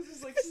 My nose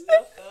is like stuck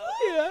up.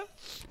 Yeah.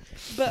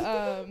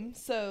 But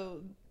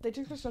so they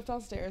took their stuff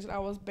downstairs, and I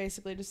was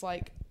basically just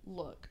like,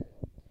 "Look,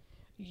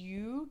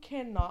 you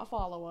cannot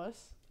follow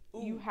us.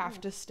 You have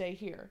to stay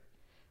here.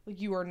 Like,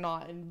 you are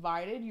not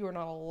invited. You are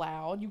not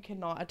allowed. You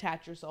cannot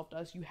attach yourself to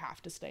us. You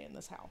have to stay in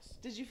this house."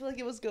 Did you feel like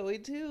it was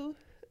going to?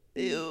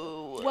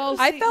 Ew. Well,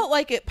 I see- felt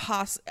like it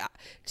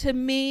to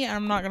me,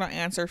 I'm not going to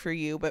answer for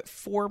you, but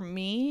for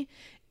me,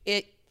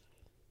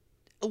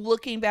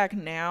 looking back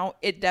now,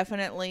 it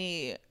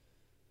definitely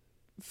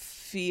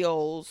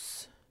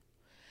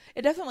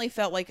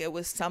felt like it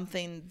was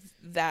something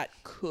that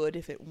could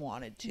if it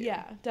wanted to.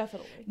 Yeah,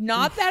 definitely.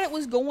 Not that it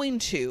was going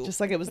to, Just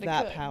like it was But it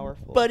that could.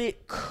 powerful. but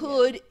it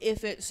could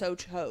if it so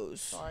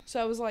chose.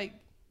 So I was like,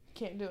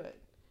 "Can't do it."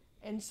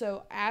 And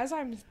so as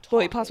I'm talking,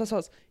 wait,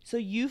 pause. So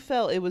you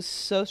felt it was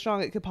so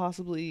strong it could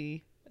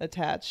possibly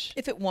attach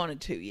If it wanted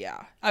to,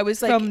 yeah. I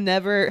was like, from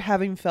never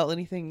having felt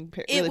anything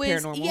it really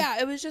was paranormal. yeah,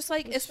 it was just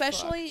like, It was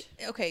especially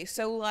okay,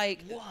 so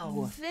like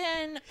Whoa.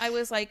 then I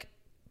was like,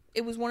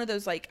 it was one of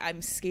those like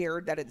I'm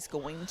scared that it's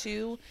going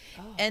to.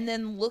 And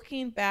then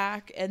looking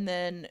back, and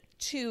then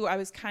two, I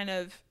was kind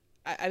of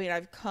I mean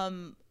I've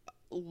come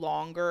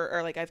longer,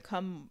 or like I've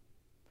come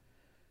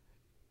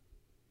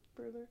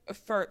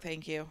Further.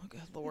 thank you,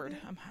 good Lord,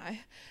 I'm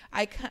high.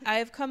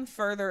 I've come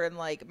further in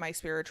like my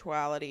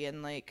spirituality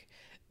and like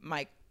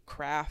my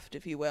craft,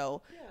 if you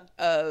will,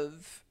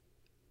 of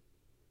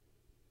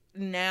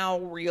now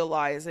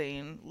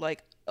realizing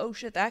like, oh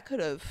shit, that could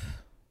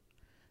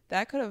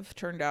have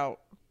turned out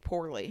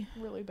poorly.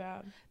 Really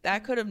bad.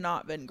 That could have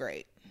not been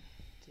great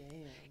Damn.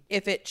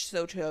 if it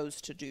so chose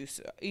to do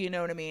so. You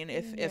know what I mean?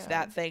 If Yeah.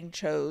 that thing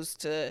chose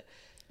to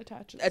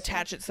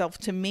attach itself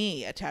to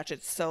me, attach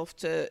itself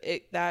to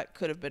it, that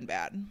could have been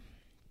bad.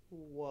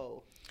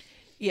 Whoa.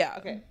 Yeah.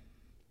 Okay.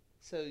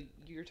 So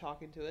you're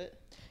talking to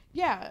it?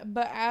 Yeah,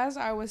 but as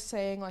I was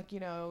saying, like, you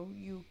know,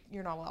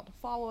 you're not allowed to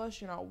follow us,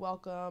 you're not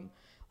welcome.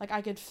 Like,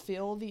 I could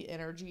feel the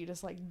energy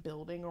just like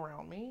building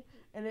around me,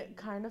 and it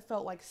kind of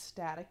felt like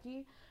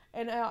staticky.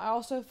 And I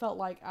also felt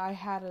like I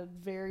had a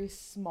very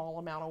small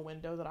amount of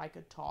window that I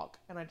could talk,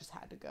 and I just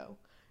had to go.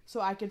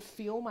 So I could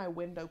feel my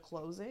window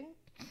closing.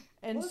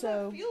 And What does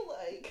so that feel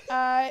like?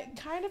 it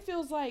kind of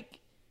feels like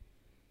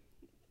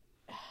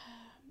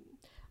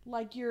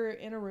you're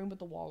in a room but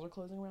the walls are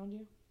closing around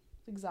you.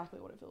 It's exactly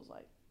what it feels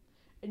like.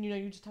 And you know,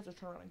 you just have to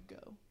turn around and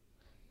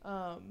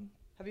go.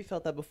 Have you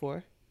felt that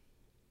before?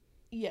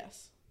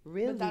 Yes.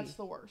 Really? But that's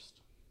the worst.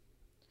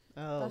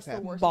 Oh, That's okay.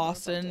 the worst.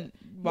 Boston was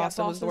the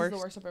Boston's worst. the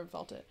worst I've ever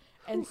felt it.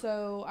 And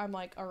so I'm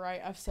like, all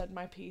right, I've said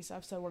my piece.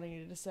 I've said what I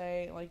needed to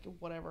say, like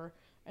whatever.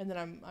 And then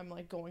I'm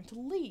like going to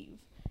leave.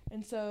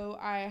 And so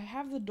I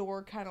have the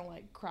door kind of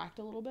like cracked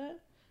a little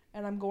bit,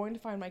 and I'm going to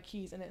find my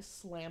keys, and it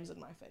slams in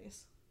my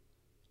face.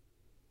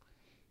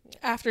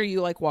 After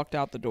you like walked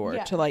out the door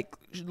Yeah. to like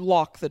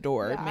lock the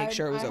door Yeah, and make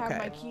sure it was I have okay.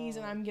 my keys,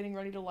 and I'm getting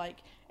ready to like,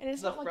 and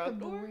it's The not like front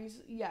the door?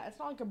 breeze. Yeah, it's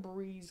not like a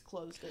breeze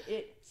closed it.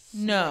 It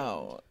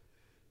No.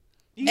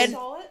 You And-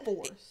 saw it?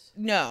 Force.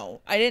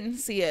 No, I didn't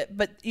see it,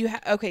 but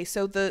okay,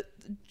 so the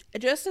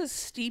just as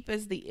steep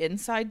as the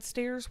inside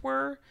stairs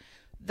were,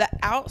 the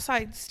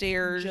outside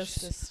stairs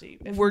Just as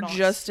steep. if were not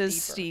just as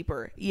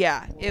steeper. steeper.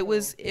 Yeah, it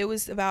was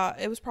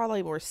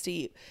probably more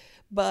steep.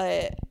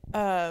 But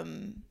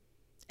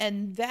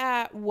and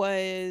that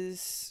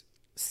was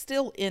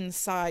still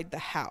inside the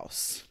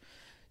house.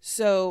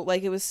 So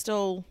like it was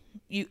still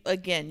you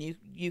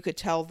could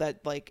tell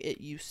that like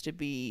it used to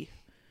be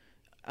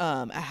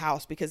a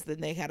house, because then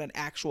they had an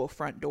actual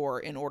front door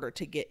in order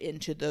to get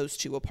into those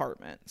two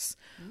apartments.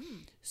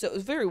 So it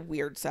was very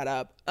weird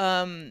setup.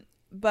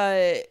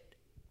 But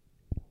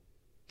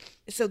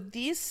so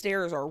these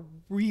stairs are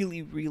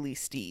really, really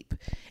steep.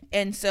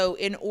 And so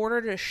in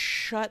order to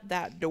shut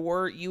that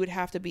door, you would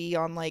have to be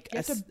on like You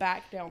have to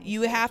back down. the you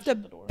stairs have to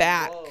shut the door.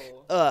 back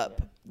Whoa.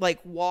 up, like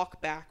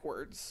walk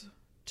backwards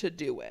to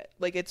do it.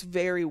 Like it's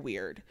very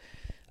weird.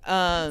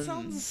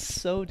 Sounds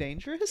so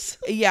dangerous.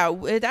 Yeah,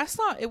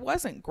 it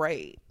wasn't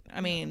great.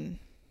 I mean,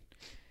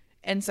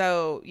 and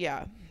so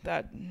yeah,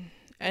 that,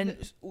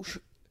 and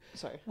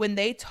Sorry. when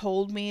they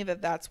told me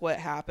that that's what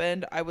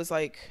happened, I was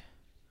like,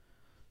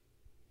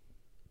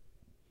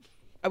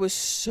 I was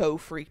so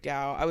freaked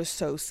out. I was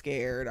so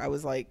scared. I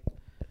was like,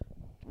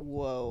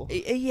 Whoa.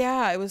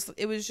 yeah, it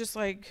was just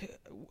like,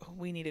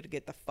 we needed to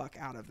get the fuck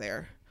out of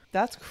there.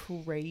 That's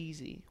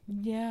crazy.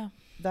 Yeah.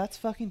 That's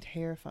fucking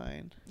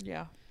terrifying.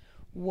 Yeah.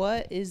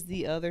 What is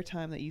the other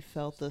time that you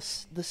felt the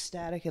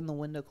static in the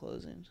window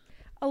closing?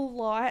 A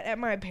lot at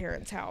my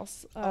parents'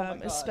 house, my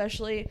God.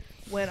 especially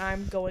when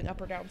I'm going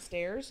up or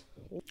downstairs.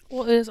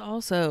 Well, it is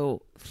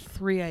also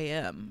 3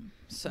 a.m.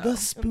 So The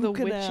spooking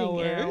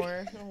witching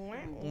hour.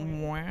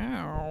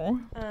 wow.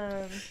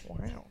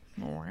 Wow.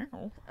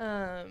 Wow.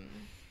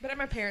 But at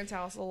my parents'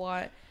 house a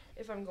lot,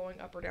 if I'm going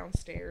up or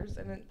downstairs,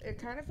 and it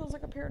kind of feels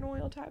like a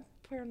paranoia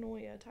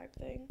type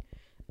thing.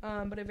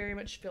 But I very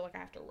much feel like I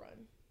have to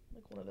run,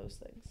 like one of those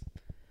things.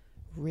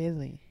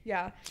 Really?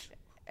 Yeah.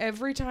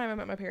 Every time I'm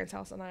at my parents'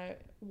 house and I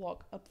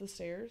walk up the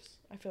stairs,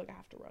 I feel like I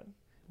have to run.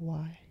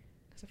 Why?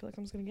 Because I feel like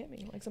someone's going to get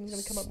me. Like someone's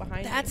going to come up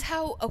behind That's me.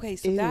 how, okay,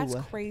 so that's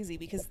Ew. crazy,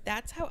 because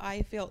that's how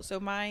I feel. So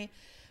my,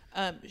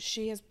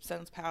 she has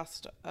since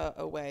passed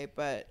away,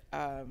 but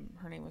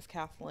her name was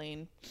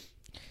Kathleen.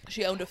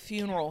 She owned a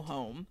funeral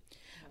home.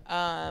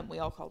 We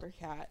all called her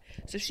Kat.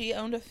 So she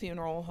owned a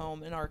funeral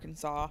home in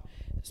Arkansas,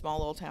 a small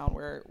little town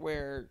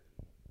where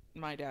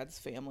my dad's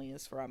family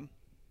is from.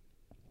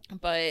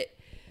 But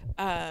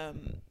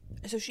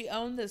so she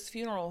owned this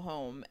funeral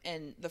home,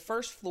 and the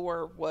first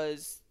floor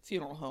was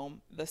funeral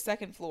home. The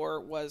second floor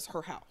was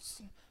her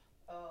house.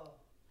 Oh,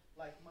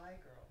 like My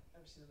Girl.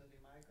 Ever seen the movie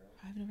My Girl?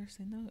 I've never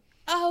seen that.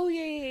 Oh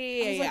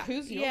yeah. I was like,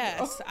 who's your yes?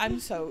 girl? I'm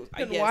so.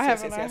 Then yes, why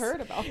yes, haven't yes, I yes.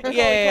 heard about her?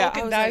 Yeah. I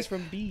Hulk was dies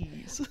like, from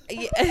bees.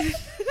 yeah.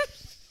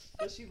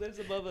 But she lives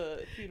above a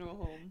funeral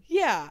home.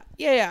 Yeah,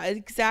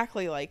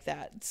 exactly like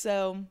that.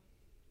 So,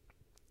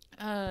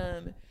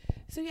 so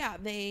yeah,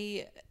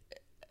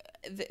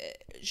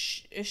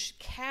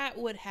 Kat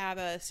would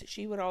have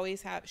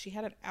she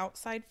had an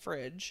outside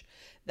fridge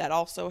that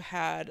also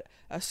had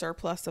a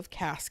surplus of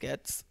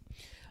caskets.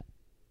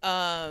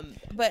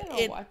 But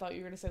I thought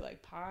you were gonna say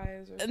like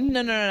pies or something.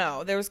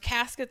 no. There was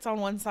caskets on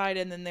one side,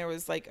 and then there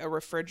was like a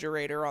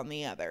refrigerator on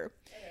the other.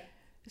 Okay.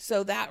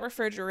 So that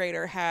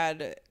refrigerator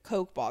had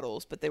Coke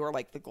bottles, but they were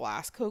like the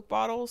glass Coke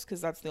bottles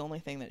because that's the only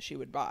thing that she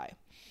would buy.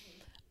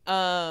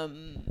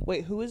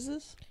 Wait, who is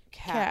this?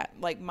 Cat.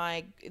 Like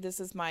this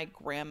is my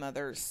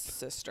grandmother's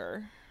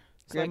sister.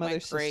 So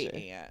Grandmother's like my sister.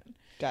 great aunt.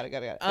 Got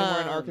it. And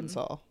we're in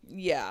Arkansas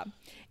Yeah.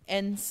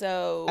 And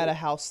so at a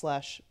house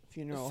 /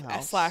 funeral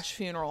house. /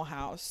 funeral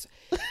house.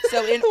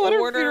 So in What are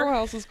order funeral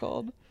houses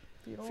called?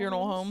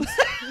 funeral homes.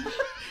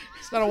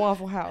 It's not a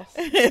Waffle House.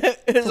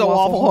 It's a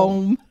waffle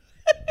home.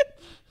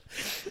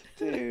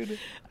 Dude.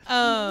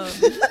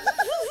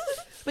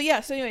 But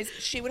yeah, so anyways,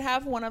 she would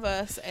have one of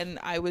us, and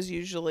I was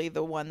usually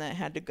the one that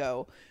had to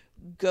go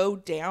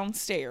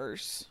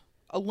downstairs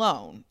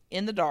alone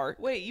in the dark.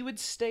 Wait, you would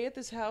stay at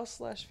this house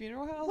 /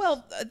 funeral house?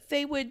 Well,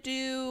 they would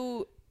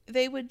do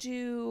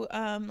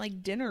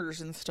like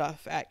dinners and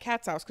stuff at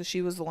Kat's house because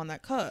she was the one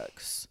that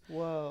cooks.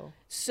 Whoa.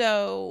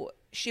 So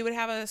she would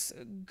have us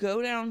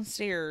go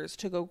downstairs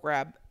to go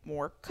grab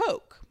more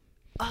Coke.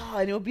 Oh,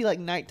 and it would be like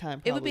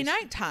nighttime. It would be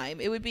probably.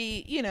 nighttime. It would be,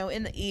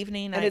 in the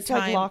evening, And it's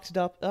like locked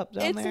up down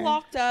It's there.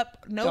 locked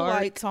up, no Dark.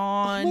 lights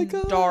on, Oh my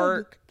God.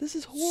 dark. This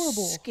is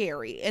horrible.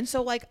 Scary. And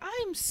so like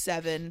I'm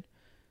 7,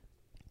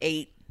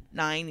 8,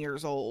 9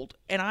 years old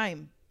and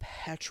I'm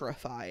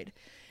petrified.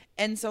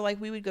 And so like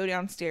we would go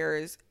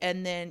downstairs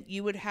and then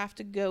you would have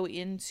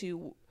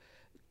to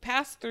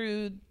pass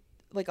through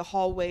like a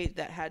hallway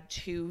that had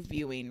 2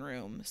 viewing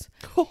rooms.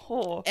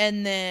 Oh.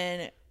 And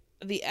then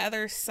the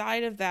other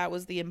side of that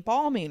was the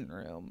embalming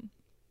room.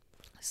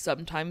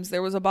 Sometimes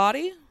there was a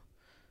body,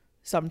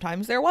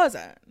 sometimes there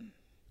wasn't.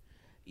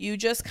 You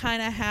just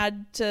kind of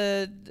had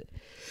to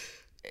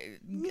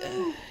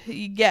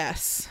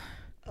guess.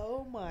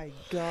 Oh my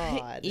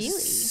God.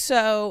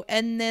 So,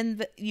 and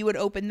then you would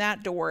open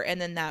that door,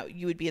 and then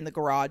you would be in the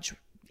garage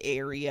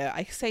area.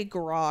 I say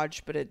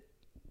garage, but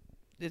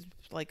it's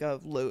like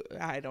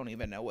I don't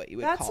even know what you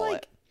would call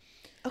it.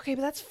 Okay,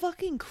 but that's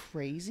fucking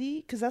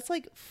crazy. Because that's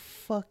like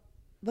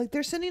like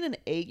they're sending an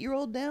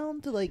 8-year-old down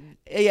to like,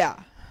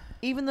 Yeah.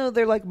 even though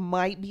there like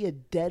might be a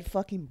dead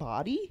fucking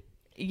body.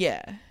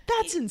 Yeah.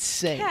 That's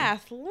insane.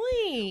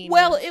 Kathleen.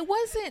 Well, it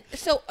wasn't.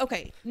 So,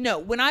 okay. No,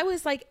 when I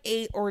was like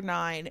 8 or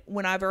 9,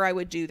 whenever I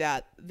would do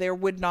that, there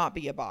would not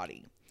be a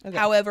body. Okay.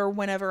 However,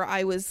 whenever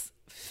I was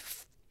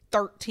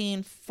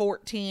 13,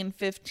 14,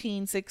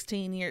 15,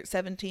 16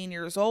 17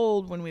 years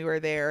old when we were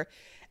there,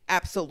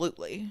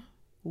 absolutely.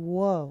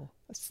 Whoa.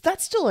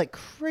 That's still like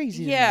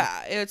crazy. to me.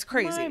 Yeah, it's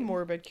crazy. my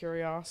morbid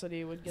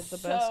curiosity would get the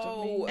best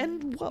of me.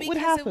 And what would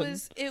because happen?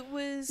 It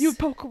was You would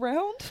poke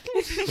around?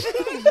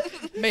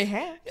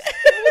 Mayhaps.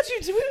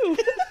 What'd you do?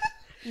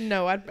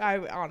 No,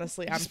 I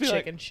honestly, I'm Just be like-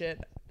 chicken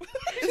shit.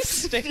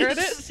 Stare at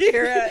it?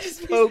 stare at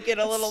it, poke it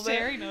a little bit.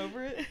 Staring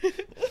over it.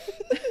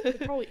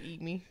 They'd probably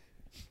eat me.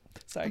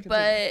 Sorry.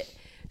 But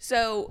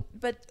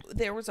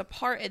there was a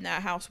part in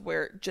that house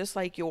where just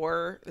like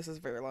this is a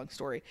very long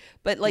story,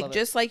 but like Love it.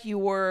 just like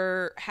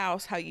your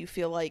house, how you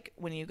feel like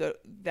when you go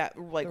that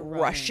like The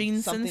running.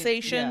 rushing Something-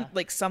 sensation, yeah.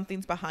 like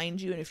something's behind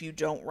you, and if you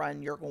don't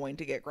run, you're going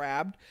to get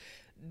grabbed.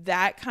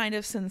 That kind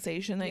of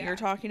sensation that you're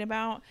talking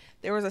about,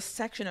 there was a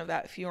section of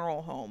that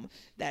funeral home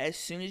that as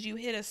soon as you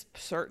hit a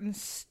certain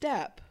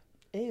step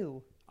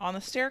Ew. on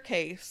the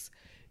staircase,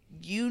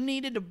 you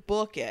needed to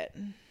book it.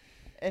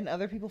 And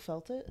other people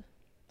felt it?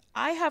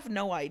 I have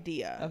no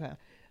idea. Okay.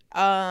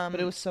 But But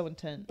it was so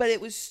intense. But it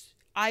was,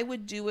 I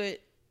would do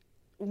it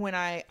when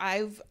I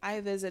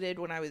visited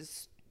when I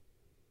was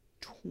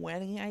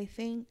 20, I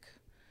think.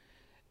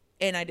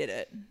 And I did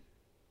it.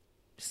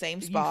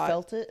 Same spot. You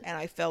felt it? And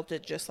I felt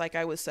it just like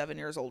I was 7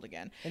 years old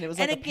again. And it was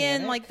like and a again,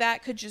 panic? like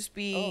that could just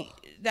be,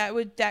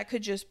 Ugh. that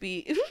could just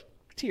be,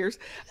 tears.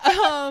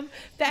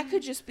 That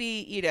could just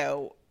be,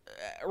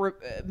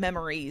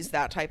 memories,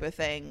 that type of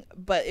thing.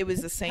 But it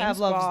was the same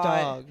Pavlov's spot.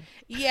 dog.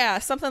 Yeah,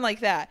 something like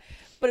that.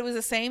 But it was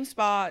the same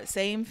spot,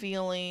 same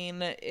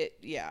feeling.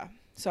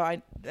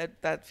 So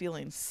that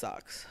feeling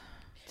sucks.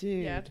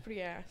 Dude. Yeah, it's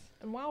pretty ass.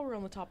 And while we're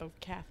on the topic of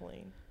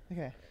Kathleen,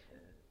 Okay.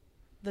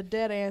 the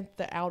dead aunt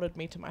that outed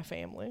me to my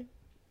family.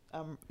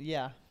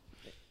 Yeah.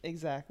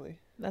 Exactly.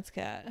 That's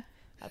Kat.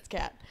 That's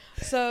Kat.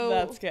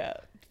 So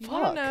Cat. you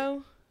want Fuck. to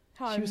know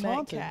how She I was met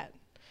haunted. Kat?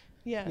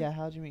 Yeah. Yeah,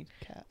 how'd you meet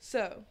Cat?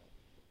 So,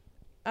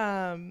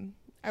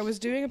 I was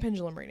doing a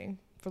pendulum reading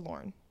for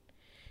Lauren,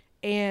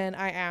 and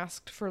I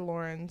asked for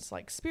Lauren's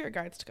like spirit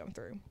guides to come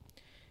through,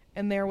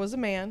 and there was a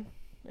man,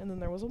 and then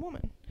there was a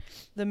woman.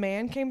 The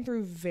man came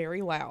through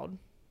very loud,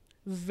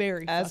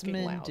 very As fucking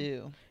men loud.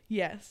 do.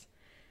 Yes,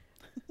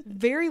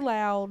 very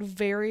loud,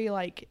 very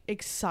like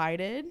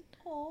excited.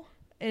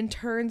 And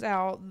turns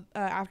out,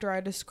 after I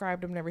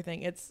described him and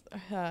everything, it's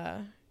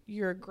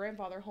your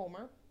grandfather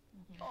Homer.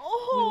 We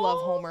love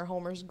Homer.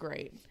 Homer's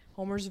great.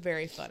 Homer's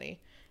very funny.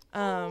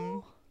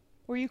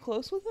 Were you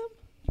close with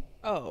him?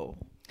 Oh,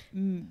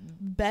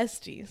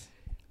 Besties.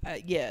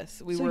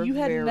 yes, we So were. you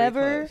had very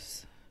never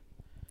close.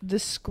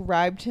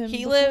 Described him He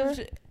before?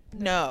 lived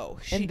No.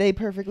 And they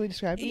perfectly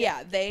described it?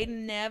 Yeah, they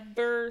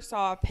never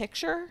saw a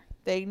picture.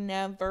 They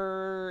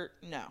never,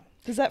 no.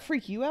 Does that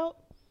freak you out?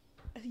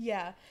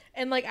 Yeah.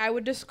 And like I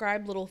would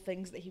describe little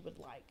things that he would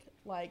like.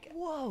 Like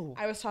Whoa.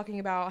 I was talking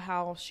about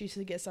how she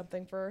should get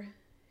something for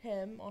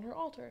him on her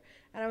altar.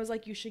 And I was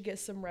like, you should get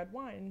some red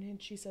wine.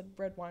 And she said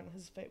red wine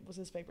was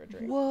his favorite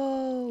drink.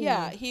 Whoa.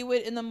 Yeah, he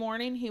would, in the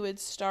morning, he would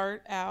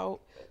start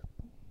out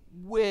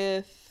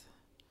with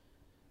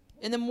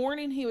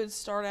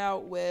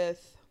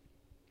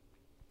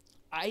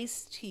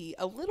iced tea,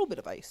 a little bit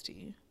of iced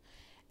tea.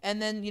 And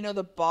then,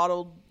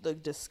 the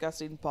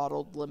disgusting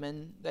bottled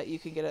lemon that you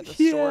can get at the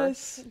store.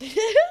 Yes.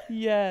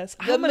 Yes.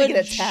 I'm going to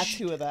get a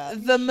tattoo of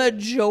that. The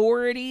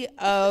majority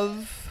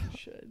of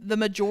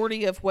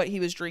what he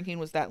was drinking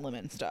was that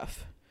lemon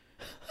stuff.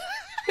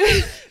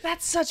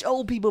 That's such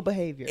old people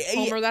behavior.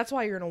 Homer, that's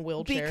why you're in a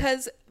wheelchair.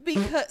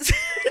 Because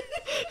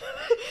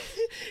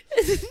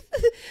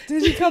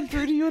Did he come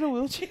through to you in a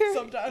wheelchair?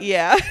 Sometimes.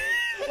 yeah.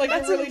 Like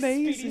That's the really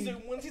amazing. speedy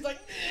zoom ones, he's like,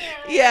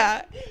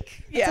 Yeah.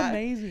 That's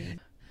amazing.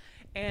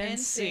 And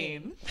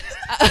scene.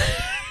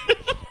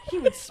 He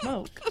would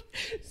smoke.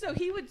 So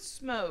he would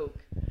smoke.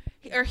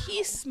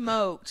 He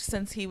smoked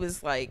since he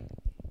was like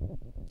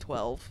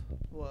 12,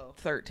 Whoa.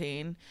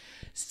 13.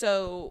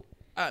 So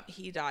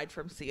he died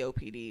from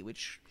COPD,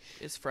 which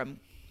is from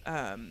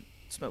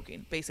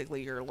smoking.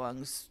 Basically, your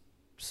lungs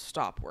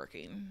stop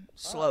working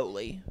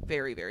slowly,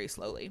 very, very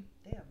slowly.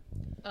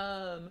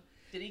 Damn.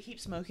 Did he keep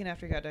smoking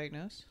after he got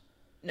diagnosed?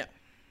 No.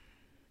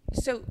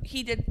 So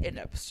he did end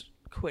up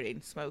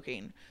quitting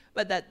smoking,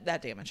 but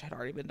that damage had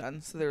already been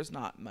done, so there's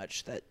not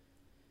much that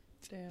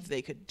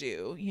they could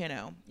do.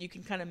 You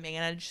can kind of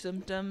manage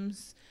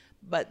symptoms,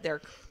 but there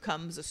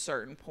comes a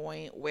certain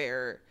point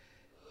where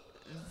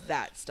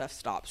that stuff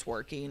stops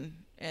working,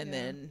 and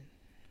then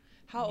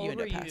How you old end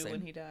were up you passing.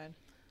 when he died?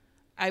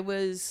 I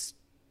was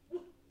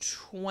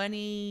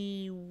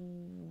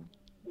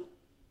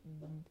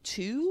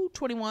 22,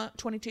 21,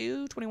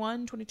 22,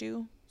 21,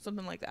 22,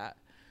 something like that.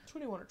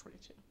 21 or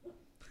 22.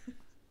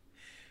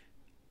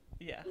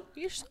 Yeah.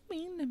 You're so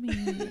mean to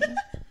me.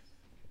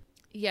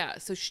 Yeah,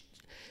 so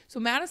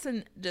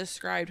Madison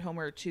described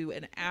Homer to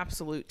an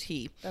absolute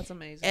T. That's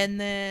amazing. And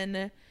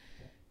then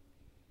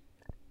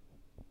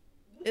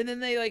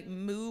they like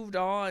moved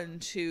on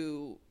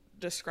to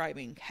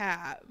describing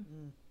Cat.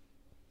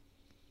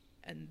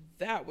 And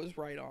that was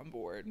right on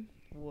board.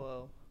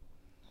 Whoa.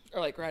 Or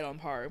like right on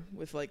par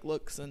with like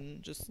looks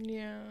and just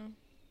Yeah.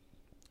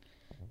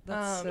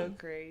 That's so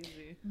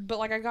crazy. But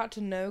like I got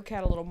to know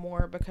Kat a little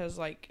more because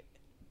like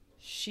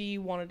she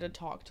wanted to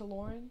talk to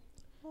Lauren.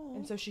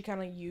 And so she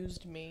kind of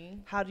used me.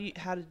 How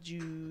did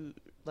you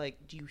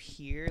like, do you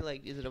hear,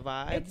 like, is it a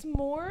vibe? It's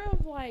more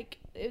of like,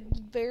 it's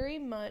very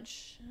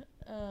much,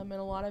 and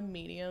a lot of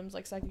mediums,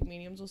 like psychic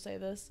mediums will say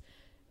this,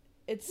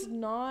 it's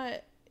in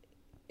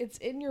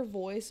your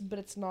voice, but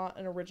it's not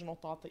an original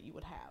thought that you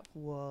would have.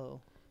 Whoa.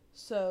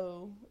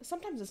 So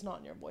sometimes it's not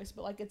in your voice,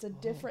 but like it's a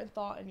different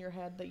thought in your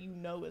head that you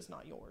know is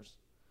not yours.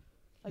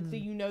 Like that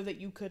you know that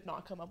you could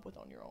not come up with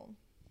on your own.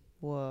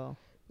 Whoa.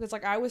 Because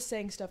like I was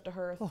saying stuff to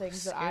her,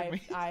 things that scared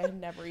me. I had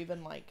never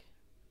even like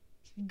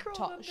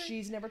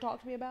she's never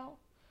talked to me about.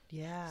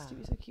 Yeah.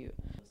 Stevie's so cute.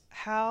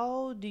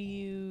 How do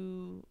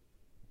you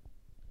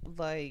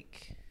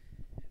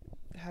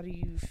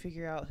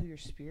figure out who your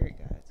spirit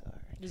guides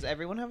are? Does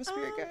everyone have a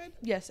spirit guide?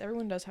 Yes,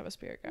 everyone does have a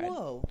spirit guide.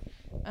 Whoa.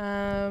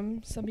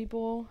 Some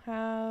people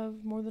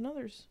have more than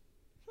others.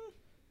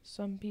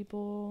 Some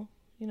people,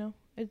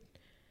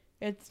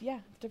 it's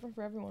different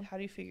for everyone. How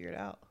do you figure it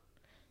out?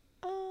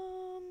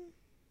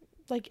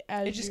 Like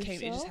as It just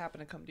yourself?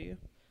 happened to come to you.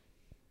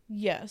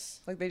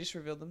 Yes. Like they just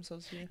revealed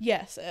themselves to you.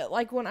 Yes.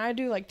 Like when I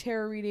do like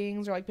tarot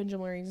readings or like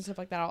pendulum readings and stuff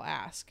like that, I'll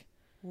ask.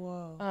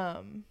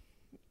 Whoa.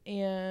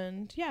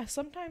 And yeah,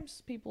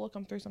 sometimes people will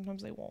come through,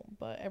 sometimes they won't,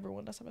 but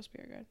everyone does have a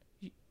spirit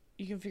guide.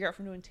 You can figure out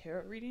from doing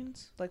tarot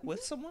readings, like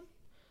with someone,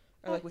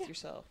 or like with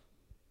yourself.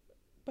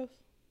 Both.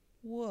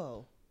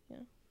 Whoa. Yeah.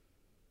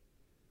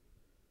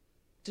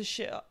 Does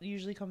shit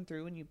usually come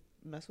through when you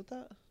mess with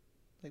that,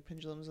 like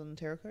pendulums and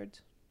tarot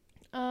cards?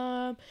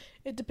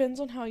 It depends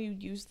on how you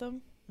use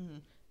them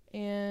Mm-hmm.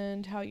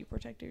 and how you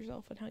protect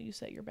yourself and how you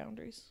set your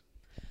boundaries.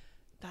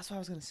 That's what I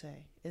was gonna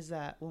say. Is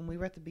that when we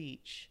were at the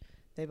beach,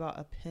 they bought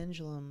a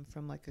pendulum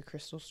from like a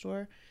crystal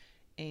store,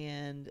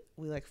 and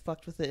we like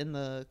fucked with it in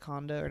the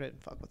condo, or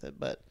didn't fuck with it,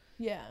 but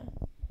Yeah.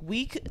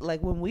 we could,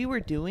 like, when we were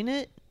doing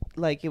it,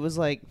 like, it was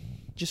like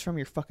just from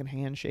your fucking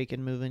hand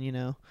shaking, moving,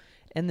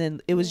 and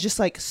then it was just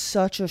like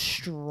such a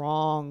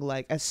strong,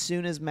 like, as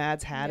soon as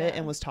Mads had it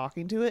and was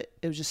talking to it,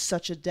 it was just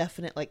such a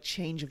definite like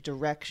change of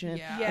direction.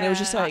 Yeah. And it was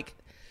just like,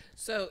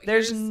 So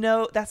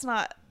that's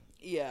not,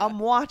 yeah. I'm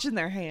watching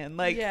their hand,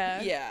 like,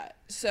 Yeah.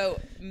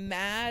 So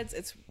Mads,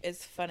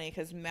 it's funny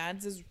because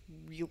Mads is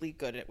really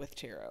good with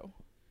tarot.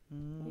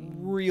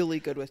 Really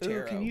good with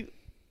tarot. Ooh, can you?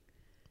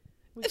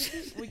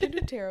 We can do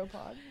tarot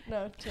pod.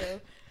 No,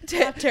 tarot.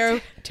 Not tarot.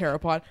 Tarot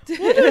pod.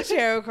 We'll do a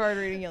tarot card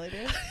reading, Yelly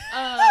do.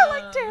 I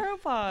like tarot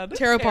pod.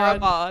 Tarot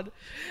pod. Pod.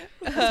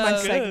 That's my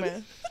Good.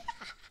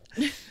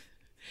 segment.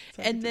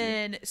 And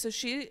then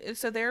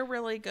so they're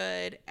really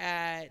good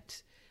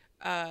at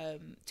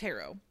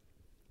tarot.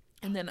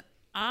 And then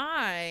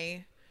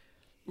I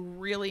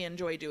really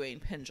enjoy doing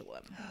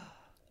pendulum.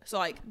 So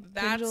like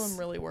that's Pendulum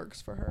really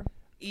works for her.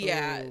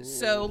 yeah.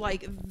 So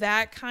like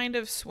that kind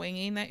of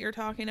swinging that you're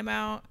talking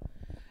about,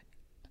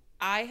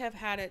 I have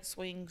had it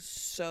swing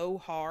so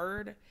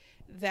hard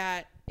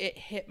that it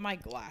hit my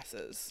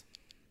glasses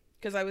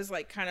because I was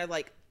like kind of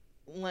like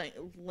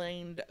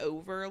leaned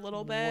over a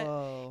little bit.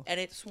 Whoa. And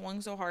it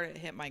swung so hard it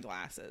hit my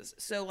glasses.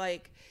 So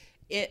like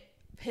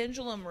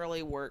pendulum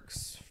really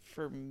works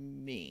for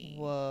me.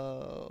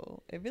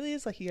 Whoa. It really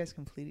is like you guys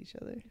complete each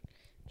other.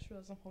 She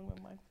wasn't holding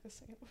my mic like a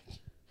sandwich.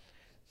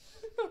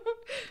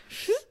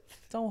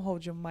 Don't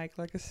hold your mic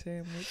like a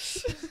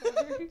sandwich.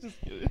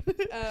 Just kidding.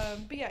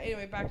 But yeah,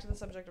 anyway, back to the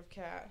subject of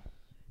cat.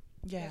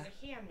 Yeah.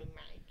 Hand me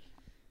mic.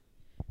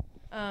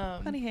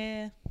 Honey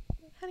hair.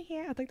 Honey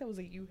hair. I think that was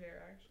a you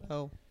hair actually.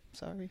 Oh,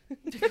 sorry.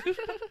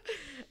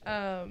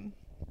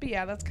 But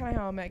yeah, that's kind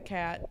of how I met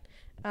Kat.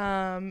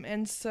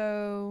 And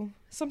so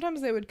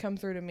sometimes they would come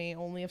through to me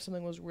only if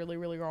something was really,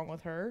 really wrong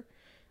with her.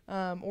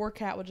 Or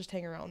Kat would just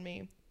hang around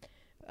me.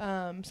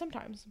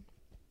 Sometimes.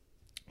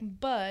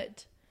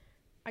 But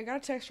I got a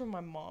text from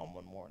my mom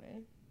one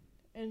morning,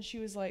 and she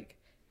was like,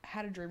 I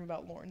had a dream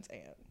about Lauren's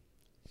aunt.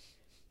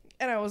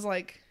 And I was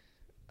like,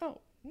 oh,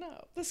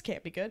 no, this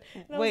can't be good.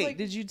 And I was Wait, like,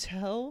 did you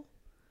tell?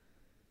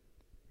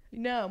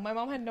 No, my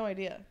mom had no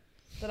idea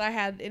that I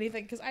had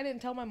anything, because I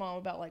didn't tell my mom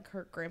about, like,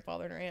 her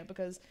grandfather and her aunt,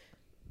 because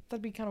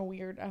that'd be kind of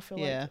weird, I feel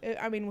Yeah. like.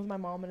 I mean, with my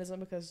mom, it isn't,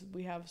 because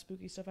we have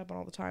spooky stuff happen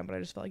all the time, but I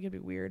just felt like it'd be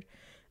weird.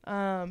 So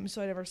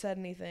I never said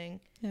anything.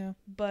 Yeah.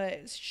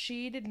 But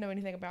she didn't know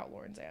anything about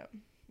Lauren's aunt.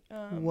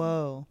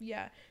 Whoa.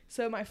 Yeah.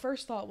 So my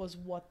first thought was,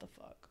 what the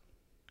fuck?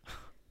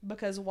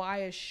 Because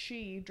why is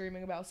she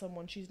dreaming about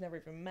someone she's never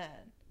even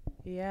met?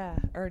 Yeah.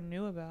 Or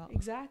knew about.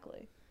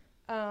 Exactly.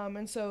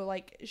 And so,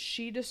 like,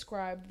 she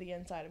described the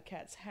inside of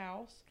Kat's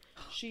house.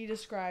 She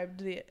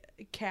described the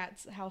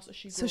Kat's house that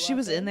she grew So she up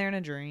was in there in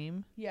a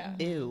dream? Yeah.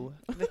 Ew.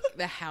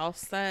 The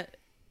house that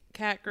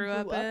Kat grew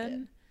up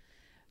in.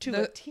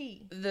 To a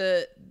T.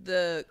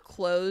 The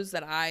clothes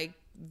that I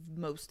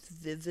most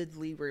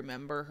vividly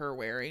remember her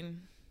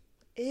wearing.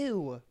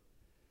 Ew.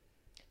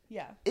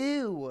 Yeah.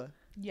 Ew.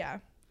 Yeah.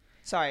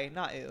 Sorry,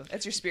 not ew.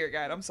 It's your spirit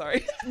guide. I'm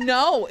sorry.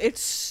 No, it's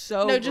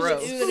so No, just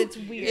gross. ew, and it's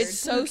weird. It's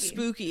so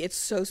spooky. It's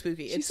so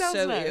spooky. She It's sounds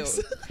so nice.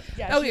 ew.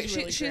 Yeah, Oh, she's yeah,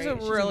 really she's great. a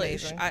really.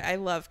 amazing. I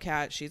love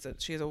Kat.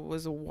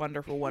 Was a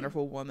wonderful,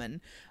 wonderful woman.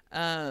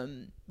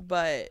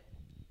 But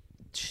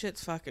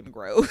shit's fucking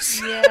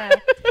gross. Yeah.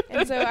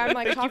 And so I'm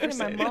like talking to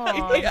my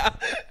mom. Yeah.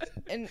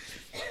 And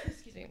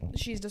excuse me,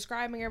 she's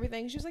describing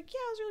everything. She was like, yeah,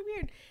 it was really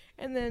weird.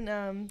 And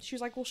then she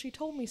was like, well, she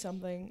told me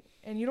something,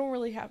 and you don't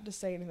really have to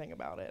say anything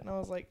about it. And I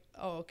was like,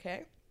 oh,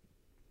 okay.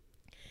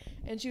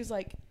 And she was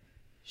like,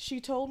 she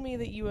told me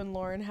that you and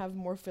Lauren have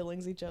more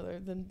feelings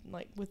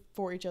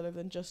for each other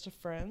than just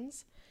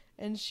friends.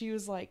 And she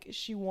was like,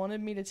 she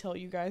wanted me to tell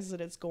you guys that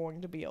it's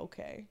going to be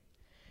okay.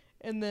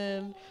 And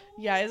then,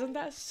 yeah, isn't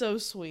that so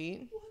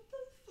sweet? What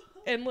the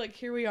fuck? And look,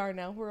 here we are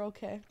now. We're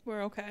okay.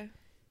 We're okay.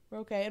 We're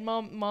okay. And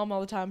mom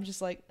all the time is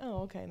just like,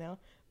 oh, okay now.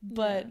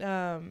 But,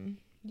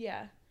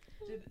 yeah.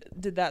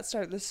 Did that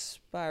start the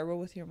spiral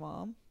with your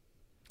mom?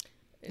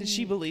 Did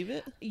she believe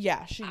it?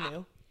 Yeah, she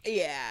knew.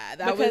 Yeah,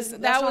 That was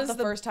the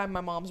first time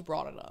my mom's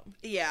brought it up.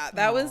 Yeah,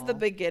 that was the Aw.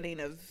 beginning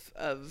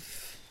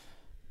of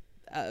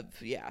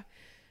yeah.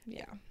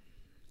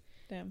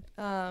 Damn.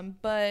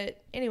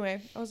 But anyway,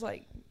 I was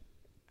like,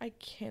 I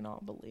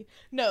cannot believe.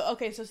 No,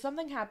 okay, so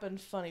something happened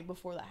funny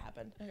before that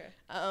happened. Okay.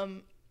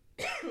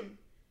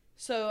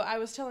 So I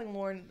was telling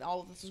Lauren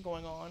all of this was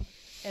going on,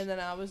 and then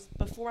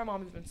before my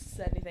mom even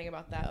said anything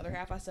about that other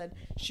half, I said,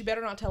 she better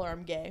not tell her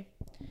I'm gay.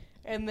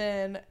 And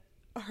then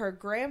her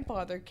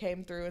grandfather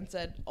came through and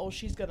said, oh,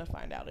 she's gonna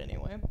find out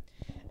anyway.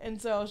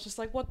 And so I was just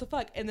like, what the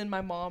fuck? And then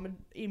my mom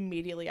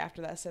immediately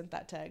after that sent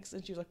that text,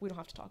 and she was like, we don't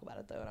have to talk about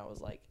it though. And I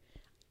was like,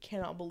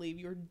 cannot believe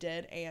your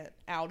dead aunt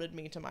outed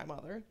me to my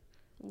mother.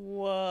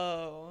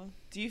 Whoa.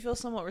 Do you feel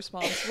somewhat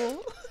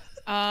responsible?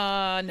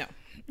 No.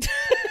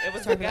 It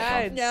was the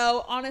guides.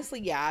 No, honestly,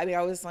 yeah. I mean,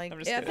 I was like, I'm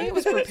just Yeah, I kidding.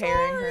 think it was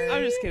preparing her.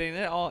 I'm just kidding.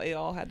 It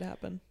all had to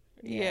happen.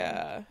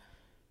 yeah.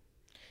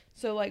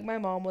 So, like, my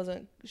mom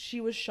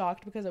she was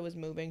shocked because I was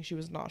moving. She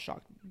was not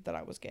shocked that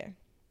I was gay.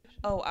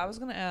 Oh, I was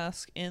gonna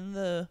ask, in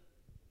the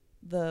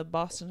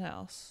Boston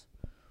house,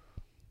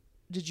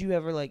 did you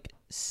ever like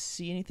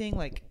see anything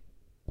like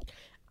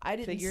I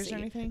didn't figures see or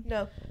anything?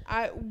 No,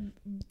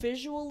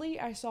 visually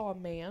I saw a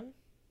man,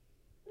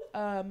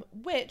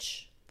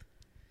 which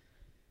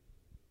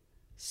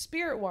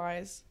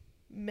spirit-wise,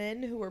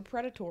 men who are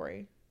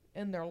predatory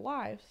in their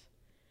lives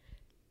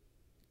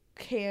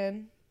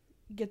can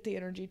get the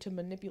energy to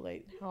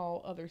manipulate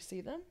how others see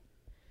them.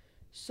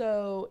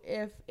 So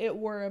if it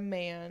were a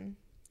man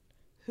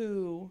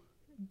who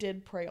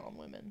did prey on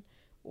women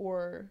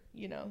or,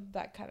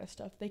 that kind of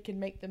stuff, they can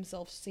make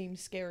themselves seem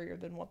scarier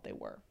than what they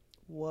were.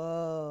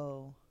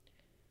 Whoa.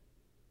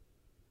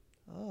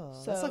 Oh,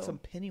 that's like So- some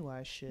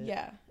Pennywise shit.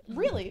 Yeah,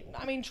 really.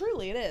 I mean,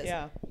 truly, it is.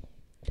 Yeah.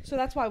 So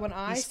that's why when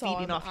I He's saw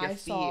feeding him, off your I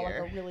saw like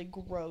fear. a really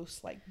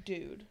gross like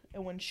dude,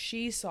 and when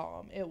she saw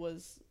him, it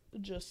was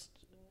just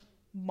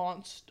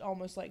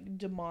almost like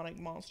demonic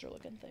monster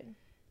looking thing.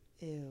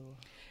 Ew.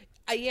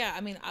 Yeah,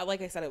 I mean,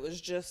 like I said, it was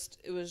just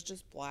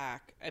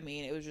black. I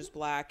mean, it was just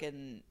black,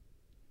 and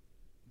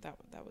that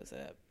was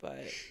it.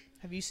 But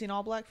Have you seen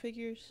all black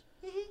figures?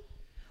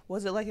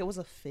 Was it like it was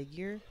a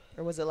figure,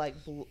 or was it like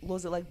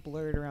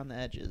blurred around the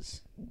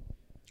edges?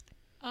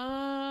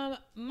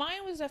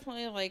 mine was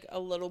definitely like a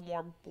little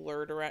more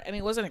blurred around. I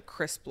mean, it wasn't a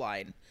crisp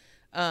line,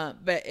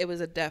 but it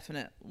was a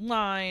definite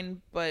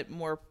line, but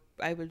more.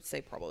 I would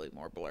say probably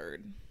more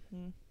blurred.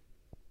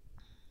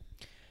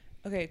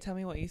 Okay, tell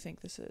me what you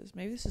think this is.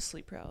 Maybe this is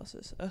sleep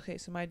paralysis. Okay,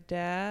 so my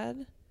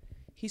dad,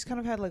 he's kind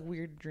of had like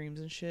weird dreams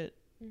and shit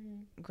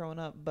growing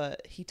up,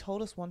 but he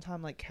told us one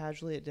time like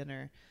casually at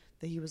dinner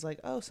that he was like,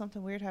 "Oh,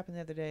 something weird happened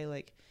the other day.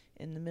 Like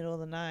in the middle of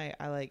the night,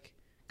 I like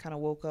kind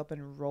of woke up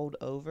and rolled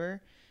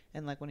over."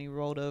 And like when he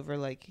rolled over,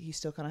 like he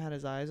still kind of had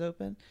his eyes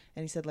open.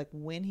 And he said like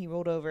when he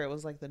rolled over, it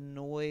was like the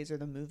noise or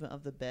the movement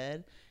of the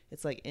bed.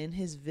 It's like in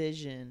his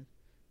vision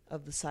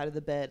of the side of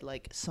the bed,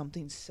 like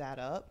something sat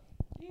up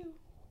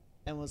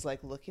and was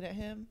like looking at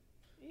him.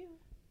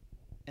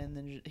 And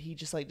then he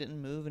just like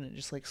didn't move, and it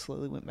just like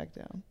slowly went back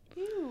down.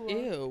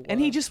 Ew. And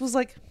he just was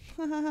like,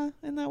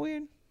 isn't that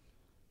weird?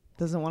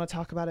 Doesn't want to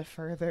talk about it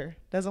further.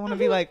 Doesn't want to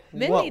be like,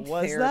 Men what need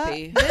was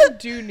therapy. Men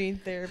do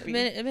need therapy.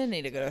 Men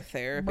need to go to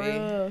therapy.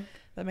 Bruh.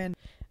 that? Man,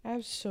 I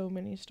have so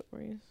many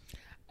stories.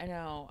 I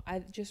know. I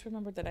just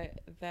remembered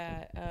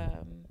that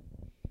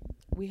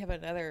we have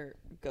another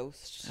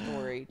ghost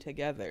story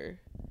together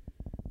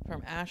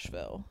from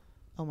Asheville.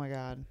 oh my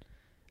god,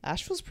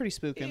 Asheville's pretty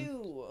spooking.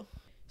 Ew.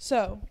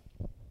 So,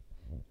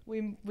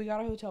 we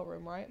got a hotel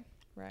room, right?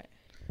 Right.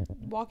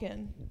 Walk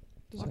in.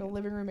 There's like a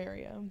living room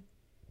area.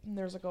 And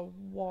there's like a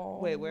wall.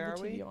 Wait, where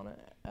with a are TV we? on it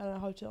at a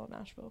hotel in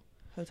Nashville.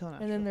 Hotel in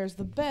And then Asheville. there's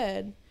the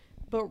bed,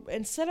 but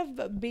instead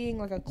of being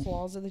like a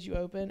closet that you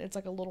open, it's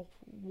like a little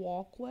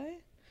walkway.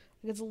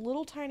 Like it's a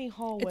little tiny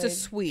hallway. It's a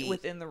suite.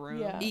 within the room.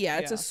 Yeah. Yeah,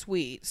 it's a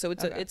suite. So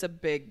it's Okay. it's a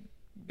big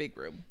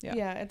room. Yeah.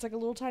 Yeah, it's like a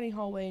little tiny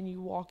hallway, and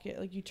you walk it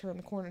like you turn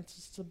the corner. It's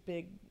just a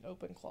big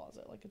open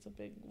closet. Like it's a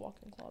big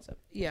walk-in closet.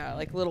 Yeah,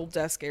 like little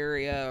desk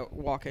area,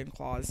 walk-in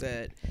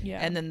closet. Yeah,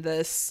 And then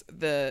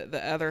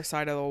the other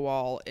side of the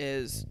wall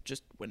is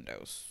just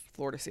windows,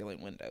 floor to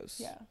ceiling windows.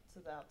 yeah, To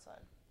the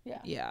outside. yeah,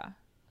 Yeah.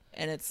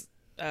 And it's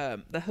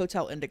the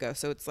Hotel Indigo,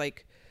 so it's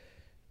like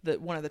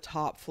one of the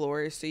top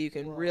floors, so you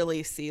can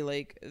really see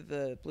like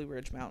the Blue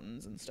Ridge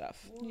Mountains and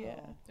stuff. yeah.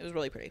 It was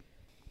really pretty.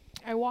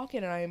 I walk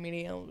in and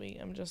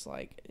I'm just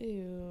like,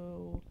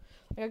 ew.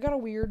 Like I got a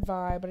weird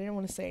vibe, but I didn't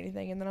want to say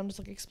anything. And then I'm just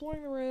like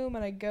exploring the room,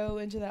 and I go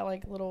into that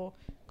like little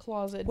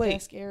closet Wait.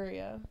 desk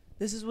area.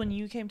 This is when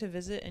you came to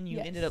visit, and you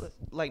Yes. ended up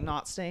like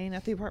not staying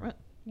at the apartment.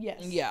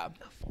 Yes. Yeah.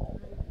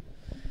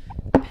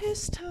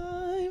 Piss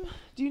time.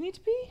 Do you need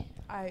to pee?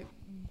 I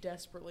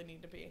desperately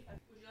need to pee.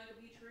 Would you like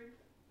a beach room?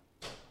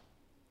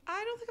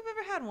 I don't think I've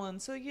ever had one,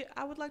 so yeah,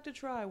 I would like to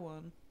try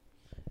one,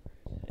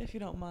 if you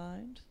don't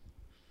mind.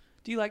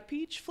 Do you like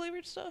peach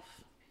flavored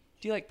stuff?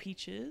 Do you like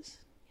peaches?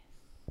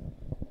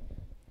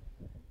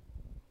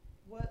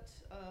 What?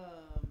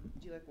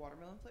 Do you like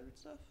watermelon flavored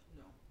stuff?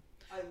 No.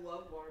 I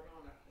love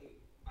watermelon.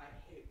 I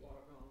hate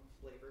watermelon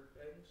flavored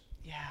things.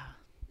 Yeah.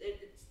 It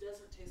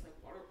doesn't taste like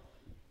watermelon.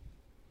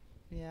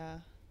 Yeah.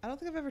 I don't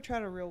think I've ever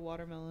tried a real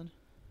watermelon.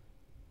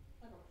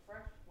 Like a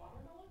fresh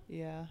watermelon?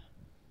 Yeah.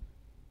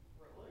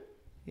 Really?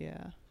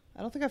 Yeah.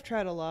 I don't think I've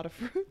tried a lot of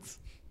fruits.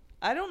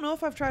 I don't know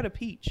if I've tried a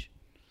peach.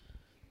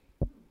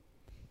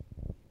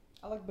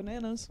 I like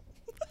bananas.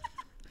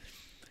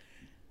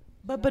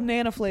 But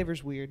banana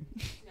flavor's weird.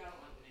 Yeah, I don't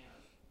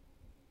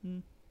like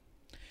bananas.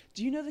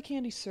 Do you know the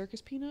candy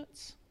Circus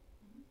Peanuts?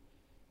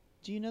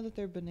 Do you know that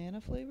they're banana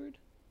flavored?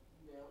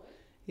 Really?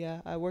 Yeah,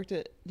 I worked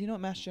at. Do you know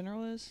what Mass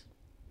General is?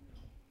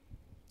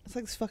 It's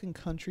like this fucking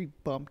country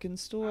bumpkin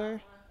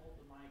store. I hold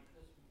the mic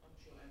because I'm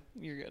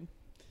chewing. You're good.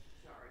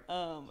 Sorry.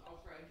 Um,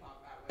 I'll try and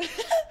talk that way.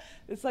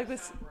 it's like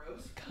this Sound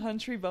gross.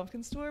 country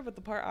bumpkin store, but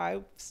the part I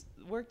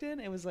worked in,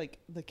 it was like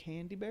the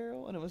candy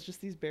barrel, and it was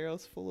just these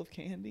barrels full of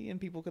candy, and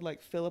people could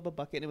like fill up a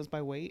bucket, and it was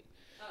by weight.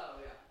 Oh,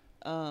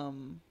 yeah.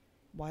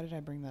 Why did I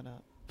bring that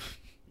up?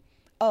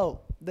 Oh,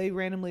 they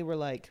randomly were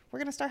like, we're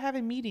gonna start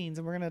having meetings,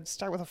 and we're gonna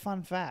start with a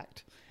fun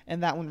fact,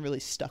 and that one really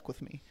stuck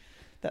with me.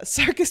 That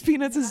Circus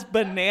Peanuts is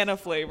banana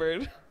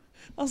flavored.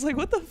 I was like,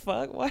 what the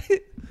fuck? Why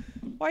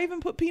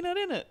even put peanut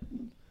in it?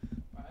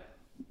 Right?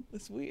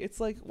 It's weird. It's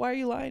like, why are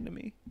you lying to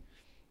me?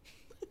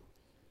 That's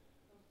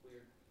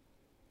weird.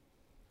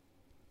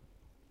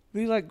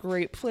 Do you like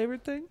grape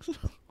flavored things?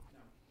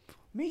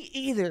 Me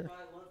either. But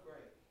I love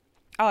grape.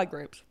 I like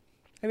grapes.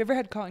 Have you ever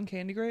had cotton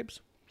candy grapes?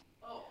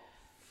 Oh,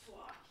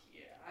 fuck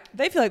yeah.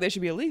 They feel like they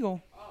should be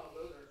illegal. Oh,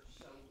 those are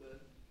so good.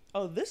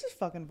 Oh, this is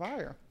fucking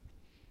fire.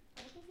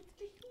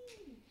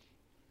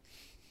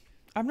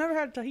 I've never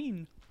had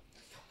tahini.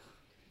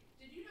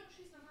 Did you know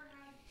she's never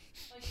had,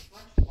 like,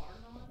 fresh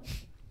watermelon?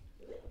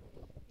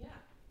 Yeah.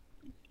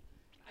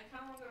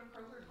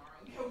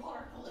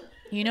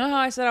 You know how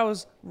I said I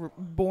was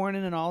born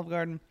in an Olive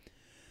Garden?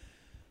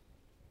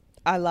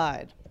 I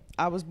lied.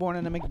 I was born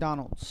in a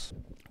McDonald's.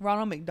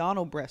 Ronald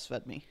McDonald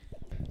breastfed me.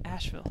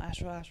 Asheville.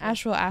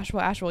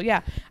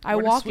 Yeah, I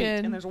What a walk suite,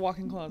 in. and there's a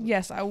walk-in closet.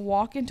 Yes, I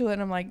walk into it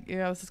and I'm like,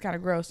 this is kind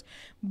of gross.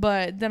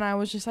 But then I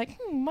was just like,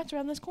 what's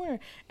around this corner?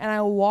 And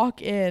I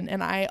walk in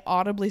and I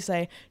audibly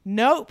say,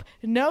 nope.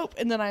 And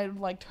then I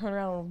like turn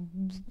around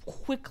and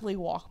quickly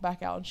walk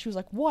back out. And she was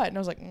like, what? And I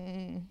was like,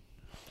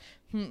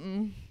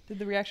 Did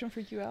the reaction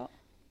freak you out?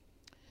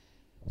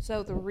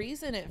 So the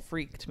reason it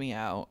freaked me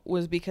out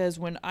was because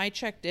when I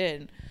checked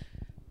in,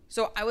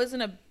 so I was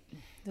in a,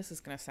 this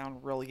is going to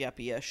sound real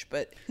yuppie-ish,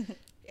 but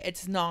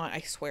it's not, I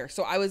swear.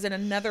 So I was in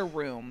another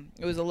room.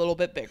 It was a little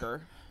bit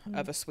bigger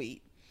of a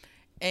suite.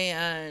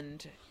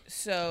 And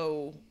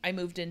so I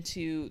moved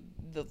into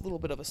the little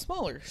bit of a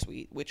smaller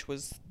suite, which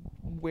was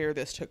where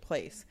this took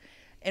place.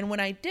 And when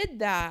I did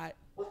that,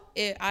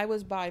 I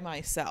was by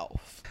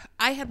myself.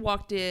 I had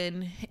walked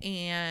in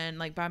and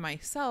like by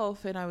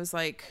myself and I was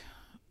like,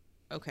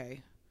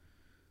 okay,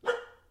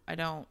 I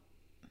don't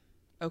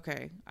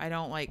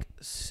like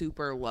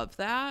super love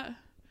that.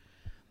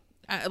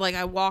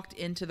 I walked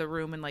into the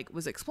room and like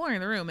was exploring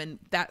the room, and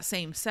that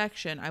same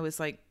section I was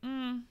like,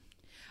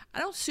 I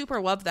don't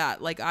super love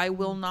that. Like I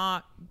will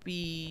not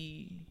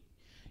be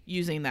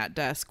using that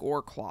desk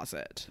or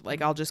closet.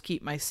 Like I'll just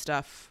keep my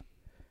stuff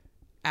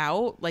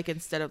out, like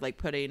instead of like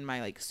putting my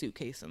like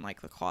suitcase in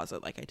like the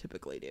closet like I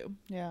typically do.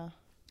 Yeah.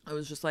 I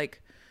was just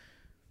like,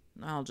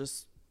 I'll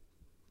just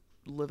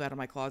live out of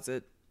my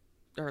closet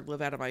or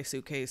live out of my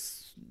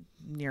suitcase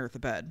near the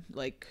bed.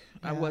 Like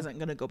I wasn't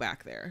going to go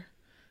back there.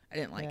 I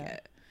didn't like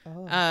it.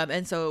 Oh.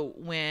 And so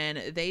when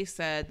they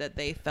said that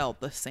they felt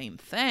the same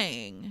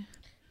thing,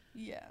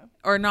 yeah.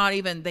 or not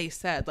even they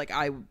said, like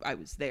I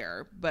was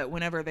there, but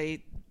whenever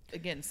they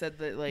again said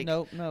that like,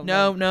 No.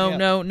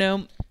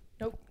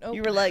 Nope.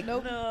 You were like,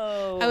 nope.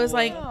 no. I was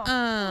like, Oh.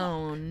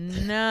 oh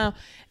no.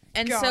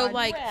 And so God,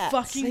 like,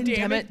 fucking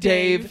damn it,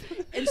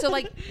 Dave. And so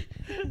like,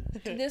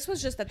 this was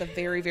just at the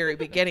very, very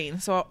beginning.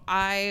 So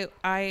I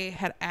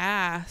had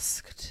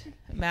asked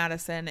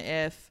Madison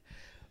if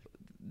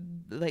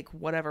like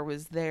whatever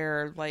was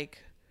there like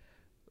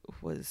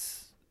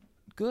was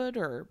good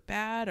or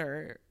bad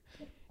or,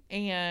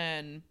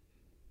 and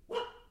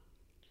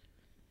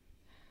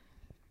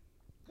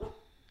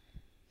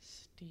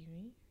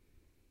Stevie,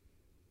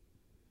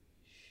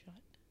 shut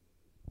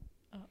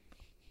up.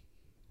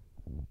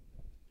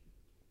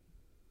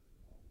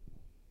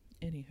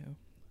 anywho.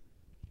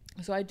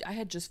 So I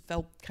had just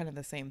felt kind of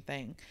the same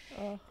thing.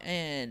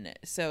 And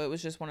so it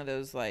was just one of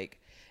those like,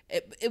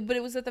 but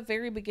it was at the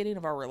very beginning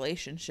of our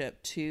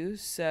relationship too.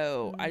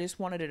 So I just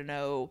wanted to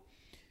know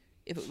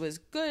if it was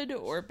good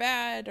or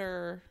bad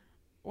or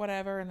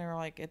whatever. And they were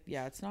like,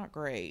 it's not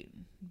great,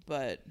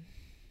 but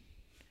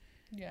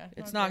Yeah.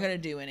 it's not going to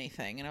do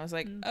anything. And I was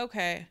like,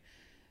 okay.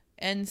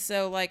 And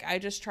so like, I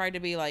just tried to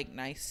be like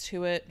nice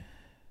to it.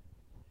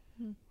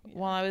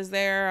 While I was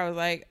there, I was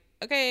like,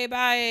 okay,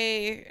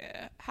 bye.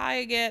 Hi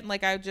again.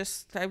 Like I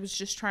was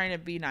just trying to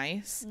be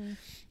nice.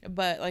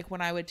 But like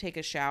when I would take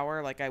a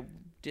shower, like I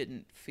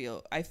didn't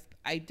feel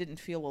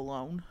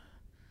alone.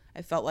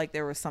 I felt like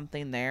there was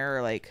something there,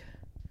 or like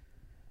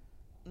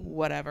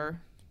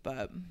whatever.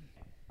 But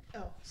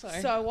Oh,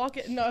 sorry. So I walk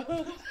in.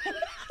 No.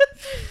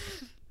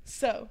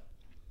 So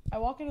I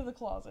walk into the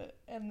closet,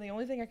 and the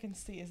only thing I can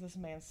see is this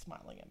man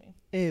smiling at me.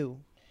 Ew.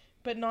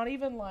 But not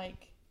even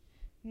like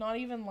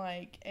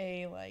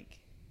a like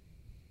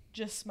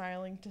just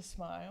smiling to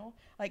smile.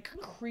 Like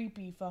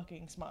creepy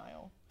fucking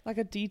smile. Like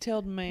a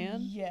detailed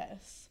man?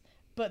 Yes.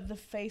 But the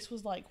face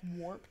was like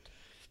warped.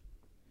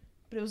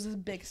 But it was this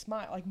big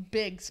smile.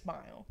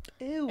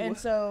 Ew. And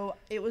so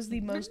it was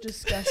the most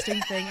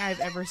disgusting thing I've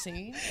ever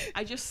seen.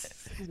 I just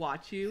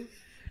watch you.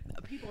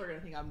 People are gonna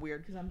think I'm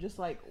weird because I'm just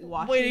like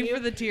watching Waiting you, for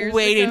the tears to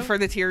waiting come. for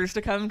the tears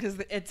to come because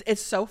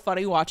it's so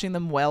funny watching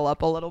them well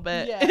up a little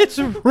bit. Yeah. It's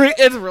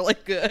really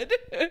good.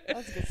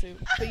 That's good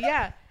soup. But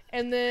yeah.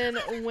 And then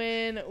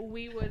when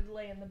we would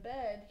lay in the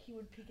bed, he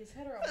would peek his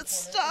head around the corner and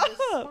just Stop.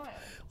 smile.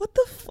 What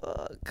the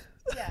fuck?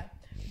 Yeah.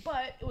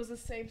 But it was the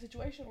same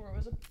situation where it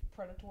was a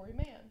predatory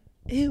man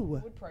Ew. who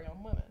would prey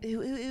on women.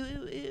 Ew, ew, ew,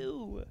 ew,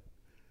 ew.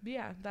 But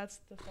yeah, that's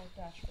the fucked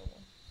Asheville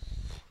one.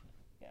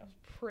 Yeah, it was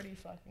pretty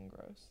fucking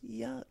gross.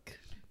 Yuck.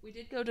 We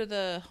did go to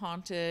the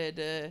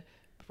haunted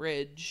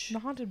bridge. The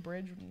haunted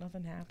bridge,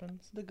 nothing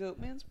happens. The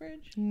Goatman's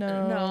Bridge?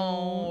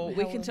 No,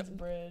 we can Helen's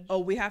bridge. Oh,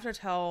 we have to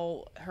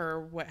tell her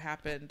what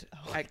happened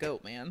at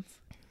Goatman's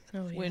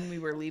Oh, yeah. when we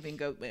were leaving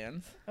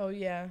Goatman's. Oh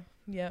yeah.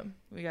 Yep.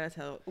 We gotta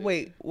tell.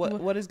 Wait,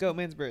 what is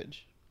Goatman's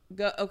Bridge?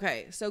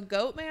 Okay, so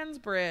Goatman's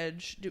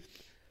Bridge. Do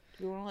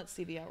we want to let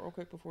Stevie out real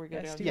quick before we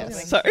go down? Yes,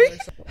 Goatman's? sorry.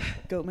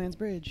 Goatman's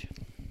Bridge.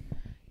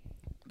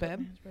 Babe?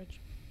 Goatman's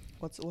bridge.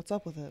 What's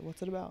up with it?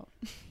 What's it about?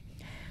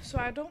 So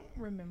I don't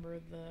remember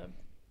the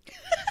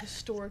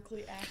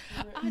historically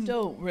accurate. I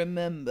don't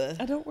remember.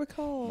 I don't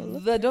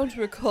recall. I don't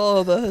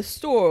recall the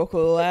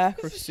historical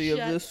accuracy of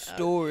Shut this up.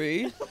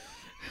 story.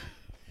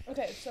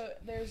 Okay, so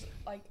there's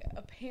like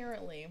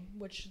apparently,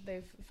 which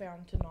they've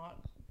found to not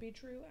be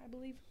true, I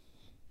believe.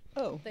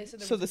 Oh, They said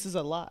there so was this is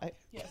a lie.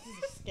 Yes, this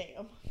is a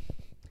scam.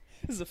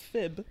 This is a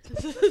fib.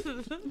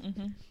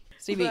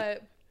 Stevie,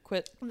 But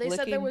quit. they said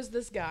there licking. was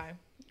this guy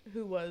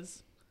who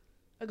was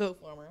a goat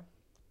farmer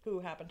who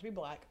happened to be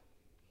black.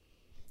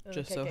 And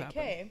Just the so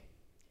KKK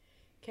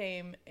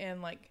came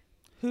and like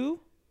Who?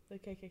 the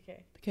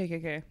KKK.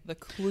 KKK. the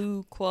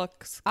Ku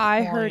Klux.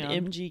 I heard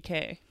Klan.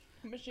 MGK.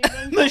 Machine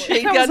gun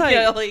Machine I was Gun like-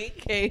 Kelly.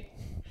 Okay.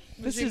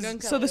 This Machine is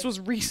Gun so. This Kelly. was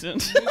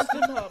recent. Loosed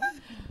him up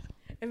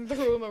and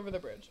threw him over the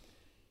bridge.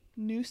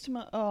 News to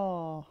my.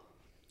 Oh.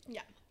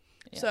 Yeah.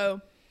 Yeah.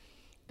 So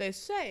they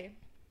say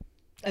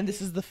that And this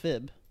he- is the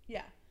fib.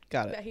 yeah,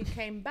 Got that it. he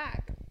came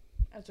back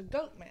as a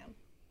goat man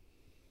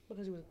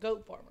because he was a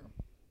goat farmer.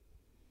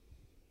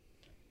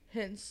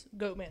 Hence,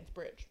 Goat Man's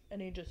Bridge.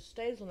 And he just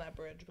stays on that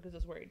bridge because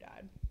that's where he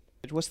died.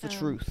 What's the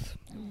truth?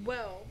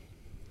 Well,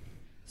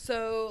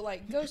 so,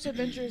 like, Ghost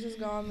Adventures has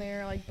gone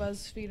there. Like,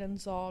 BuzzFeed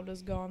Unsolved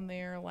has gone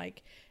there.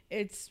 Like,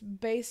 it's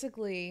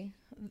basically...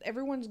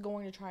 Everyone's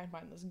going to try and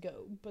find this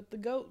goat. But the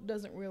goat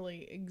doesn't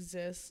really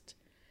exist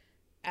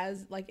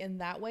as, like, in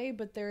that way.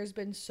 But there's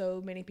been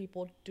so many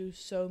people do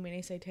so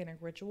many satanic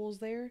rituals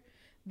there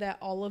that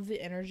all of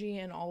the energy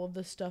and all of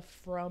the stuff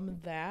from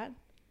that,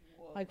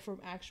 like, from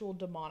actual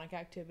demonic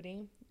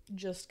activity,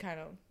 just kind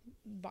of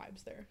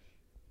vibes there.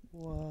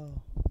 Whoa.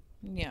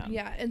 Yeah.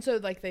 Yeah, and so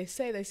like they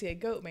say they see a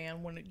goat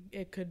man when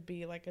it could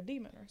be like a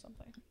demon or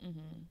something.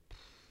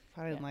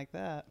 I didn't like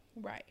that.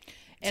 Right.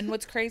 And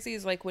what's crazy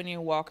is like when you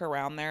walk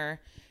around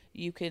there,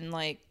 you can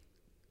like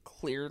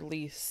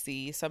clearly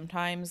see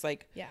sometimes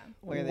like Yeah.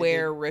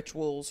 where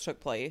rituals took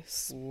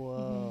place.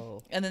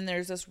 Whoa. And then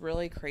there's this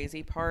really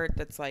crazy part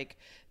that's like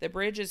the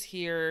bridge is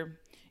here.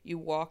 You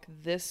walk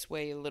this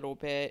way a little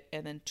bit,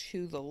 and then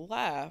to the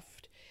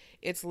left,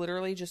 it's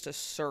literally just a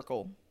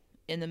circle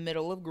in the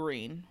middle of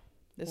green.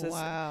 This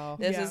Wow.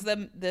 is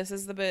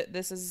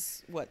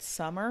what,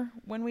 summer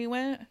when we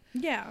went.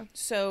 Yeah.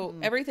 So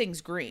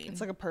everything's green.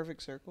 It's like a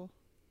perfect circle.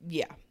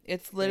 Yeah,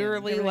 it's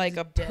literally like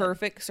a Everything's dead.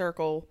 perfect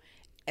circle.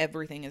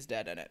 Everything is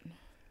dead in it.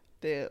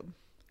 Damn.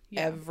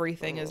 Yeah.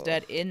 Everything is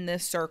dead in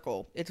this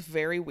circle. It's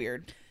very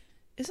weird.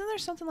 Isn't there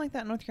something like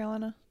that in North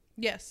Carolina?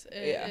 Yes,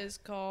 it is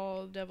Yeah.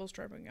 called Devil's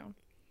Tramping Ground.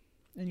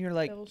 And you're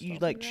like, Devil's you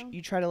Stomping like, Ground?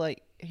 you try to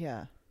like,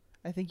 yeah.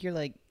 I think you're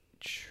like,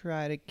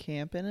 try to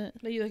camp in it.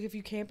 Like if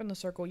you camp in the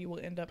circle, you will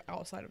end up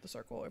outside of the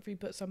circle. If you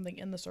put something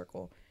in the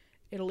circle,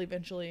 it'll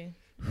eventually,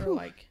 or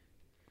like,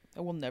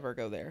 I will never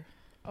go there.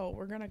 oh,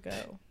 we're gonna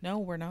go. No,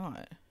 we're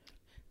not.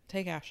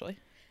 Take Ashley.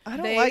 I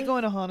don't They- like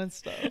going to haunted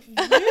stuff.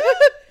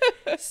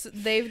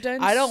 They've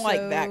done. I don't like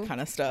that kind of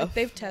Like, stuff.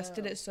 they've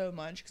tested it so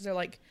much because they're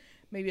like,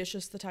 maybe it's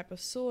just the type of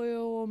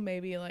soil,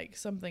 maybe like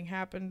something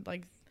happened,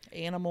 like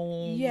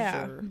Animals.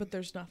 yeah, or- but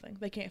there's nothing.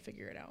 They can't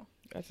figure it out.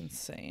 that's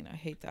insane. I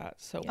hate that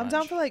so I'm much.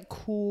 down for like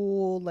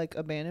cool, like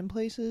abandoned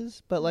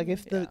places, but like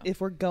Yeah.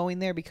 if we're going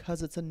there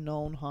because it's a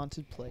known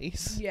haunted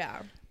place,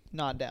 Yeah.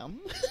 not down.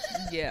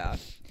 Yeah.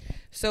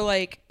 So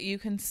like you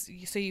can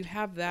so you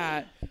have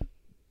that,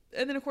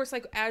 and then of course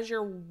like as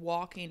you're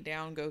walking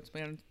down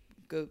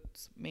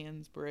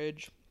Goatsman's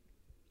Bridge,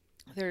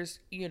 there's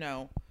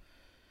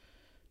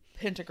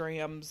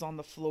pentagrams on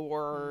the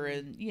floor,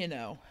 and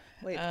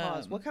Wait,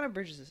 pause. Um, What kind of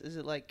bridge is this? Is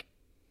it like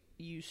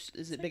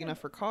is it big enough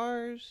for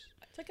cars?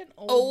 It's like an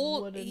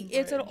old. wooden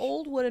It's an bridge.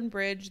 old wooden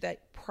bridge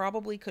that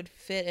probably could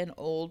fit an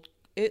old.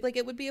 It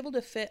would be able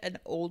to fit an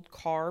old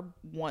car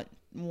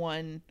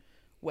one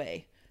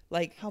way.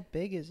 Like How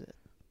big is it?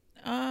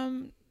 I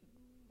don't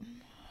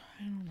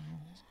know.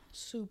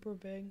 super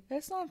big.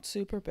 It's not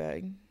super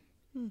big.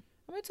 I mean,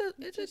 It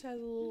it's just has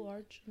a little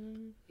arch.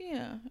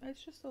 yeah.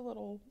 It's just a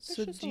little. It's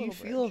So just do a you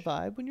little feel bridge. a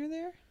vibe when you're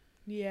there?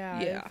 Yeah,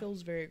 Yeah. it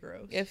feels very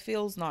gross. It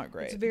feels not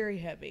great. It's very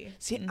heavy.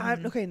 See, Mm-hmm.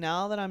 I'm okay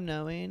now that I'm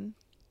knowing,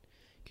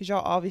 because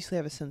y'all obviously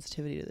have a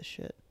sensitivity to this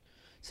shit.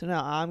 So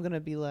now I'm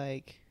gonna be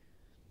like,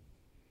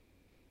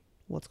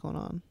 what's going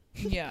on?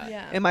 yeah.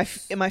 Yeah. Am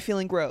I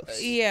feeling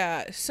gross?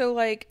 Yeah. So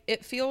like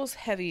it feels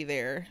heavy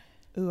there.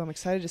 Ooh, I'm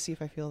excited to see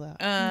if I feel that.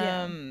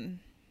 Yeah.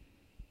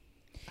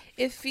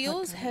 It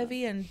feels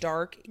heavy and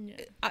dark.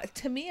 Yeah.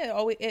 To me, it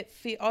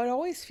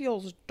always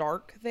feels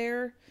dark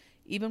there,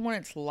 even when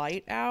it's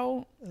light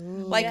out.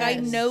 Like I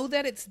Yes. know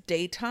that it's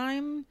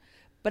daytime,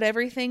 but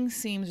everything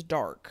seems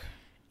dark.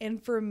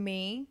 And for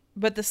me,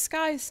 But the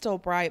sky's still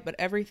bright, but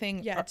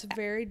everything yeah, it's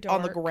very dark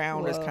on the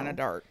ground is Whoa. kind of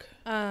dark.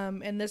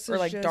 And this Or, is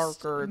like, just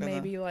darker than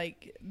maybe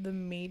like the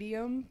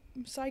medium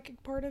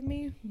psychic part of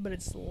me, but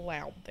it's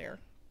loud there.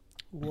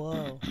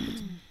 Whoa.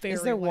 Very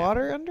Is there loud.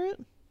 water under it?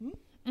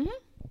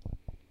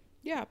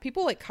 Yeah,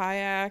 people like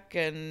kayak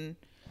and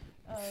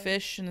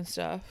fish and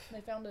stuff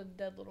They found a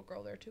dead little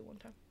girl there too one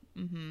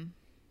time.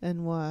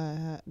 And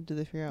why did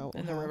they figure out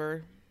in the how-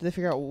 river. Did they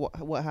figure out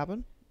what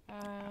happened?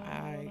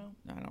 I don't know.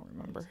 I don't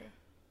remember.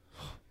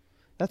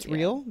 That's Yeah.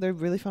 real? They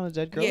really found a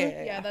dead girl? there?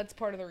 Yeah. Yeah, that's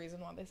part of the reason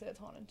why they say it's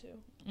haunted too.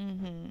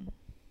 Mm-hmm.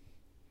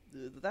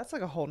 that's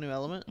like a whole new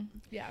element.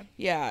 Yeah.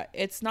 Yeah,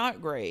 it's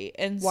not great.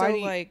 And Why so do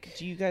you, like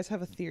do you guys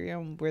have a theory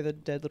on where the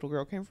dead little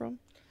girl came from?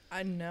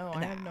 I know.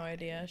 I have no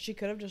idea. She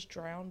could have just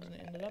drowned and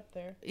ended up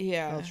there.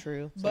 yeah. Oh,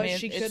 true. But I mean,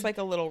 she it's could. like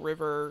a little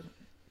river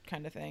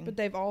kind of thing. But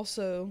they've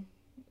also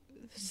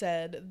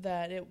said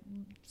that it.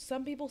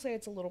 Some people say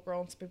it's a little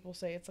girl, and some people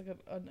say it's like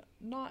a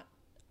not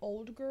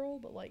old girl,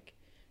 but like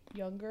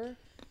younger.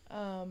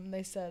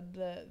 They said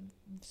that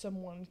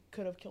someone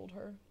could have killed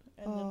her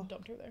and then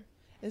dumped her there.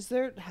 Is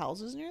there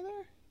houses near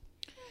there?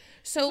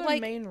 so It's a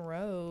like main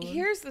road.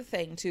 here's the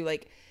thing too,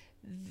 like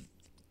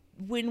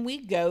when we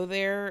go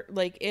there,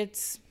 like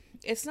it's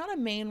not a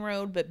main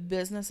road, but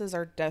businesses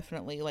are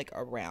definitely like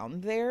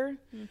around there,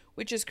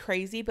 which is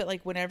crazy. But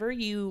like whenever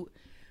you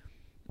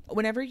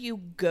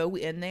go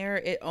in there,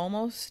 it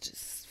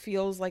almost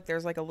feels like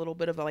there's like a little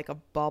bit of like a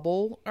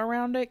bubble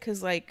around it,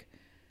 because like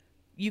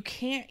you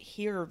can't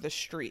hear the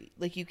street,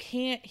 like you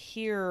can't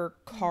hear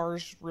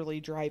cars really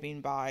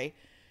driving by,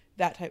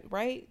 that type,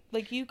 right?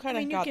 Like you kind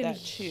of got you can that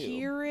too.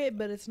 hear it,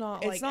 but it's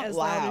not It's like not as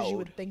loud as you loud.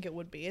 would think it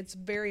would be. It's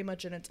very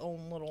much in its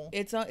own little.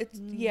 It's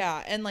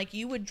yeah, and like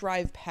you would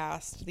drive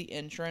past the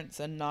entrance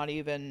and not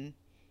even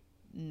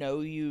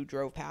know you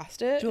drove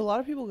past it. Do a lot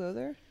of people go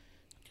there?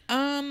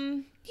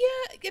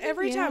 Yeah.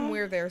 Every time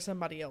we're there,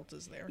 somebody else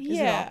is there. Is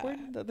Yeah. it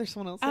awkward that there's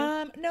someone else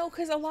there? No,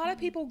 because a lot of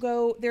people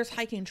go. There's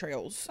hiking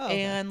trails Oh,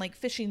 okay. and like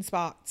fishing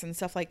spots and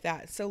stuff like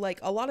that. So like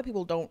a lot of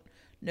people don't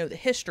know the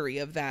history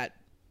of that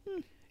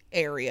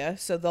area,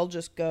 so they'll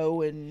just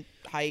go and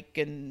hike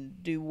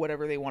and do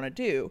whatever they want to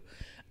do.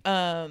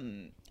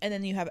 And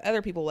then you have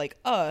other people like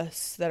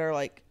us that are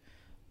like,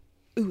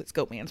 "Ooh, it's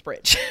Goatman's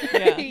Bridge."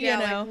 Yeah. you Yeah,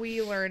 know? like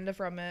we learned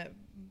from it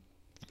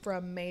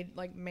from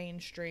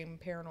mainstream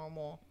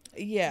paranormal.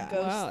 Yeah.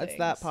 Ghost Wow, it's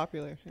that things.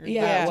 popular. Or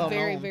Yeah. that it's well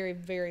very, known. very,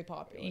 very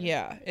popular.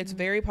 Yeah, it's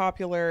very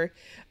popular.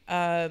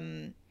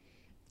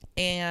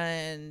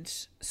 And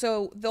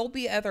so there'll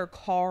be other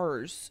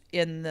cars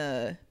in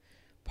the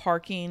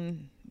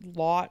parking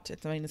lot.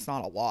 I mean, it's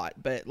not a lot,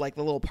 but like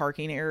the little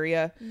parking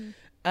area.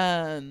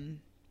 But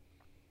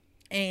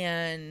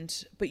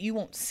you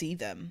won't see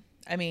them.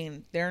 I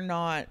mean, they're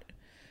not,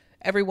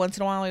 every once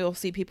in a while you'll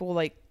see people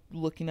like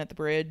looking at the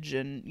bridge,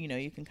 and you know,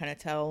 you can kind of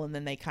tell, and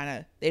then they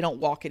don't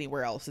walk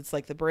anywhere else. It's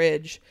like the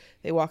bridge,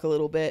 they walk a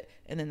little bit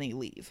and then they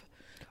leave.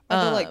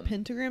 Are the like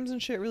pentagrams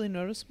and shit really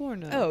noticeable or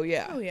no? Oh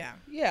yeah. Oh yeah,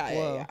 Yeah,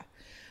 Whoa.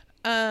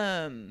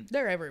 yeah.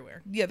 they're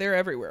everywhere. Yeah, they're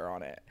everywhere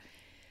on it.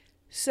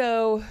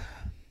 So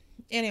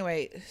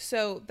anyway,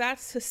 so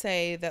that's to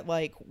say that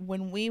like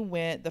when we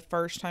went, the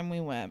first time we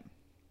went,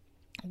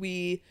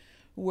 we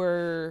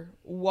were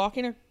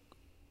walking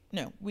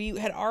we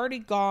had already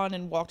gone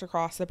and walked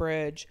across the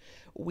bridge.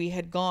 We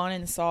had gone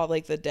and saw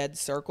like the dead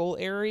circle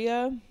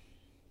area.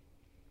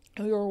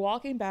 And we were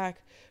walking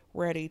back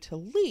ready to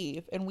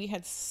leave, and we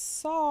had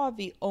saw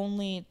the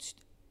only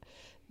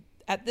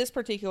at this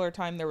particular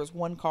time there was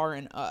one car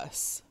and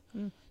us.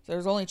 So there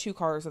was only two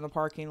cars in the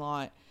parking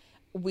lot.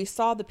 We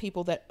saw the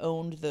people that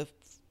owned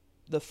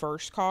the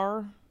first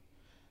car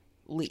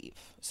leave.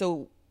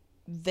 So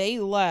they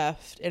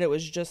left and it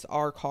was just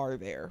our car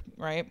there,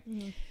 right?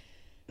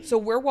 So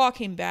we're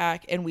walking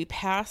back and we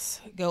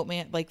pass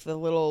Goatman, like the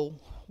little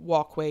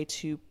walkway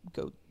to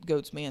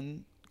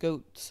Goatman's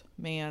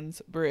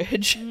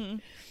Bridge.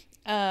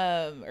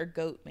 Or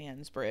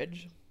Goatman's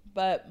Bridge.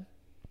 But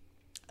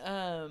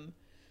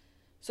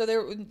so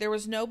there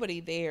was nobody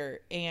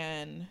there,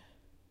 and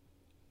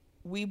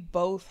we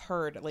both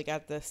heard like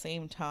at the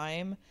same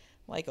time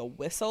like a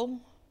whistle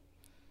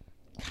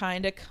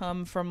kind of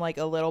come from like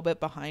a little bit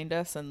behind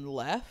us and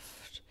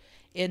left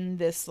in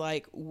this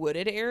like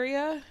wooded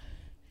area.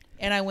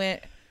 And I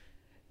went,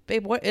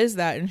 "Babe, what is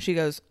that?" And she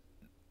goes,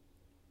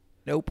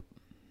 Nope.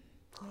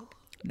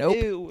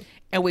 Ew.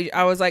 And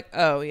I was like,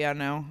 "Oh yeah,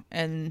 no."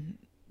 And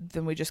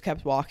then we just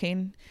kept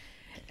walking.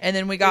 And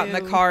then we got in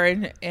the Ew. car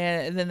and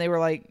then they were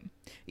like,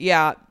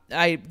 "Yeah,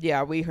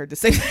 we heard the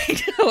same thing."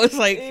 I was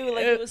like, Ew,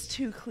 like it was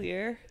too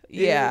clear.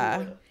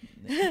 yeah.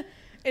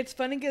 It's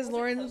funny because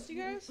Lauren. close to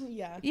you guys?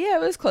 Yeah. Yeah,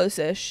 it was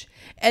close-ish.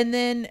 And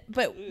then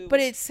but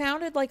it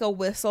sounded like a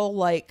whistle,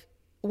 like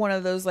one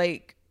of those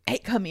like, "Hey,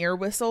 come here"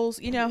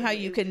 whistles. You know how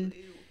you can,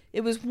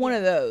 it was one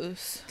of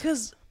those.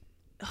 Because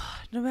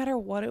no matter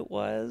what it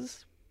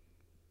was,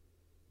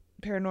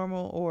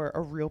 paranormal or a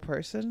real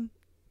person,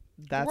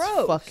 that's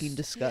Gross. fucking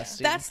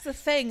disgusting. That's the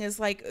thing, is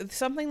like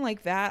something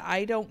like that,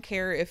 I don't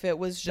care if it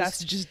was that's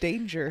just just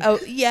danger. oh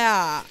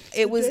yeah,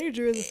 it was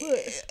danger in the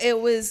foot. it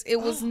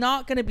was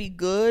not going to be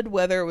good,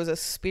 whether it was a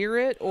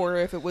spirit or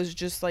if it was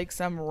just like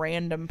some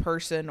random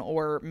person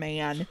or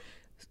man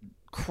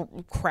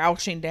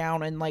crouching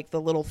down in like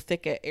the little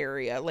thicket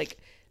area. Like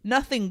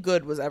nothing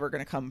good was ever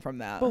going to come from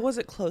that. But was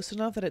it close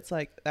enough that it's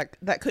like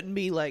that couldn't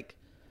be like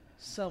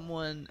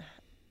someone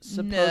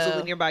supposedly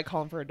No. nearby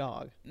calling for a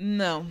dog?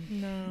 No,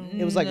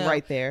 It was like No.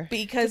 right there.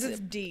 because It's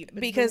deep.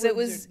 because The it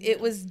woods was are- it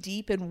was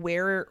deep, and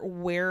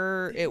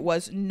where it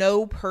was,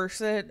 no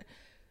person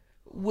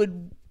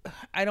would,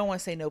 I don't want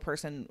to say no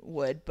person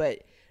would,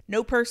 but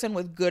no person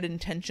with good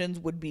intentions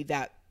would be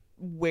that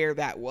where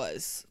that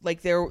was.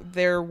 Like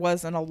there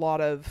wasn't a lot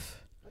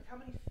of. Like how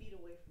many feet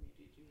away from you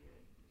did you hear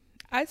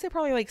it? I'd say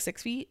probably like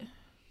 6 feet.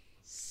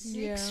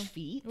 6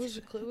 feet. It was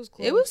close.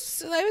 It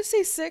was, I would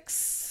say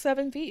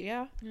 6-7 feet.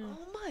 Yeah. Oh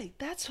my,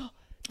 that's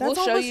We'll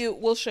show almost, you.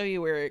 We'll show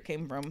you where it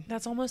came from.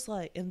 That's almost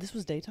like, and this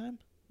was daytime.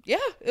 Yeah,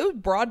 it was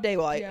broad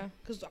daylight. Yeah,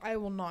 because I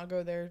will not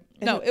go there.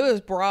 No, it was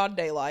broad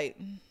daylight.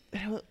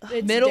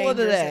 It's Middle of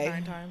the dangerous day. at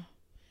nighttime.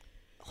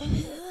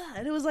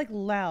 And it was like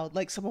loud,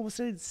 like someone was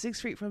sitting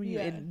 6 feet from you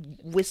Yeah. and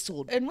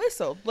whistled. And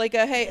whistled like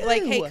a hey,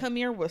 Ew. come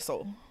here,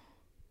 whistle.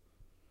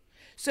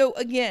 So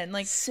again,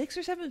 like 6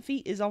 or 7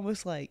 feet is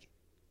almost like,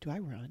 do I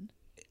run?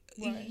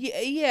 Right.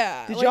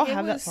 yeah. Did like, y'all it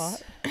have that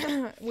was-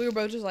 thought? We were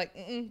both just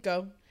like,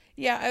 go.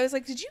 Yeah, I was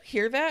like, did you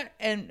hear that?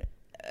 And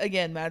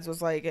again, Mads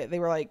was like, they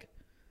were like,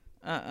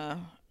 and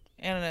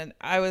then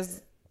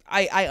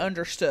I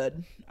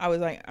understood. I was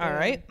like, all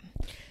right.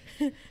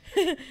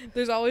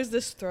 There's always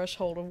this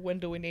threshold of when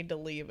do we need to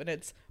leave, and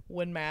it's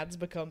when Mads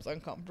becomes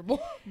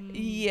uncomfortable.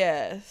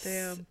 Yes.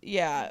 Damn.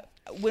 Yeah.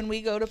 When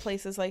we go to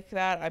places like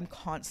that, I'm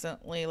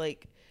constantly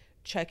like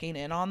checking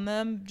in on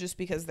them just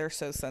because they're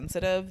so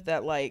sensitive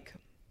that like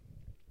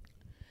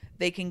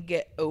they can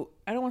get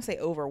I don't want to say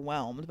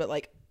overwhelmed, but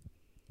like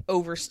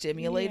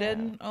overstimulated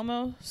Yeah.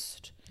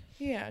 almost.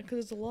 Yeah,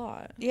 because it's a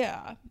lot.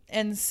 Yeah.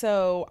 And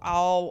so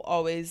I'll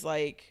always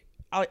like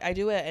I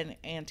do it in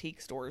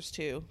antique stores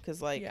too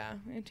cuz like Yeah,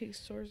 antique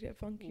stores get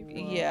funky.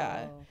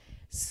 Yeah. Whoa.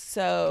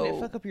 so Can it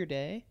fuck up your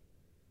day?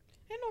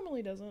 It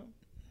normally doesn't.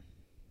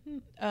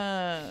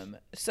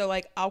 so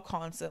like I'll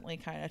constantly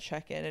kind of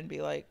check in and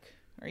be like,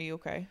 are you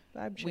okay?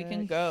 Vibe We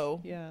can check.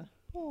 go. Yeah.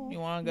 You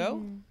want to go?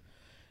 Mm-hmm.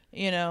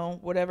 You know,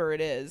 whatever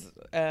it is.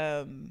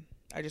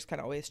 I just kind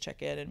of always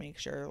check in and make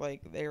sure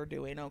like they're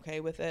doing okay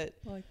with it.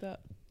 I like that.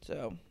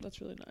 So,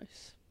 That's really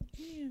nice.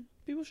 yeah.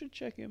 People should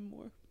check in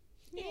more.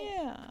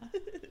 Yeah.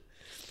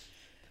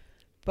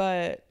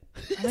 But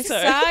I'm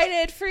Sorry.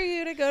 excited for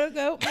you to go to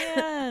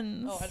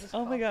Goatman's.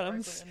 Oh my God,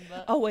 I'm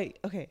Oh wait,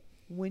 okay.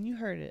 When you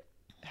heard it,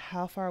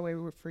 how far away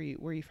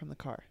were you from the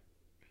car?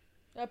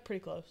 Pretty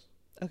close.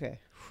 Okay.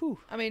 Whew.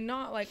 I mean,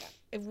 not like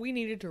if we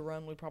needed to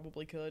run, we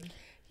probably could.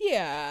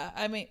 Yeah,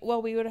 I mean,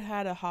 well, we would have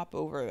had to hop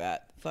over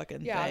that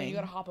fucking Yeah, I mean, thing. you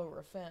gotta hop over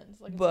a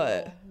fence, like But-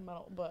 it's a little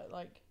metal, but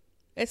like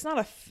It's not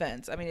a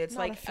fence. I mean, it's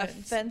Not like a a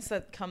fence. fence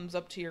that comes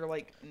up to your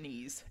like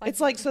knees.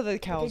 It's like so the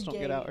cows a don't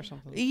get out or gate.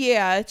 something.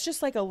 Yeah, it's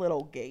just like a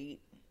little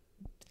gate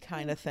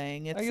kind of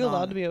thing. It's Are you allowed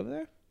not- to be over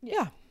there?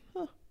 Yeah.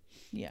 Huh.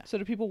 Yeah. So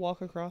do people walk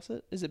across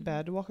it? Is it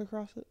bad to walk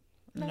across it?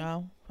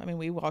 No. I mean,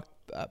 we walked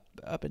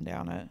up and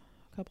down it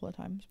a couple of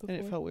times before.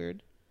 And it felt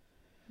weird.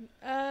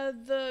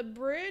 the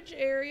bridge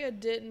area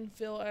didn't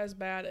feel as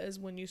bad as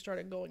when you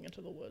started going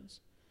into the woods.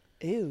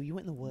 Ew, you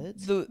went in the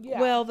woods? Yeah.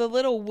 Well, the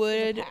little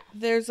wood, path.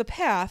 there's a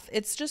path.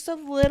 It's just a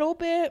little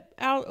bit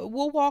out.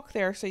 We'll walk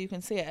there so you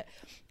can see it.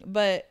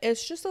 But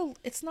it's just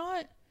it's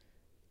not,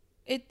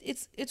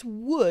 it's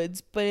woods,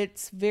 but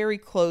it's very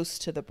close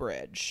to the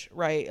bridge,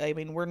 right? I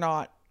mean, we're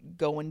not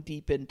going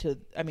deep into,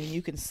 I mean,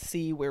 you can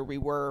see where we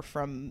were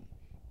from,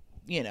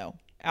 out in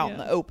Yeah.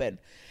 the open.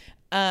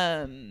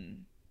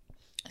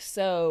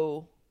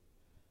 So,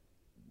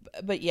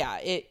 but yeah,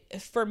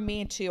 for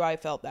me too, I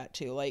felt that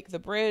too. Like the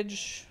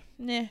bridge,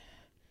 nah.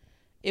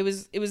 It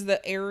was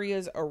the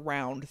areas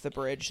around the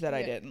bridge that I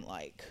Yeah. didn't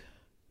like.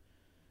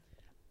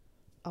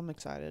 I'm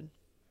excited.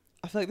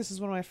 I feel like this is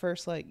one of my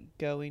first like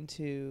going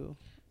to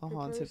a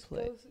haunted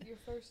place. Your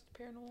first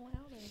paranormal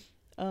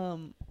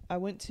outing. I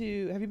went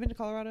to. Have you been to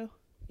Colorado?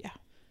 Yeah.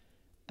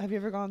 Have you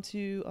ever gone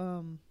to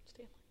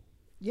Stanley.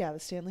 Yeah, the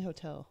Stanley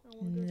Hotel. I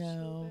wanna go so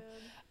No.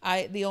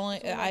 bad. It's on my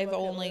bucket I've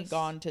only list.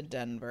 gone to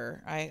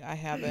Denver. I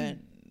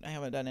haven't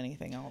done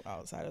anything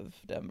outside of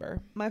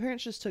Denver. My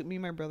parents just took me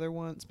and my brother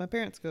once. My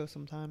parents go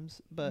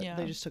sometimes, but Yeah.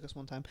 they just took us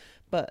one time.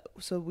 But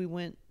so we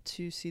went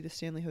to see the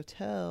Stanley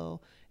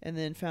Hotel and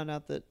then found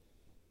out that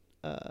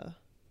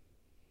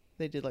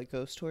they did like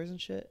ghost tours and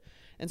shit.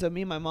 And so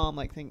me and my mom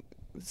like think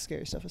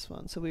scary stuff is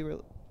fun. So we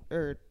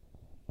were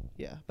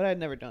yeah, but I'd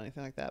never done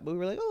anything like that. But we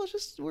were like, "Oh,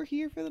 we're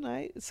here for the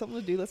night. It's something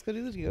to do. Let's go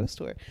do the ghost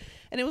tour."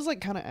 And it was like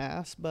kind of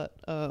ass, but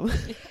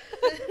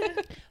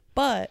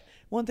but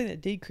one thing that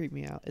did creep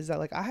me out is that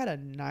like I had a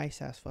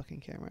nice ass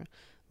fucking camera.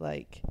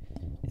 Like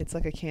it's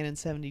like a Canon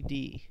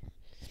 70D.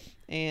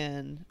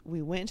 And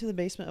we went into the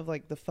basement of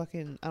like the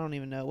fucking, I don't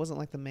even know, it wasn't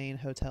like the main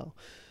hotel.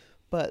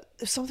 But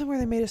there's something where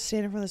they made us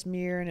stand in front of this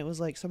mirror, and it was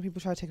like some people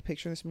try to take a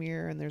picture of this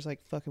mirror, and there's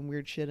like fucking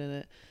weird shit in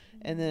it.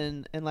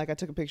 And like I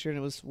took a picture, and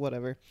it was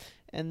whatever.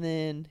 And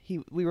then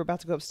we were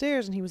about to go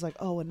upstairs, and he was like,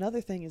 "Oh, another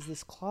thing is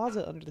this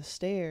closet under the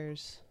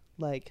stairs.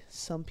 Like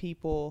some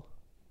people,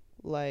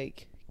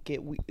 like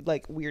get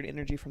like weird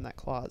energy from that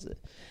closet."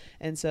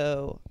 And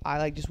so I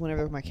like just went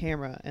over with my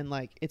camera, and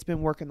like it's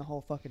been working the whole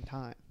fucking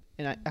time,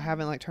 and I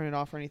haven't like turned it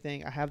off or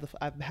anything.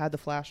 I've had the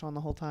flash on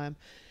the whole time,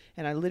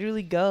 and I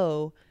literally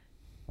go.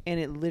 And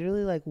it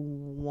literally like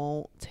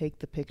won't take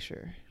the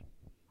picture.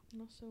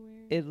 That's so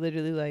weird. It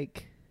literally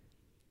like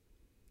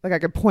I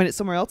could point it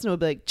somewhere else and it would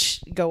be like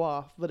go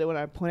off. But when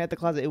I point at the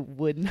closet, it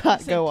would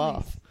not Say go please.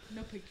 off.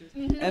 No pictures.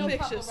 And no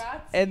pictures.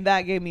 paparazzi. And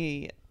that gave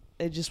me,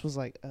 it just was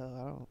like, oh,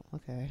 I don't,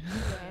 okay.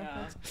 Yeah,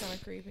 that's kind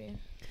of creepy.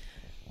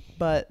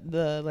 But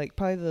the, like,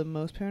 probably the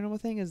most paranormal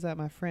thing is that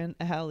my friend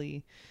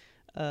Allie,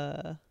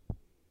 Ugh.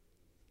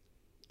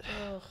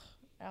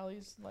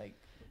 Allie's like.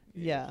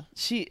 yeah,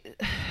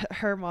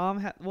 her mom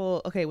had,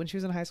 well, okay, when she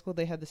was in high school,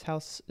 they had this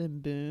house in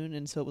Boone,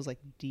 and so it was, like,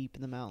 deep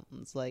in the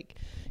mountains, like,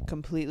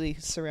 completely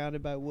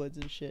surrounded by woods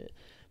and shit.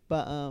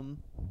 But,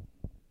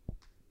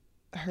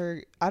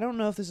 I don't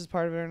know if this is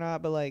part of it or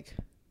not, but, like,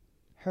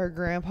 her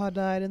grandpa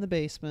died in the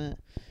basement,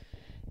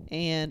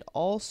 and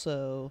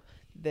also,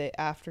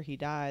 after he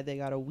died, they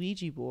got a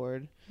Ouija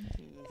board,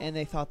 and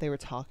they thought they were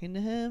talking to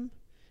him,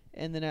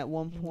 and then at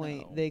one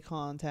point, No. they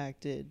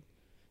contacted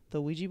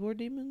the Ouija board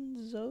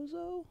demon,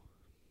 Zozo?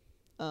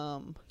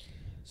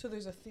 So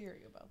there's a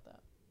theory about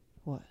that.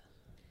 What?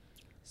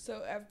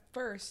 So at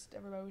first,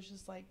 everybody was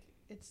just like,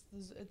 it's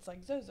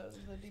like Zozo,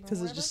 the demon. Because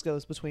it whatever. just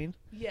goes between.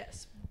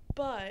 Yes,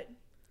 but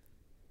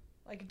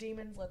like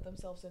demons let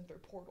themselves in through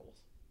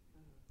portals,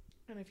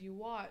 and if you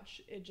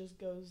watch, it just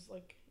goes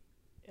like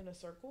in a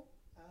circle.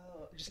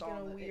 Oh, just Like in a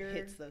on the- it weird-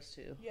 hits those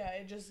two. Yeah,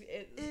 it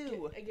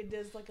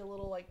does like a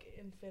little like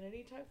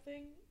infinity type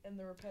thing, and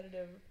the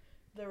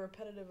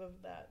repetitive of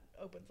that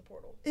opens the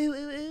portal. Ew,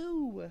 ew,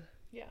 ew.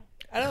 Yeah,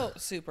 I don't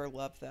super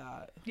love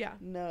that. yeah.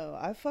 No,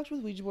 I've fucked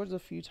with Ouija boards a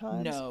few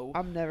times. No.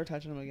 I'm never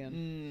touching them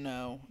again.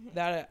 No,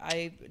 that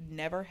I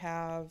never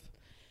have.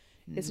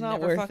 It's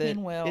not never worth fucking it.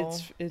 will.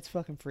 It's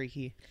fucking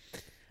freaky.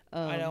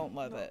 I don't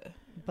love no. it.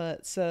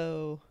 But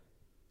so,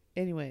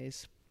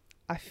 anyways,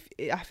 I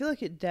feel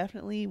like it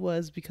definitely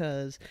was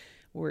because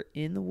we're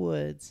in the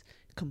woods,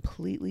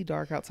 completely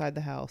dark outside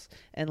the house,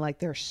 and like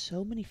there are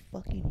so many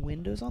fucking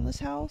windows on this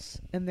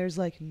house, and there's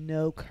like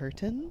no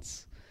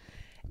curtains.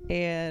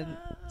 And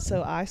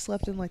so I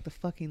slept in like the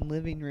fucking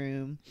living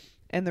room,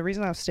 and the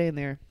reason I was staying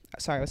there,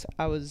 sorry,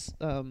 I was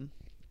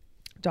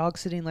dog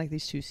sitting like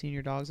these two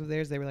senior dogs of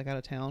theirs. They were like out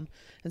of town,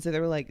 and so they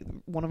were like,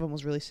 one of them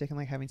was really sick and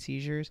like having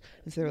seizures,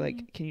 and so they were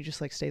like, can you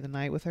just like stay the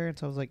night with her? And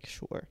so I was like,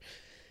 sure.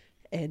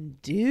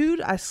 And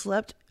dude, I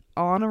slept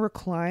on a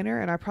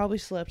recliner, and I probably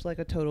slept like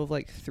a total of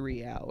like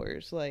 3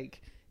 hours.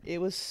 Like it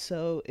was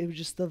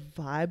just, the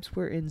vibes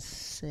were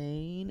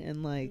insane,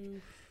 and like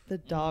the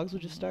dogs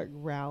would just start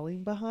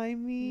growling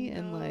behind me,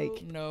 and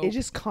like No. it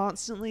just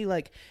constantly,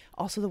 like,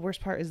 also the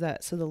worst part is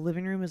that, so the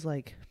living room is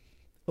like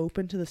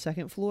open to the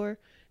second floor,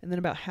 and then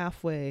about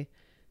halfway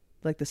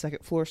like the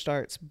second floor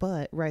starts,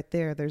 but right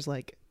there's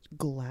like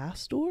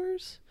glass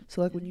doors,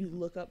 so like when you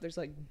look up there's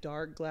like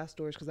dark glass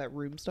doors because that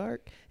room's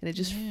dark, and it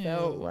just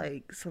felt Ew.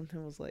 like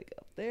something was like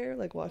up there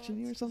like watching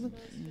you or something.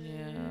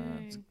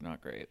 Yeah, it's not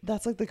great.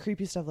 That's like the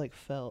creepiest I've like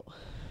felt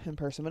in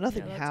person, but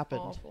nothing Yeah, that's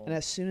happened. awful. And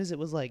as soon as it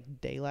was like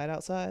daylight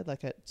outside,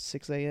 like at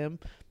 6 a.m,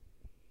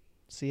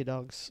 see you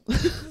dogs.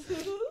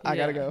 I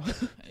gotta Yeah. go.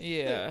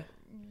 Yeah.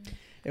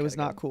 It was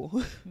Gotta not go.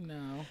 cool.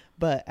 No.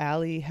 But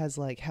Allie has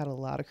like had a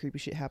lot of creepy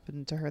shit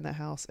happen to her in that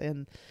house,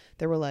 and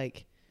there was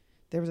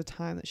a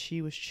time that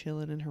she was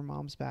chilling in her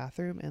mom's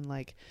bathroom, and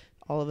like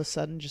all of a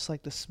sudden just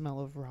like the smell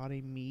of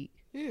rotting meat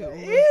Ew.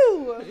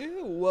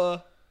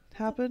 Ew.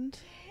 happened.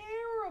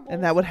 Terrible.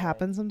 And that would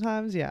happen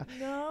sometimes, yeah.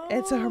 No.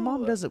 And so her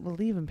mom doesn't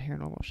believe in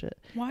paranormal shit.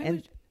 Why And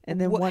would? and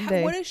then what, one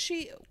day What is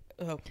she?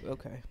 Oh,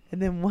 okay.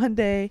 and then one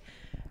day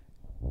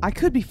I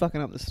could be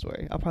fucking up this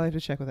story. I'll probably have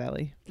to check with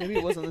Allie. Maybe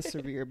it wasn't this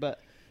severe, but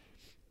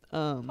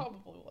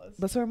Probably was.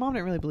 but so her mom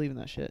didn't really believe in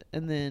that shit.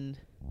 And then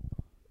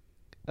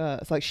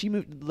it's like she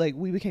moved, like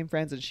we became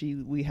friends,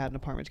 and we had an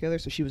apartment together,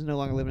 so she was no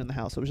longer living in the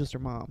house. So it was just her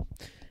mom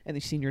and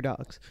these senior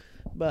dogs.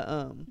 But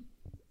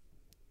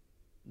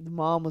the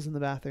mom was in the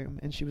bathroom,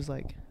 and she was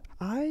like,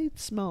 I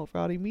smelled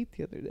rotting meat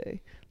the other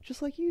day,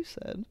 just like you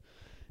said.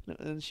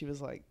 And she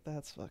was like,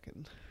 that's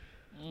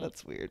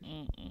weird.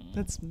 Mm-mm.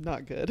 That's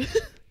not good.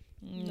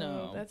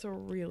 No. That's a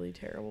really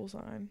terrible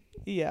sign.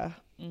 Yeah.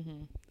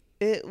 Mm-hmm.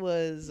 It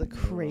was a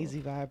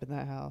crazy vibe in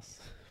that house.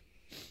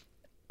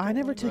 I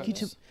never took you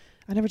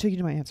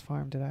to my aunt's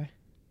farm, did I?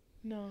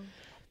 No.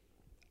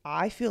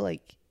 I feel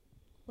like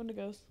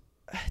Wendigos.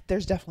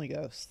 there's definitely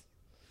ghosts.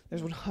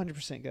 There's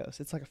 100%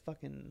 ghosts. It's like a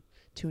fucking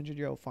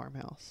 200-year-old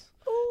farmhouse.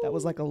 That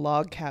was like a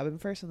log cabin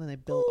first, and then they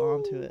built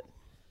onto it.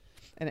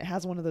 And it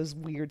has one of those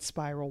weird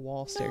spiral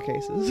wall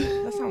staircases.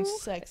 That sounds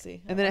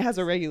sexy. And then it has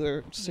a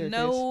regular staircase.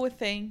 No,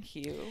 thank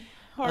you.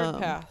 Hard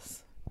Um,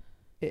 pass.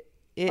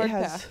 It Hard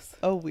has pass.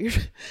 oh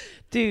weird.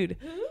 Dude,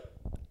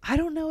 I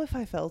don't know if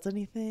I felt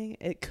anything.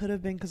 It could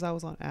have been because I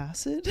was on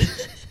acid.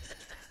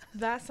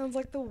 That sounds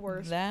like the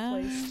worst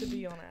place to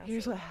be on acid.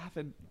 Here's what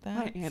happened.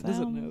 That My aunt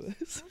doesn't know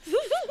sounds-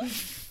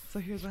 this. So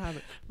here's what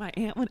happened. My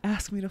aunt would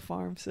ask me to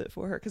farm sit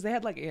for her because they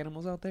had like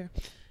animals out there.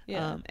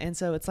 Yeah. And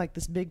so it's like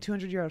this big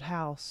 200-year-old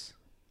house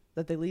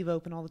that they leave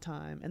open all the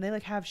time, and they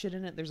like have shit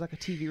in it. There's like a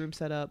TV room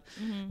set up.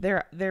 Mhm.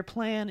 Their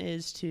plan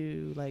is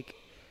to like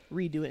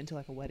redo it into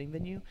like a wedding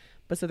venue.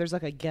 But so there's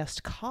like a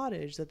guest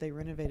cottage that they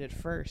renovated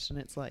first, and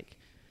it's like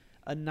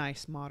a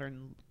nice,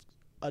 modern,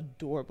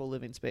 adorable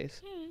living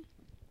space.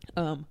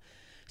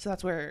 So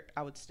that's where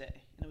I would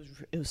stay, and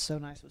it was so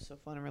nice. It was so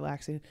fun and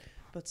relaxing.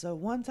 But so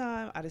one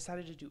time I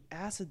decided to do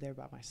acid there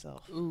by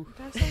myself. Ooh.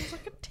 That sounds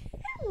like a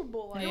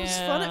terrible idea. It was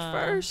fun at Yeah.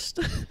 first.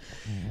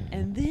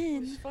 And It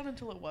then was fun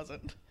until it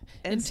wasn't.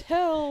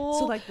 Until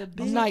so like the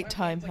big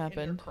nighttime Like, in your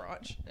happened.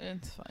 crotch.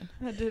 It's fine.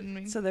 I didn't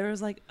mean. so there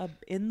was like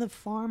in the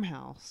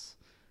farmhouse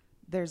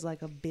there's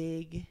like a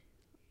big,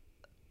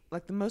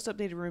 like the most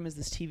updated room is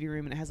this TV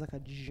room, and it has like a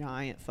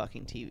giant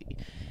fucking TV.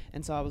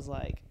 And so I was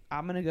like,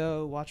 I'm gonna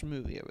go watch a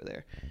movie over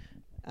there.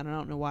 And I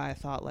don't know why I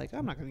thought like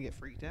I'm not gonna get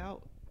freaked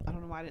out. I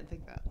don't know why I didn't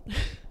think that.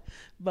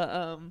 But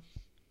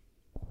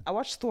I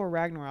watched Thor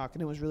Ragnarok,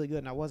 and it was really good,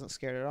 and I wasn't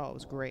scared at all. It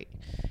was great.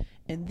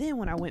 And then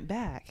when I went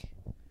back,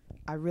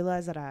 I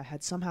realized that I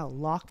had somehow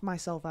locked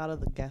myself out of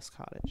the guest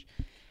cottage.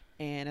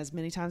 And as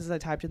many times as I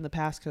typed in the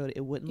passcode,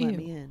 it wouldn't let Ew.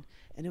 me in.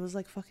 And it was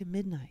like fucking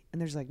midnight, and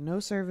there's like no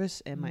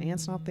service, and my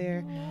aunt's not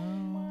there. Oh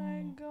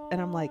my god.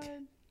 And I'm like,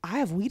 I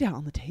have weed out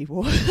on the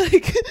table.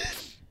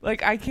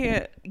 like I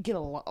can't get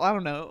I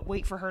don't know,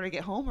 wait for her to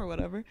get home or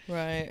whatever.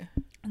 Right.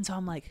 And so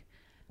I'm like,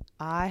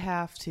 I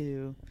have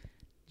to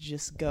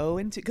just go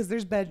into, because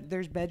there's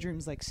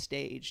bedrooms like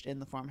staged in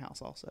the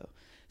farmhouse also.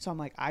 So I'm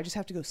like, I just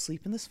have to go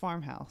sleep in this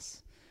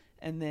farmhouse,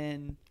 and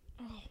then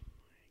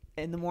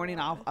in the morning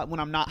when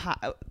I'm not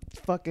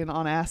fucking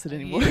on acid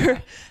anymore,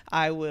 Yeah.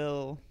 I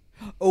will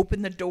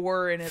Open the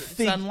door and it's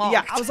unlocked.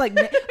 yeah, I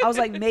was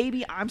like,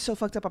 maybe I'm so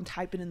fucked up I'm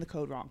typing in the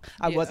code wrong.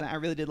 I Yeah. wasn't. I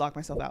really did lock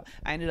myself out.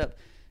 I ended up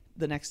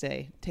the next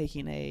day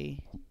taking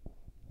a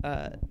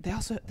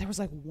there was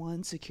like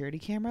one security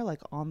camera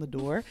like on the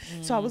door.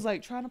 So I was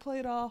like trying to play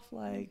it off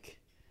like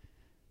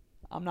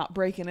I'm not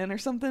breaking in or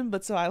something,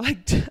 but so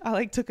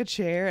I took a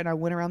chair and I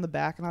went around the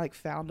back and I like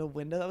found a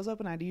window that was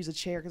open. I had to use a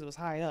chair because it was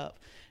high up,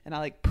 and I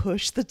like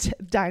pushed the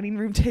dining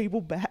room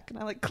table back and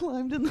I like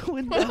climbed in the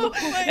window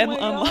and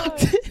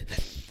unlocked it.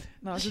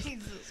 And I was just,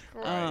 Jesus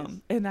Christ.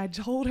 and I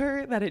told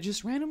her that it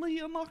just randomly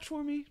unlocked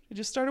for me. It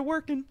just started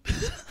working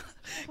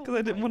because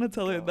I didn't want to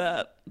tell her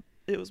that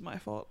it was my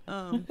fault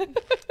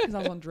because I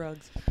was on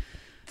drugs.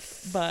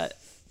 But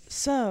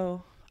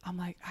so I'm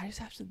like, I just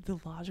have to. The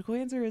logical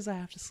answer is I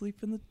have to sleep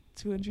in the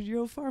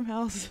 200-year-old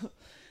farmhouse,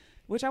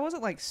 which I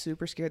wasn't like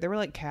super scared. There were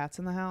like cats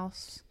in the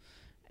house,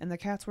 and the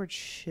cats were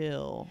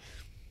chill,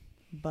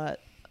 but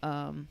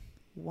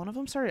one of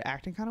them started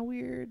acting kind of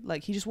weird.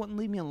 Like he just wouldn't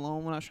leave me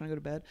alone when I was trying to go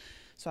to bed.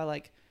 So I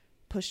like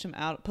pushed him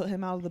out, put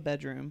him out of the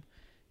bedroom,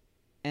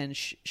 and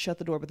shut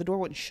the door. But the door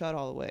wouldn't shut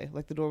all the way.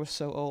 Like the door was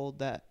so old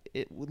that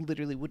it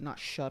literally would not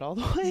shut all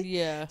the way.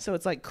 Yeah. So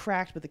it's like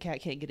cracked, but the cat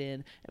can't get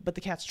in. But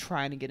the cat's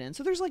trying to get in.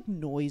 So there's like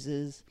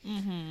noises.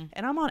 Mm-hmm.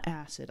 And I'm on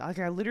acid. Like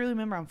I literally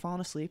remember I'm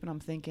falling asleep and I'm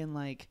thinking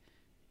like,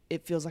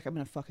 it feels like I'm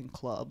in a fucking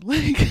club.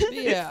 Like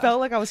Yeah. it felt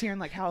like I was hearing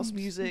like house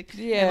music.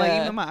 And like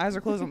even though my eyes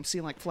are closed, I'm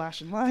seeing like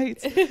flashing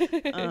lights.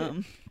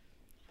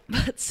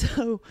 But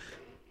so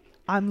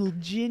I'm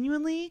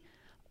genuinely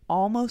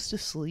almost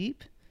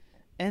asleep,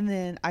 and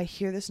then I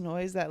hear this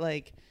noise that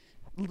like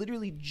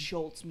literally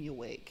jolts me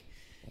awake,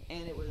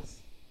 and it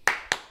was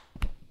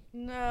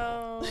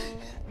No.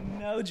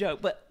 no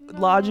joke. But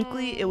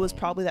logically, it was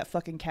probably that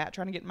fucking cat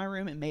trying to get in my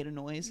room. It made a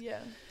noise, Yeah.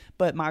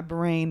 but my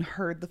brain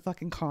heard the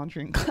fucking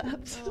Conjuring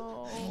claps,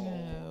 Oh.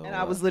 and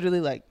I was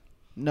literally like,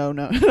 no.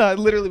 I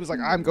literally was like,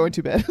 I'm going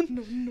to bed.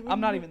 I'm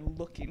not even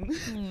looking.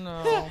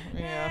 No.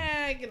 Yeah.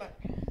 Eh, get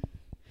up.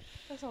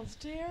 That sounds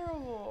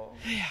terrible.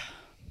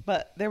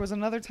 But there was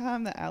another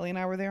time that Allie and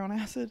I were there on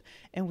acid,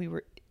 and we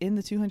were in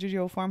the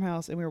 200-year-old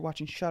farmhouse, and we were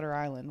watching Shutter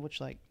Island, which,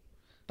 like,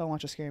 don't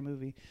watch a scary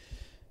movie.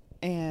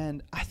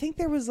 And I think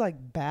there was, like,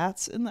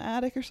 bats in the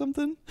attic or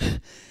something.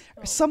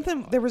 Or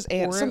something. There was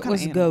Or some it kind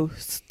was of animal.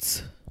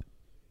 ghosts.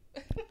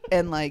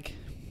 And, like,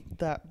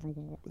 that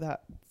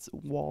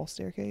wall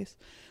staircase,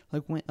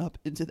 like, went up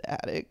into the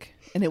attic.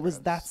 And it was,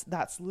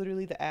 that's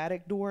literally the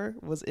attic door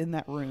was in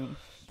that room,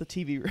 the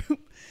TV room.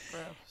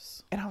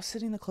 Gross. And I was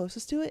sitting the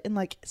closest to it, and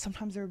like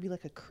sometimes there would be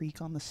like a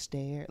creak on the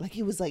stair, like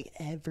it was like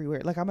everywhere.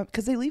 Like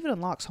because they leave it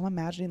unlocked, so I'm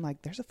imagining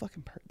like there's a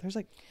fucking there's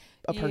like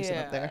a person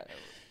up there,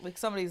 Like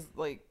somebody's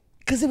like.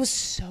 because it was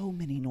so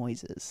many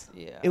noises.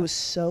 Yeah. It was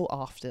so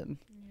often.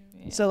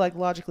 Yeah. So like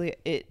logically,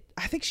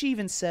 I think she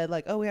even said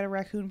like, oh, we had a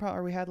raccoon problem,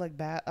 or we had like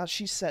bat.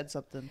 She said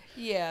something.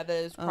 Yeah, that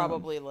is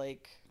probably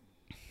like.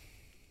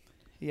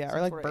 Yeah, some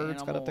or like sort of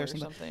birds got up there or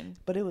animal something.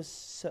 But it was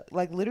so,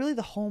 like literally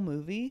the whole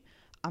movie.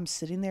 I'm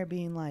sitting there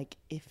being like,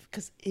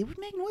 because it would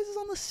make noises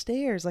on the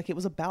stairs, like it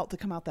was about to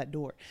come out that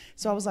door.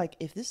 So I was like,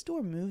 if this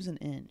door moves an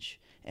inch,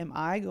 am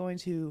I going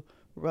to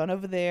run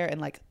over there and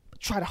like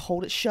try to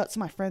hold it shut so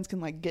my friends can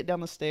like get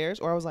down the stairs?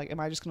 Or I was like, am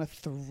I just going to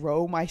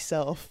throw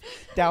myself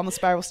down the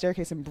spiral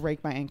staircase and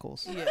break my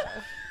ankles Yeah.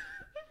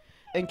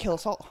 and kill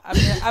us all?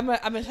 I'm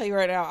gonna tell you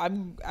right now.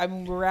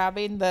 I'm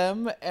grabbing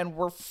them and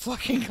we're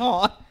fucking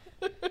on.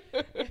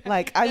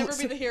 Like Never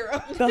be the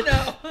hero. the-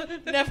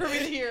 No. Never be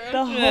the hero.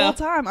 the whole Yeah.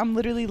 time I'm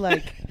literally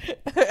like,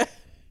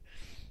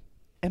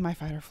 am I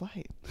fight or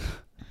flight?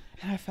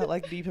 And I felt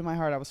like deep in my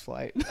heart I was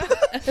flight.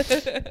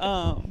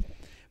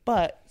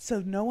 But so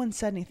no one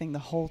said anything the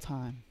whole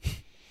time.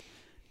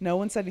 No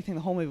one said anything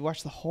the whole movie. We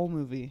watched the whole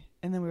movie,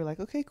 And then we were like,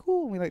 okay,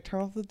 cool. And we like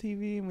turned off the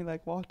TV and we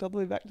like walked all the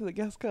way back to the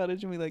guest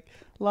cottage and we like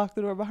locked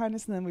the door behind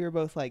us. And then we were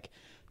both like,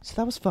 so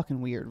that was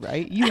fucking weird,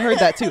 right? You heard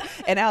that too.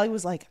 And Allie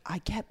was like, I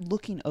kept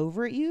looking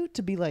over at you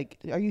to be like,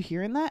 are you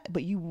hearing that?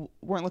 But you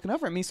weren't looking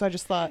over at me. So I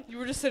just thought, You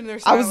were just sitting there.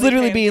 I was silently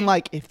literally panicking. being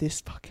like, if this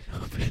fucking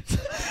opens,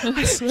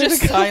 I swear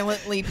Just to God.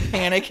 silently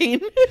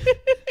panicking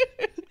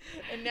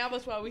And now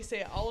that's why we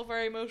say all of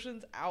our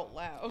emotions out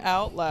loud.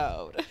 out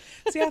loud.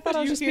 See, I thought Do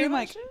I was you just hear being that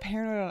like shit?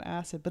 paranoid on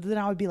acid. But then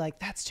I would be like,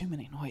 that's too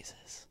many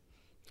noises.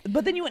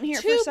 But then you wouldn't hear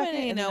it for Too a second.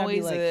 many And then I'd be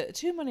noises. like,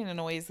 Too many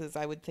noises.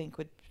 I would think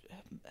would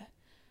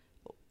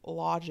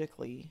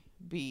logically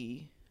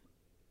be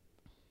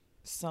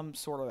some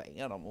sort of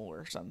animal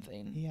or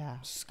something yeah.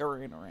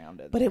 scurrying around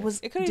it. But it was,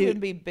 It could dude, even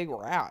be big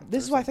rats.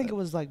 this or is why I think it something.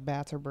 was like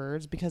bats or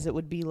birds, because it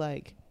would be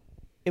like,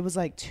 it was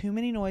like too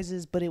many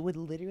noises, but it would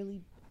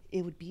literally,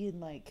 it would be in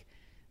like,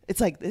 it's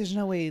like, there's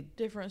no way.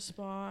 Different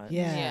spots.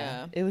 Yeah.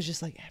 Yeah. It was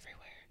just like everywhere.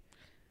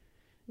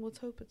 Let's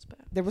hope it's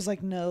bad. There was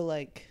like no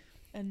like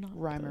And not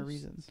rhyme or ghosts.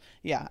 reason.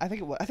 Yeah. I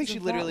think it was. I think 'Cause she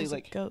if that literally was a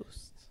like,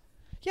 ghost.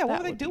 yeah. What that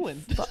were they would be doing?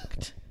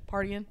 Fucked.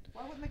 Partying.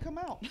 Why wouldn't they come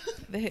out?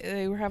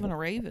 They were having a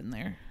rave in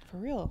there. For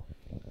real.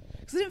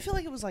 Because I didn't feel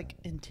like it was like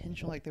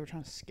intentional, like they were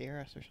trying to scare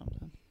us or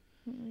something.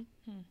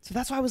 So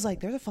that's why I was like,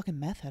 there's a fucking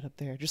meth head up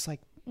there, just like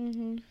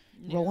Mm-hmm.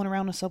 rolling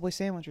around a Subway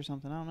sandwich or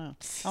something. I don't know.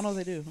 I don't know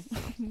what they do.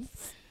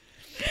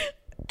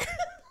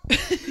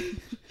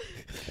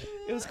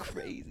 It was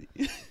crazy.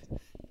 Oh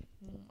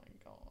my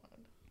god.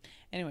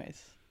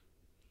 Anyways,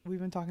 we've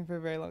been talking for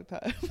a very long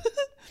time.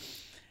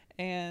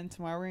 And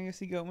tomorrow we're gonna go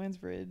see Goatman's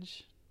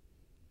Bridge.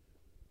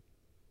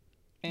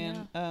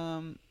 And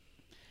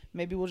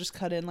maybe we'll just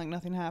cut in like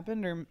nothing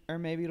happened, or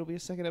maybe it'll be a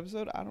second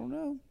episode. I don't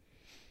know.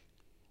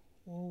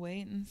 We'll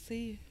wait and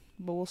see.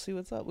 But we'll see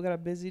what's up. We got a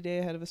busy day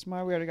ahead of us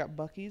tomorrow. We already got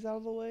Buc-ee's out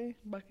of the way.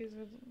 Buc-ee's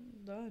is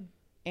done.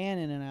 And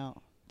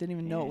In-N-Out. Didn't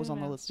even know it was on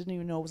the In-N-Out. list. Didn't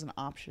even know it was an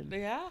option.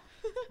 Yeah.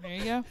 There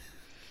you go.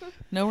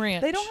 No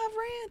ranch. They don't have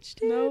ranch,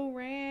 dude. No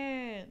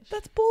ranch.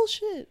 That's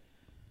bullshit.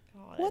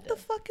 God. What the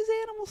fuck is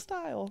animal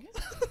style?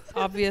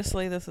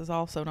 Obviously, this is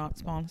also not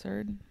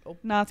sponsored.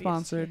 Not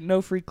sponsored.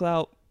 No free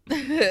clout. No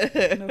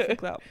free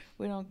clout.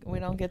 We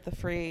don't get the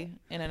free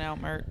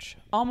In-N-Out merch.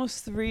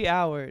 Almost 3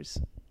 hours.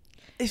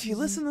 If you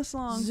listen this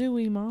long,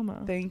 Zooey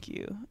mama. thank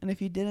you. And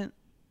if you didn't,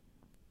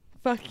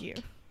 Fuck you.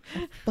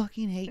 I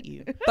fucking hate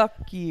you.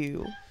 Fuck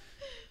you.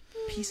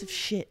 Piece of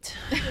shit.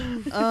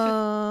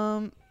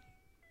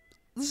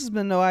 This has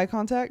been No Eye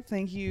Contact.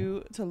 Thank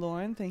you to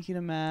Lauren. Thank you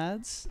to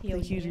Mads. Hell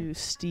Thank you yeah. to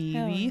Stevie.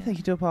 Hell yeah. Thank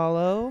you to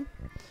Apollo.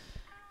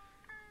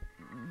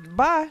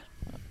 Bye.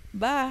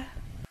 Bye.